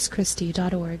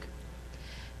ourladyofcorpuschristi.org.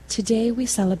 Today we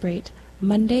celebrate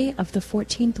Monday of the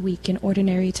 14th week in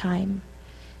Ordinary Time.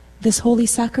 This Holy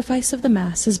Sacrifice of the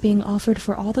Mass is being offered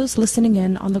for all those listening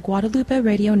in on the Guadalupe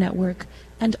Radio Network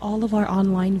and all of our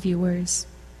online viewers.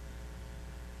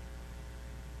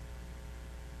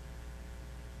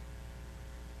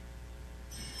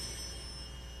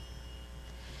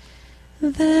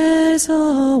 There's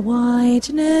a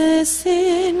wideness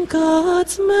in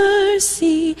God's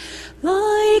mercy,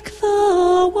 like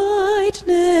the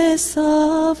wideness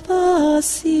of the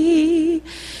sea.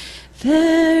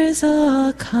 There's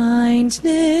a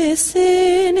kindness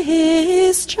in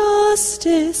His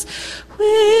justice,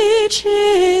 which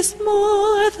is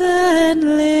more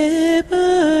than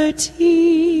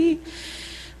liberty.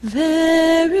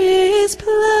 There is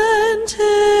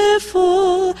plentiful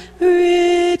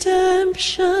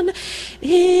redemption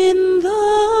in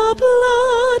the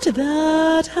blood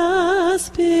that has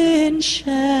been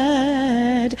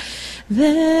shed.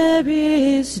 There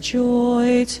is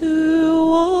joy to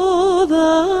all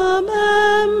the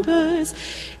members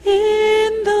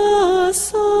in the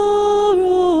sorrow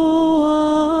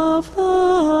of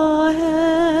the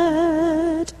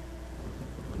head.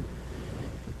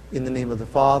 In the name of the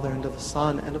Father, and of the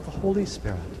Son, and of the Holy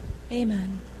Spirit.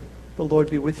 Amen. The Lord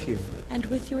be with you. And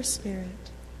with your spirit.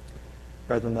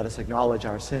 Brethren, let us acknowledge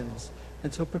our sins,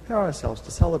 and so prepare ourselves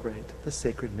to celebrate the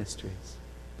sacred mysteries.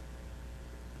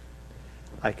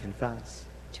 I confess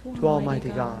to Almighty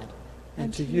God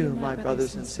and to you, my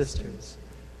brothers and sisters,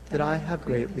 that I have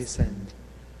greatly sinned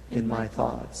in my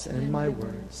thoughts and in my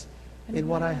words, in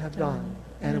what I have done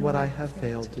and what I have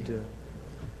failed to do,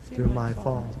 through my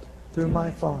fault, through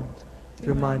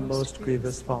my most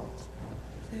grievous fault.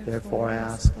 Therefore I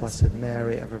ask Blessed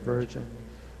Mary, ever Virgin,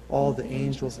 all the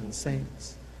angels and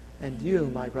saints, and you,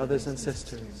 my brothers and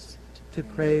sisters, to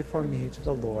pray for me to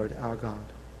the Lord our God.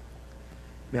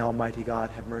 May Almighty God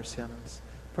have mercy on us,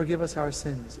 forgive us our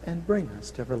sins, and bring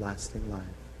us to everlasting life.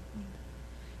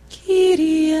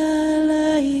 Kyrie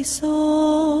eleison.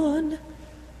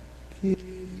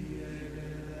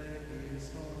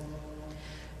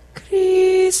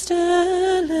 Christe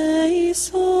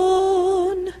eleison.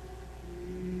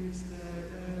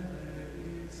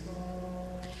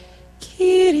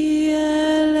 Kyrie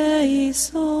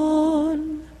eleison.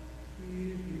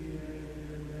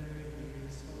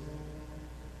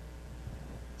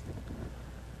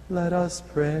 Let us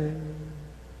pray.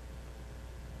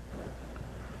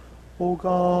 O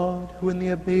God, who in the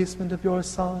abasement of your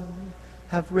Son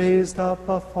have raised up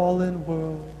a fallen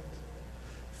world,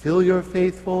 fill your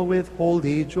faithful with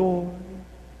holy joy.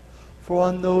 For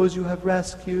on those you have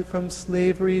rescued from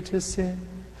slavery to sin,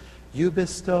 you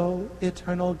bestow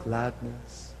eternal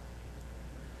gladness.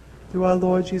 Through our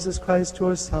Lord Jesus Christ,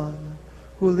 your Son,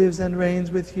 who lives and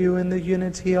reigns with you in the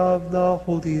unity of the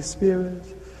Holy Spirit,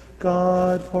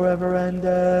 God, forever and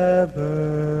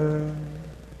ever.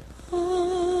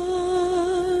 Amen.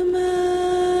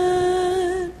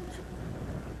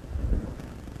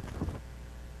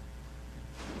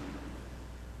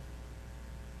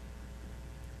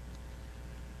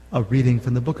 A reading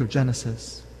from the book of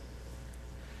Genesis.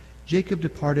 Jacob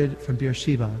departed from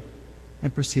Beersheba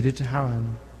and proceeded to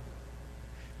Haran.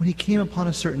 When he came upon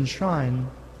a certain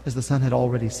shrine, as the sun had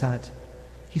already set,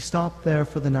 he stopped there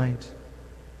for the night.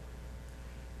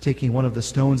 Taking one of the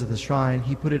stones of the shrine,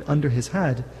 he put it under his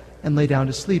head and lay down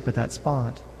to sleep at that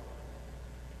spot.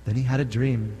 Then he had a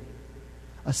dream.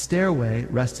 A stairway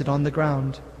rested on the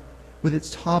ground, with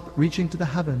its top reaching to the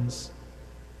heavens,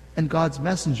 and God's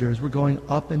messengers were going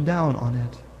up and down on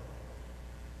it.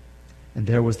 And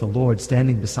there was the Lord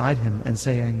standing beside him and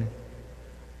saying,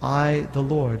 I, the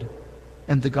Lord,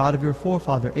 am the God of your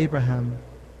forefather Abraham,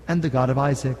 and the God of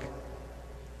Isaac.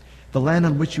 The land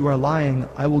on which you are lying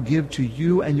I will give to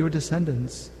you and your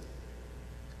descendants.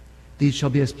 These shall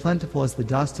be as plentiful as the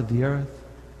dust of the earth,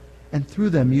 and through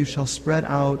them you shall spread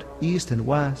out east and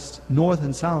west, north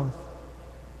and south.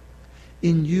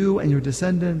 In you and your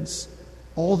descendants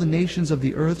All the nations of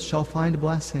the earth shall find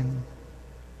blessing.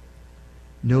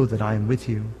 Know that I am with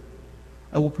you.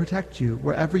 I will protect you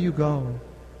wherever you go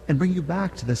and bring you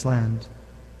back to this land.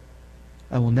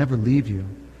 I will never leave you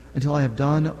until I have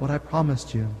done what I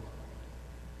promised you."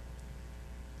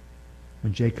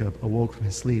 When Jacob awoke from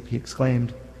his sleep, he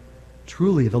exclaimed,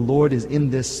 "Truly, the Lord is in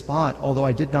this spot, although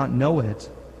I did not know it."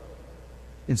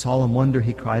 In solemn wonder,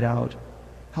 he cried out,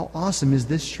 "How awesome is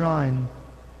this shrine!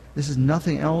 This is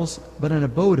nothing else but an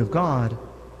abode of God,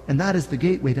 and that is the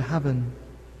gateway to heaven."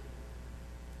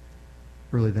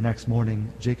 Early the next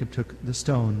morning, Jacob took the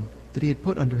stone that he had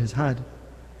put under his head,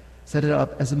 set it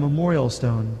up as a memorial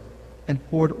stone, and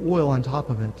poured oil on top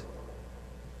of it.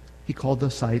 He called the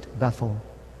site Bethel,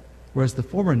 whereas the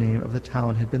former name of the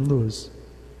town had been Luz.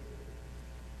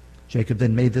 Jacob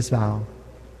then made this vow: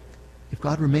 "If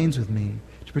God remains with me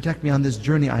to protect me on this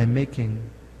journey I am making,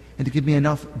 and to give me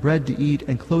enough bread to eat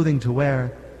and clothing to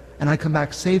wear, and I come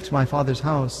back safe to my father's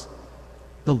house,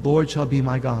 the Lord shall be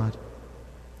my God.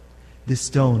 This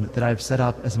stone that I have set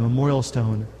up as a memorial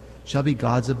stone shall be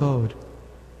God's abode."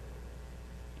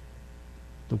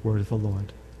 The word of the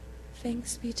Lord.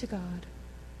 Thanks be to God.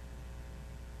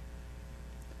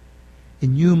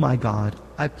 In you, my God,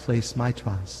 I place my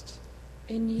trust.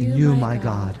 In you, my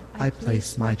God, I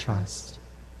place my trust.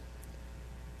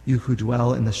 You who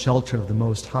dwell in the shelter of the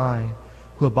Most High,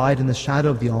 who abide in the shadow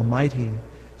of the Almighty,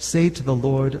 say to the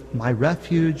Lord, "My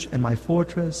refuge and my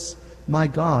fortress, my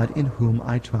God in whom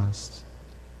I trust."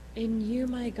 In you,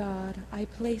 my God, I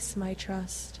place my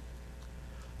trust.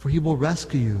 For he will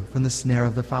rescue you from the snare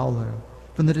of the fowler,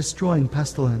 from the destroying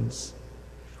pestilence.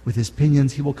 With his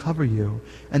pinions he will cover you,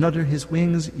 and under his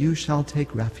wings you shall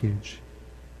take refuge.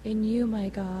 In you, my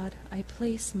God, I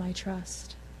place my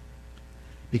trust.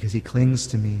 Because he clings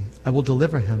to me, I will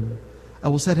deliver him. I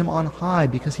will set him on high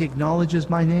because he acknowledges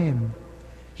my name.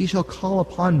 He shall call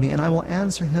upon me, and I will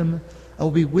answer him. I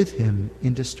will be with him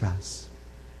in distress.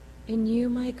 In you,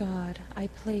 my God, I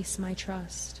place my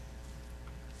trust.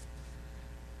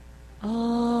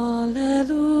 Alleluia,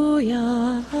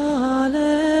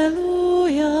 alleluia,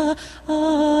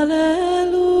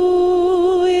 alleluia.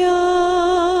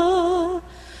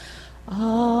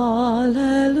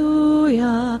 Alleluia,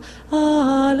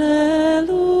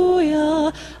 alleluia,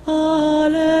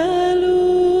 alleluia.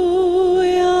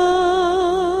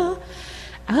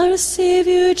 Our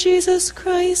Savior Jesus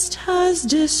Christ has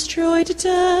destroyed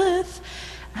death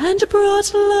and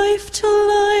brought life to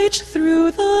light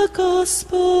through the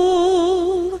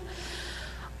gospel.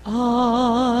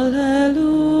 Alleluia,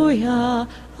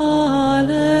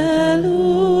 alleluia,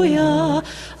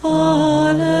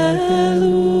 alleluia.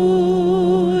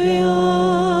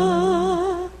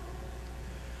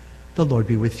 The Lord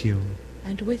be with you.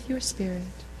 And with your spirit.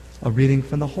 A reading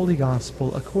from the Holy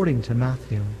Gospel according to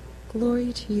Matthew.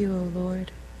 Glory to you, O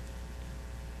Lord.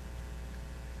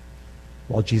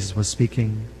 While Jesus was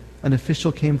speaking, an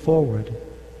official came forward,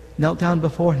 knelt down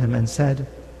before him, and said,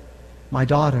 "My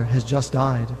daughter has just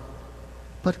died,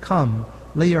 but come,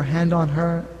 lay your hand on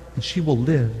her, and she will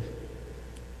live."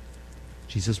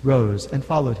 Jesus rose and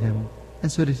followed him, and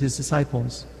so did his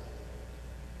disciples.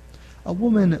 A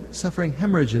woman suffering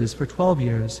hemorrhages for 12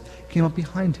 years came up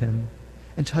behind him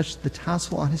and touched the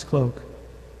tassel on his cloak.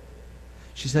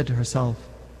 She said to herself,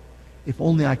 "If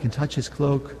only I can touch his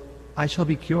cloak, I shall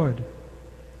be cured."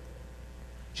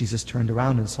 Jesus turned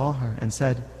around and saw her and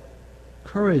said,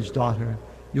 "Courage, daughter,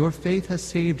 your faith has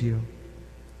saved you."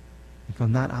 And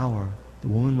from that hour, the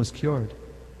woman was cured.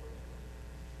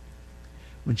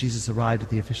 When Jesus arrived at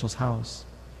the official's house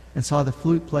and saw the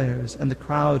flute players and the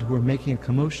crowd who were making a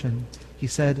commotion, he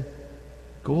said,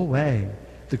 "Go away,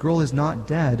 the girl is not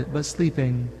dead, but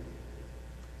sleeping."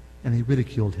 And they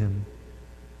ridiculed him.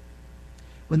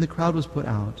 When the crowd was put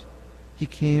out, he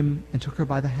came and took her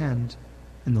by the hand,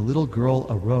 and the little girl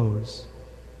arose.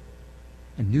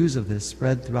 And news of this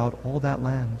spread throughout all that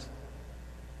land.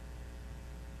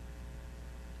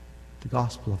 The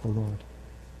Gospel of the Lord.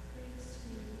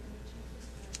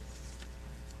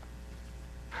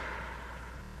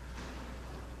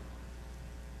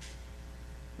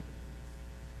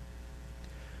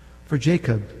 For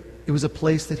Jacob, it was a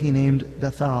place that he named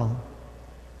Bethel.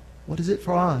 What is it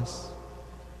for us?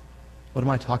 What am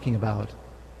I talking about?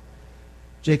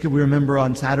 Jacob, we remember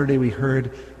on Saturday we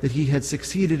heard that he had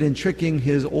succeeded in tricking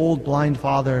his old blind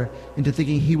father into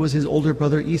thinking he was his older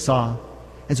brother Esau,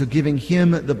 and so giving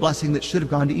him the blessing that should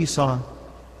have gone to Esau.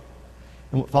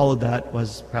 And what followed that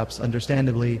was, perhaps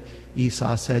understandably,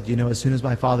 Esau said, as soon as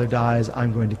my father dies,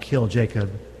 I'm going to kill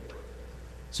Jacob.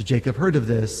 So Jacob heard of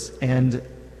this, and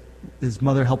his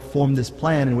mother helped form this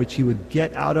plan in which he would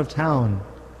get out of town,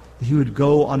 that he would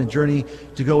go on a journey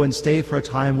to go and stay for a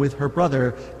time with her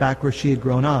brother back where she had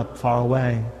grown up, far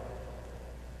away.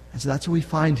 And so that's where we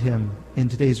find him in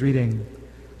today's reading,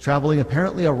 traveling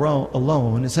apparently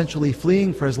alone, essentially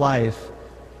fleeing for his life,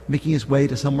 making his way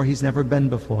to somewhere he's never been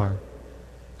before.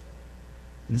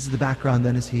 And this is the background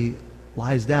then as he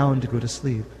lies down to go to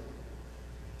sleep,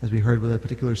 as we heard, with a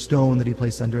particular stone that he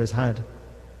placed under his head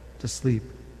to sleep.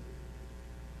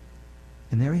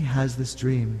 And there he has this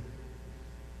dream.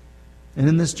 And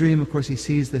in this dream, of course, he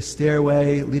sees this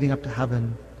stairway leading up to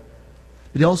heaven.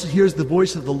 But he also hears the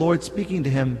voice of the Lord speaking to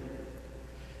him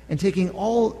and taking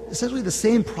all, essentially the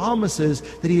same promises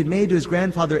that he had made to his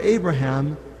grandfather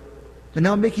Abraham, but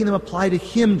now making them apply to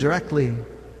him directly.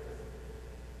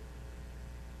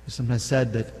 It's sometimes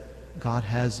said that God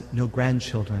has no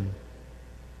grandchildren,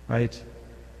 right?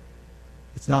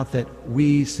 It's not that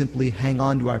we simply hang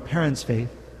on to our parents'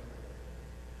 faith,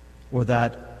 or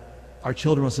that our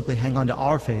children will simply hang on to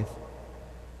our faith,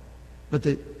 but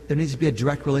that there needs to be a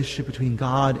direct relationship between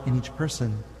God and each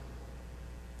person.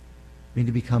 We need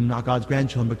to become not God's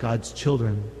grandchildren, but God's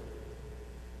children.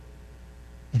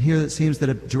 And here it seems that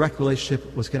a direct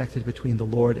relationship was connected between the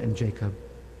Lord and Jacob,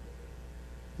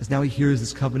 as now he hears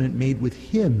this covenant made with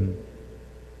him,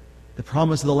 the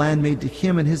promise of the land made to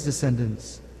him and his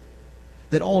descendants,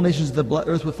 that all nations of the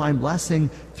earth would find blessing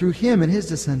through him and his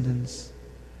descendants.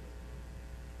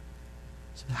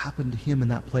 So it happened to him in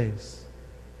that place.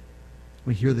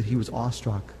 We hear that he was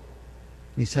awestruck,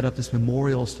 and he set up this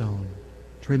memorial stone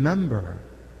to remember,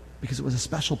 because it was a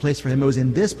special place for him. It was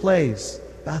in this place,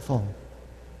 Bethel,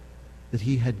 that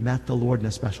he had met the Lord in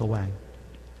a special way.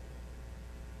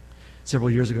 Several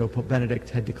years ago, Pope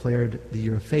Benedict had declared the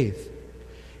Year of Faith.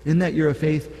 In that Year of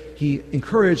Faith, he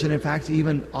encouraged, and in fact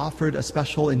even offered a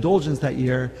special indulgence that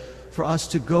year for us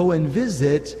to go and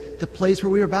visit the place where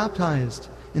we were baptized,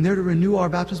 and there to renew our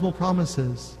baptismal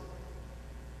promises.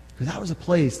 Because that was a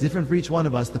place different for each one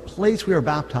of us. The place we were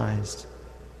baptized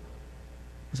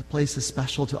was a place as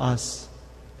special to us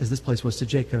as this place was to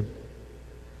Jacob.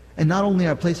 And not only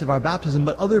our place of our baptism,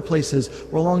 but other places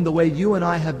where along the way you and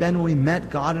I have been when we met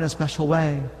God in a special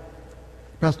way.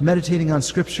 Perhaps meditating on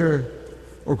Scripture,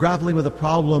 or grappling with a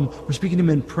problem, or speaking to Him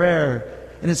in prayer.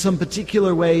 And in some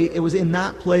particular way, it was in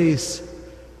that place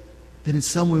that in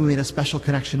some way we made a special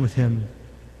connection with Him.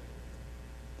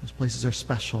 Those places are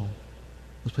special.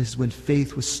 Those places when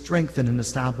faith was strengthened and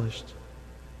established.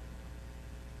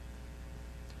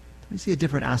 We see a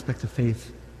different aspect of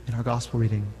faith in our gospel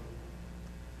reading.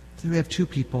 Today we have two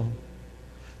people.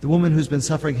 The woman who's been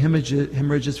suffering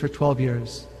hemorrhages for 12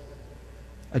 years.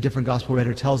 A different gospel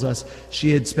writer tells us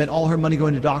she had spent all her money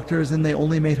going to doctors and they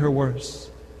only made her worse.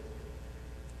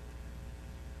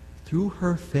 Through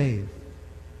her faith,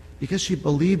 because she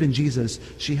believed in Jesus,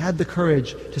 she had the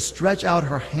courage to stretch out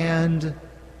her hand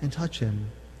and touch Him.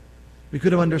 We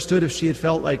could have understood if she had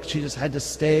felt like she just had to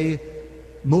stay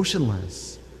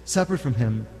motionless, separate from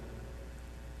Him.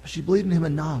 But she believed in Him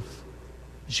enough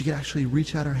that she could actually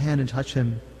reach out her hand and touch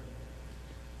Him.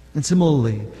 And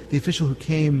similarly, the official who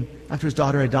came after his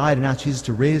daughter had died and asked Jesus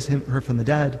to raise her from the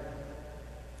dead,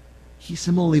 he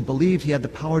similarly believed he had the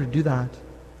power to do that.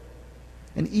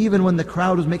 And even when the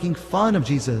crowd was making fun of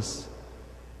Jesus,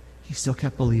 he still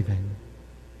kept believing.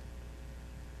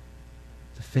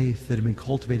 The faith that had been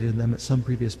cultivated in them at some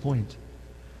previous point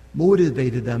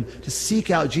motivated them to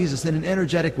seek out Jesus in an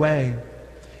energetic way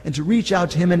and to reach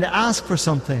out to Him and to ask for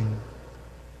something.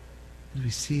 As we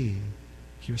see,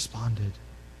 He responded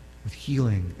with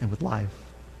healing and with life.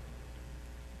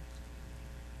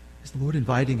 Is the Lord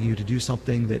inviting you to do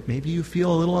something that maybe you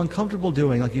feel a little uncomfortable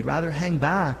doing, like you'd rather hang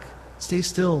back, stay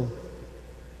still?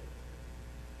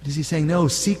 Is He saying, no,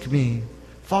 seek me,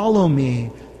 follow me,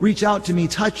 reach out to me,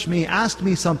 touch me, ask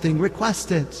me something,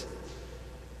 request it?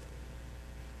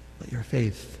 Let your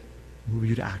faith move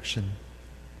you to action.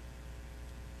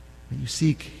 May you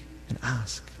seek and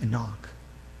ask and knock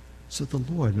so that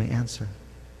the Lord may answer.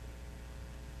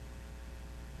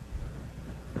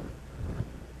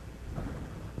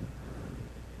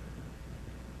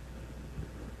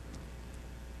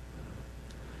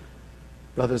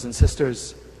 Brothers and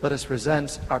sisters, let us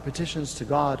present our petitions to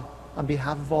God on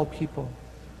behalf of all people.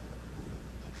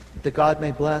 That God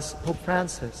may bless Pope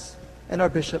Francis and our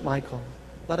Bishop Michael.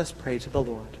 Let us pray to the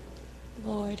Lord.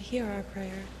 Lord, hear our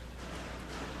prayer.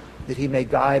 That He may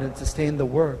guide and sustain the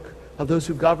work of those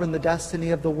who govern the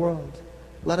destiny of the world.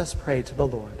 Let us pray to the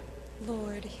Lord.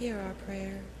 Lord, hear our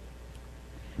prayer.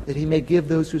 That He may give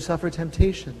those who suffer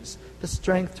temptations the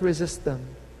strength to resist them.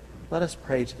 Let us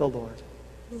pray to the Lord.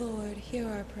 Lord, hear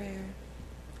our prayer.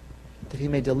 That He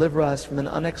may deliver us from an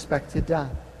unexpected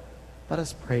death. Let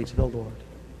us pray to the Lord.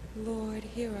 Lord,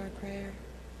 hear our prayer.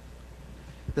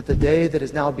 That the day that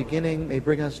is now beginning may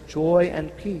bring us joy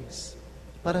and peace,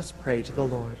 let us pray to the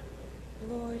Lord.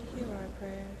 Lord, hear our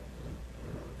prayer.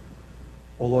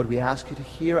 O Lord, we ask you to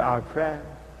hear our prayer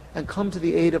and come to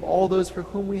the aid of all those for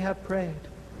whom we have prayed.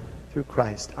 Through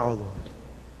Christ our Lord.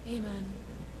 Amen.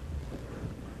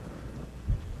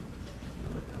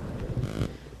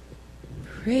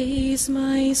 Praise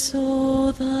my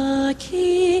soul, the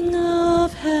King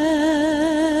of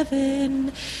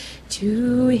heaven.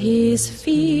 To his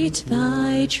feet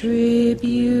thy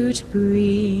tribute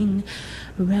bring.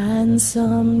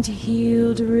 Ransomed,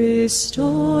 healed,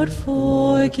 restored,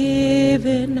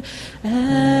 forgiven,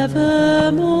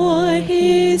 evermore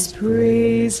his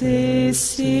praises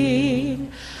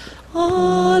sing.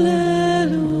 Alleluia,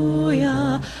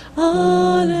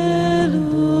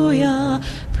 alleluia,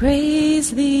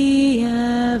 praise the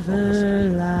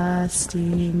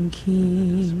everlasting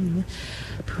King.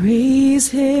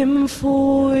 Praise him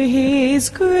for his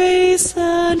grace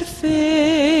and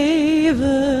favor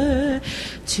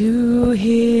to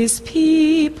his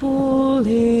people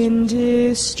in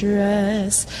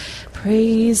distress.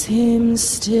 Praise him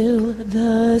still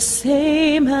the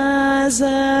same as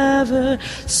ever,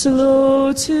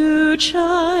 slow to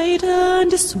chide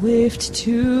and swift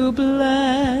to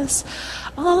bless.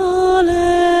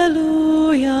 Alleluia,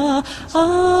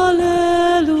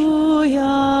 alleluia,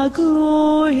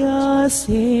 glorious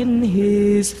in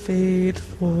his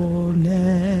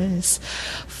faithfulness.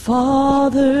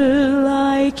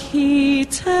 Father-like he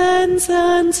tends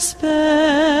and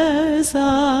spares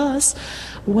us,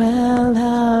 well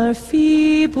our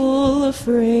feeble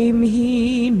frame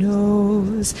he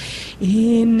knows.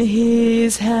 In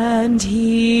his hand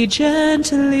he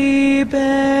gently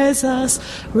bears us,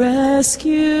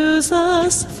 rescues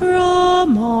us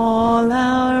from all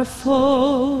our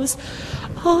foes.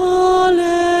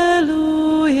 Alleluia,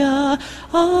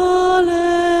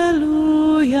 alleluia,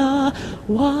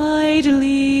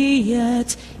 widely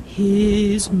yet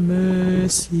his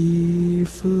mercy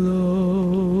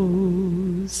flows.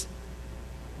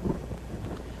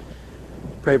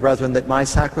 Pray, brethren, that my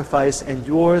sacrifice and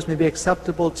yours may be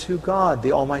acceptable to God,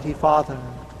 the Almighty Father.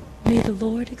 May the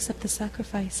Lord accept the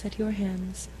sacrifice at your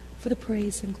hands for the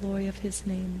praise and glory of his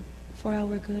name, for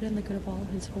our good and the good of all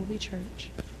his holy church.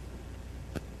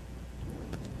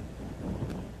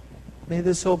 May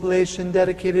this oblation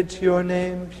dedicated to your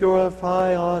name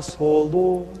purify us, O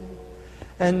Lord,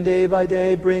 and day by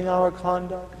day bring our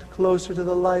conduct closer to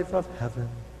the life of heaven.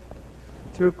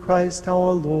 Through Christ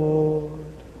our Lord.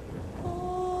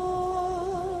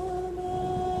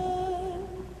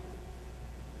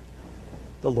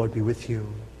 The Lord be with you.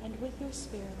 And with your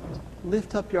spirit.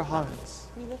 Lift up your hearts.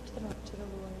 We lift them up to the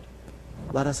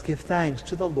Lord. Let us give thanks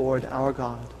to the Lord our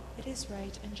God. It is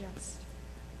right and just.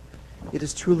 It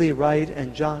is truly right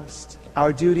and just,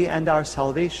 our duty and our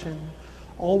salvation,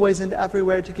 always and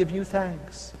everywhere to give you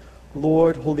thanks,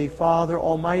 Lord, Holy Father,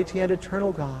 Almighty and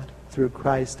eternal God, through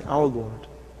Christ our Lord.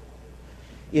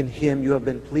 In him you have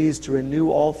been pleased to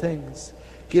renew all things,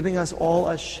 giving us all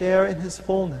a share in his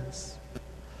fullness.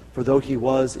 For though he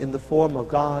was in the form of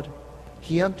God,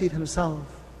 he emptied himself,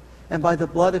 and by the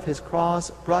blood of his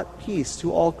cross brought peace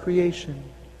to all creation.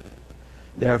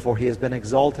 Therefore he has been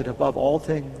exalted above all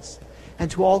things, and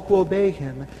to all who obey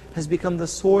him has become the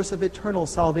source of eternal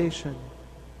salvation.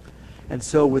 And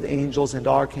so with angels and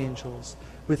archangels,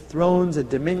 with thrones and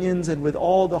dominions, and with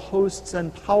all the hosts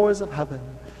and powers of heaven,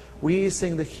 we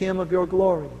sing the hymn of your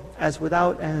glory, as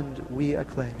without end we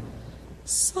acclaim.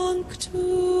 Sanctus,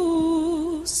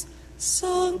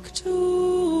 Sanctus,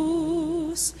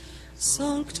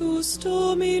 Sanctus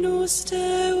Dominus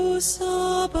Deus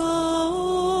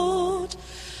Sabaoth,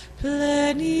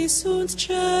 pleni sunt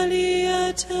celi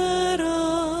et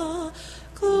terra,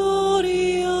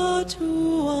 gloria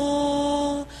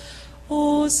tua,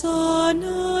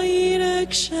 Hosanna in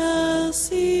excelsis,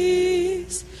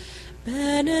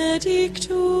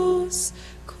 benedictus,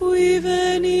 qui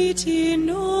venit in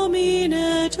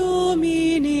nomine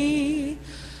Domini,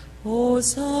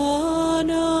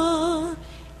 Hosanna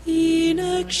in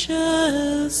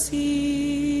excelsis.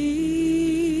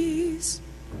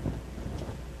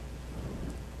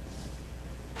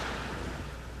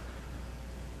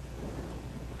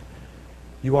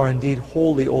 You are indeed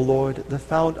holy, O Lord, the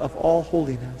fount of all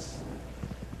holiness.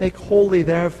 Make holy,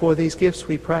 therefore, these gifts,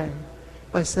 we pray,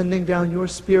 by sending down your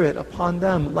Spirit upon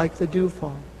them like the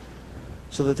dewfall,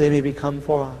 so that they may become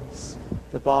for us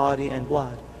the body and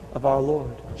blood of our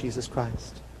Lord Jesus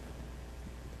Christ.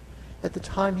 At the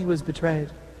time he was betrayed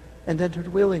and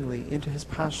entered willingly into his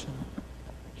passion,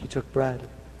 he took bread,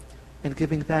 and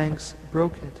giving thanks,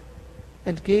 broke it,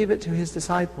 and gave it to his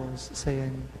disciples,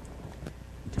 saying,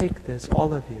 "Take this,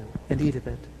 all of you, and eat of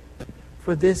it,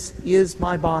 for this is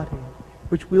my body,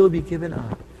 which will be given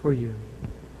up for you."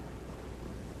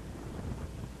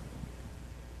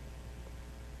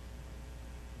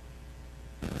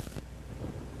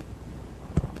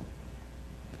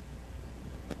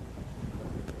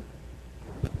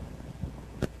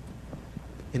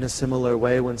 In a similar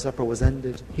way, when supper was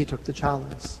ended, he took the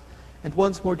chalice, and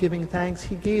once more giving thanks,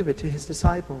 he gave it to his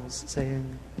disciples,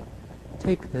 saying,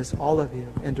 "Take this, all of you,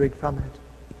 and drink from it,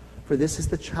 for this is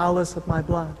the chalice of my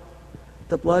blood,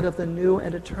 the blood of the new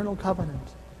and eternal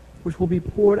covenant, which will be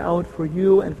poured out for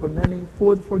you and for many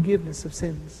for the forgiveness of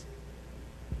sins.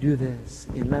 Do this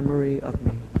in memory of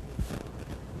me."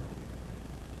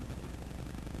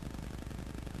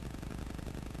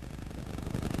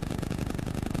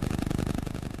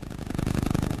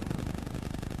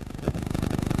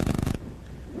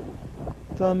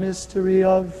 The mystery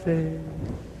of faith.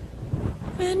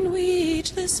 When we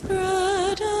eat this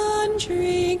bread and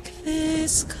drink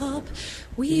this cup,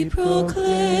 we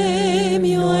proclaim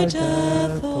your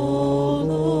death, O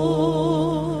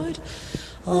Lord,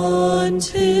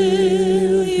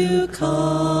 until you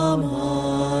come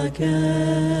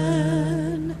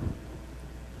again.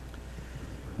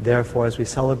 Therefore, as we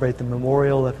celebrate the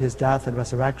memorial of his death and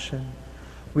resurrection,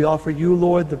 we offer you,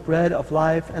 Lord, the bread of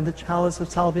life and the chalice of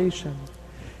salvation,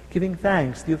 giving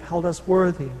thanks that you've held us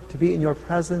worthy to be in your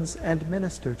presence and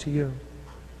minister to you.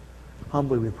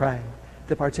 Humbly we pray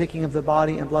that, partaking of the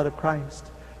body and blood of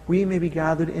Christ, we may be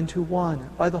gathered into one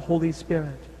by the Holy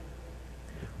Spirit.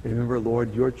 Remember,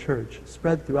 Lord, your church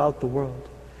spread throughout the world,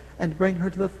 and bring her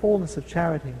to the fullness of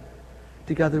charity,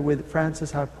 together with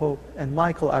Francis our Pope and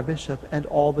Michael our Bishop and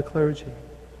all the clergy.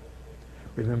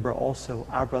 Remember also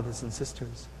our brothers and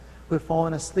sisters who have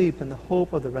fallen asleep in the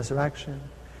hope of the resurrection,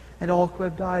 and all who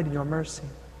have died in your mercy.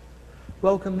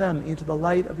 Welcome them into the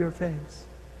light of your face.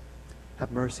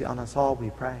 Have mercy on us all, we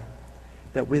pray,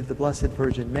 that with the Blessed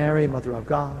Virgin Mary, Mother of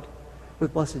God,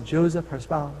 with Blessed Joseph, her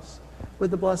spouse, with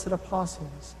the blessed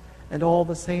apostles, and all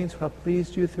the saints who have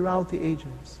pleased you throughout the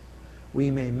ages,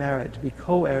 we may merit to be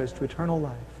co-heirs to eternal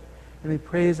life, and may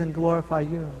praise and glorify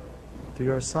you through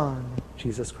your Son,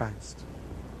 Jesus Christ.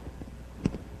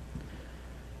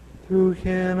 Through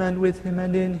him, and with him,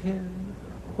 and in him,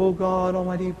 O God,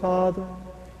 Almighty Father,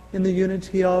 in the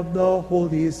unity of the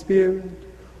Holy Spirit,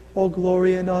 all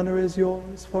glory and honor is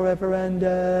yours forever and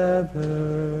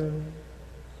ever.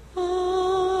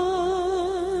 Amen.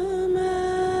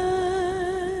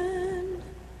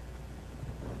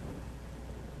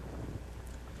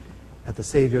 At the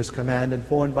Savior's command, and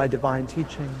formed by divine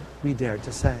teaching, we dare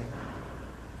to say,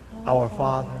 Our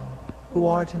Father, who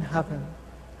art in heaven,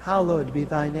 hallowed be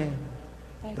thy name.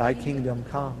 Thy kingdom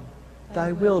come.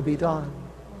 Thy will be done,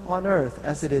 on earth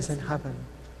as it is in heaven.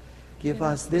 Give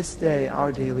us this day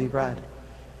our daily bread,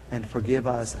 and forgive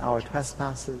us our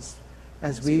trespasses,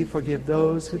 as we forgive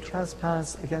those who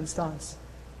trespass against us.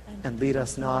 And lead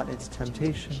us not into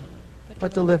temptation,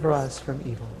 but deliver us from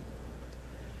evil.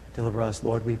 Deliver us,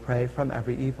 Lord, we pray, from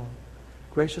every evil.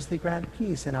 Graciously grant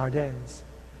peace in our days,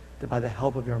 that by the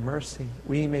help of your mercy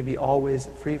we may be always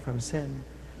free from sin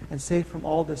and safe from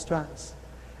all distress,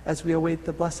 as we await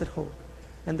the blessed hope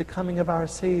and the coming of our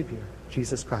Savior,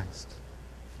 Jesus Christ.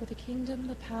 For the kingdom,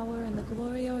 the power, and the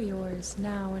glory are yours,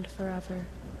 now and forever.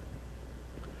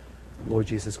 Lord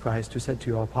Jesus Christ, who said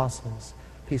to your apostles,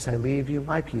 "Peace I leave you,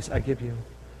 my peace I give you,"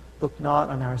 look not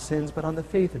on our sins, but on the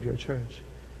faith of your church,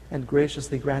 and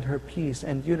graciously grant her peace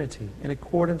and unity in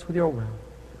accordance with your will,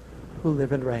 who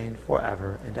live and reign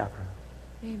forever and ever.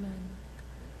 Amen.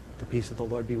 The peace of the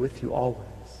Lord be with you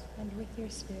always. And with your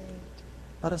spirit.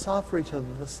 Let us offer each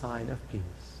other the sign of peace.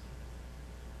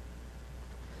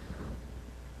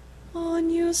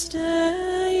 Agnus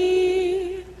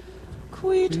Dei,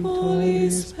 qui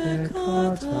tollis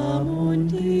peccata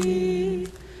mundi,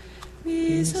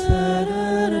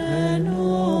 miserere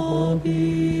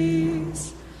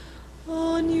nobis.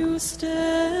 Agnus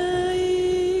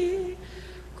Dei,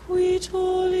 qui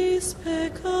tollis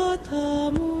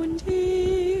peccata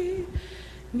mundi,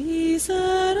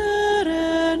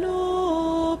 miserere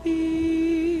nobis.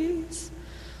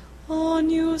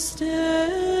 Agnus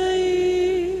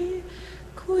Dei,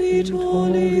 qui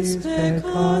tollis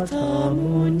peccata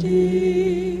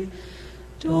mundi,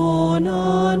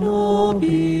 dona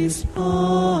nobis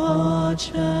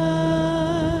pacem.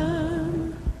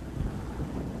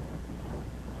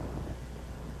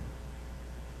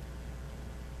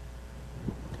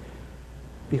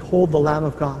 Behold the Lamb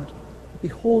of God.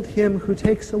 Behold him who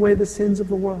takes away the sins of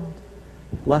the world.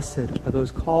 Blessed are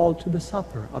those called to the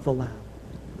supper of the Lamb.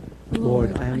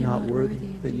 Lord, I am not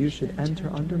worthy that you should enter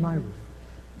under my roof,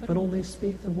 but only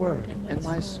speak the word, and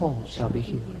my soul shall be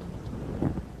healed.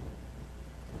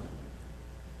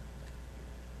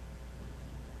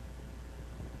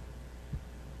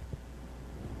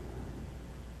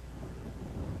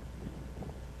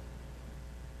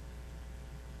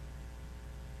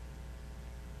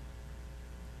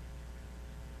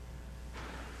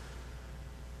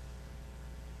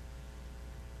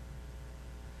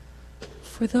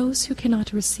 For those who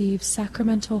cannot receive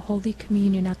sacramental Holy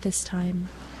Communion at this time,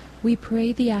 we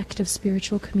pray the act of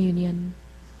spiritual communion.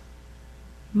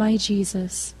 My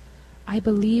Jesus, I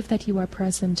believe that you are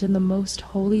present in the most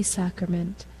holy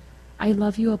sacrament. I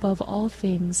love you above all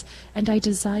things, and I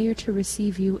desire to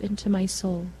receive you into my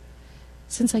soul.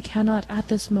 Since I cannot at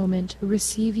this moment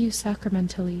receive you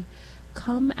sacramentally,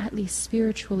 come at least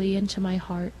spiritually into my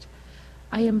heart.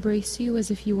 I embrace you as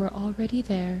if you were already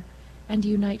there, and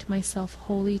unite myself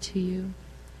wholly to you.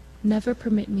 Never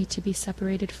permit me to be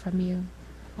separated from you.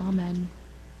 Amen.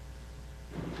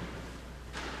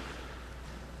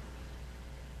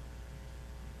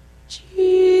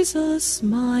 Jesus,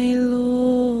 my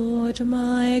Lord,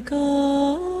 my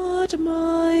God,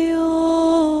 my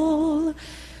all,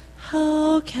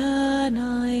 how can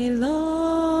I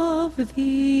love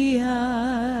thee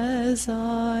as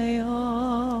I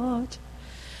ought?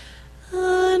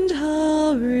 And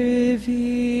how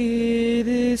revere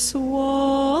this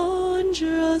wondrous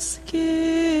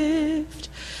gift,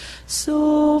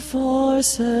 so far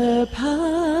surpassing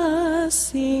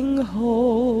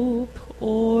hope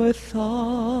or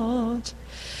thought.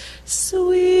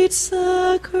 Sweet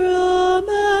sacrament,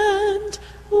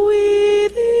 we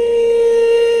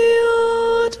thee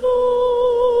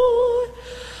adore.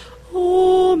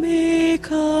 Oh, make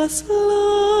us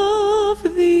love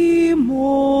thee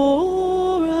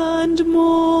more and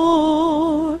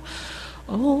more.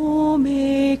 Oh,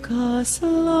 make us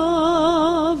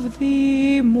love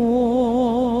thee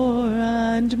more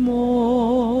and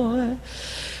more.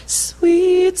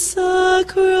 Sweet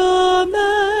sacrament,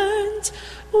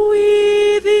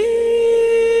 we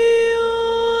thee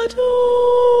adore.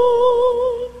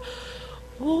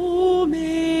 Oh,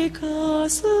 make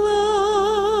us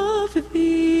love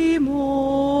thee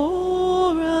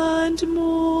more and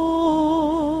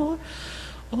more.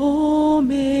 Oh,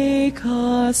 make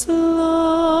us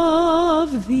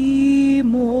love thee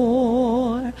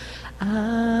more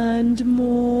and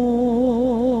more.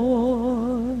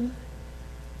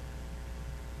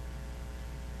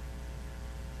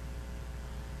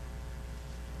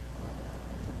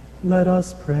 Let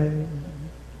us pray.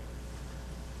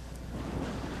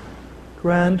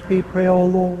 Grant, we pray, O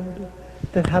Lord,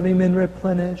 that having been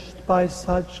replenished by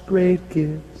such great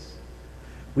gifts,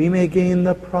 we may gain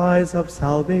the prize of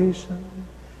salvation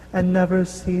and never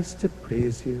cease to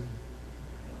praise you.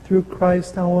 Through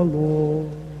Christ our Lord.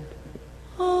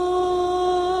 Amen.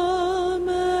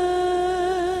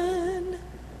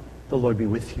 The Lord be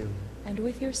with you. And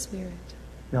with your spirit.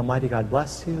 May Almighty God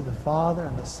bless you, the Father,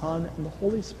 and the Son, and the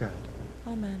Holy Spirit.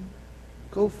 Amen.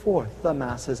 Go forth, the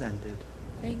Mass is ended.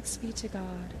 Thanks be to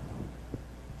God.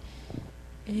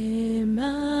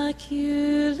 Immaculate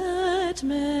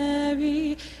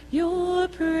Mary, your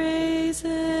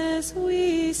praises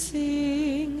we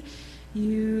sing.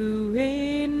 You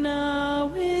reign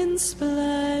now in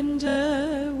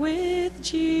splendor with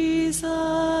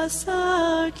Jesus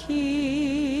our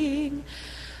King.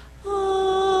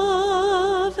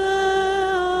 Ave,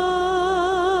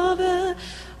 Ave,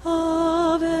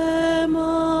 Ave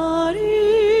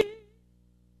Maria.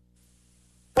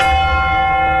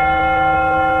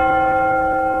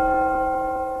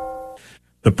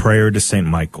 The Prayer to Saint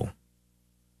Michael.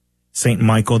 Saint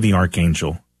Michael the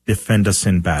Archangel, defend us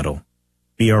in battle.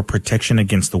 Be our protection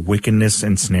against the wickedness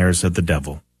and snares of the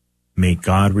devil. May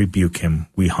God rebuke him,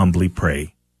 we humbly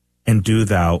pray. And do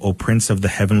thou, O Prince of the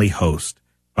heavenly host,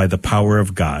 by the power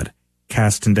of God,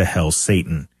 cast into hell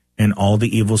Satan and all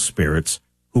the evil spirits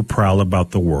who prowl about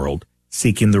the world,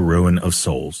 seeking the ruin of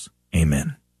souls.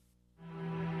 Amen.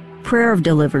 Prayer of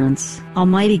Deliverance.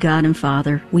 Almighty God and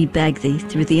Father, we beg Thee,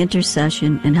 through the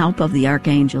intercession and help of the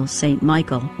archangels, Saint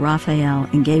Michael, Raphael,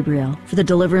 and Gabriel, for the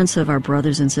deliverance of our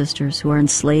brothers and sisters who are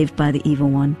enslaved by the evil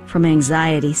one, from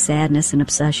anxiety, sadness, and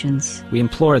obsessions. We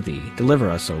implore Thee, deliver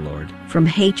us, O Lord. From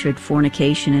hatred,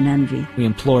 fornication, and envy. We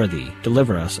implore Thee,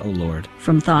 deliver us, O Lord.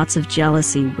 From thoughts of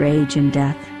jealousy, rage, and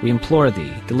death. We implore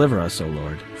Thee, deliver us, O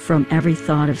Lord. from every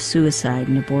thought of suicide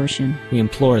and abortion. We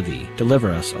implore Thee, deliver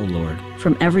us, O Lord.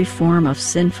 From every form of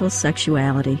sinful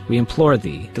sexuality. We implore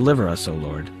Thee, deliver us, O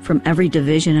Lord. From every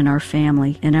division in our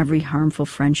family and every harmful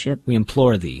friendship. We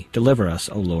implore Thee, deliver us,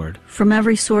 O Lord. From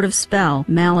every sort of spell,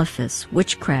 malefice,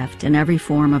 witchcraft, and every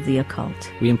form of the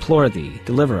occult. We implore Thee,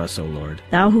 deliver us, O Lord.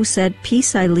 Thou who said,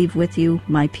 Peace I leave with you,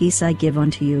 my peace I give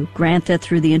unto you, grant that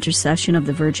through the intercession of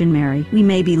the Virgin Mary, we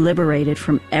may be liberated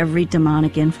from every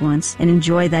demonic influence and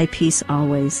enjoy Thy peace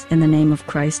always. In the name of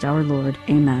Christ our Lord.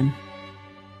 Amen.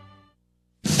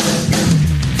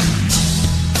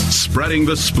 Spreading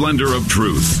the splendor of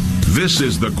truth. This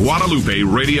is the Guadalupe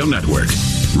Radio Network.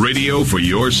 Radio for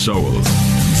your soul.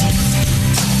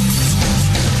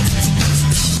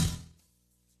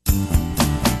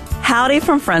 Howdy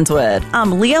from Friendswood.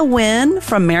 I'm Leah Wynn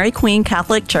from Mary Queen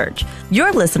Catholic Church.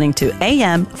 You're listening to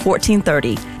AM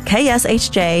 1430,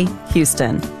 KSHJ,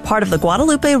 Houston, part of the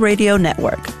Guadalupe Radio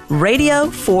Network. Radio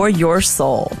for your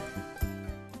soul.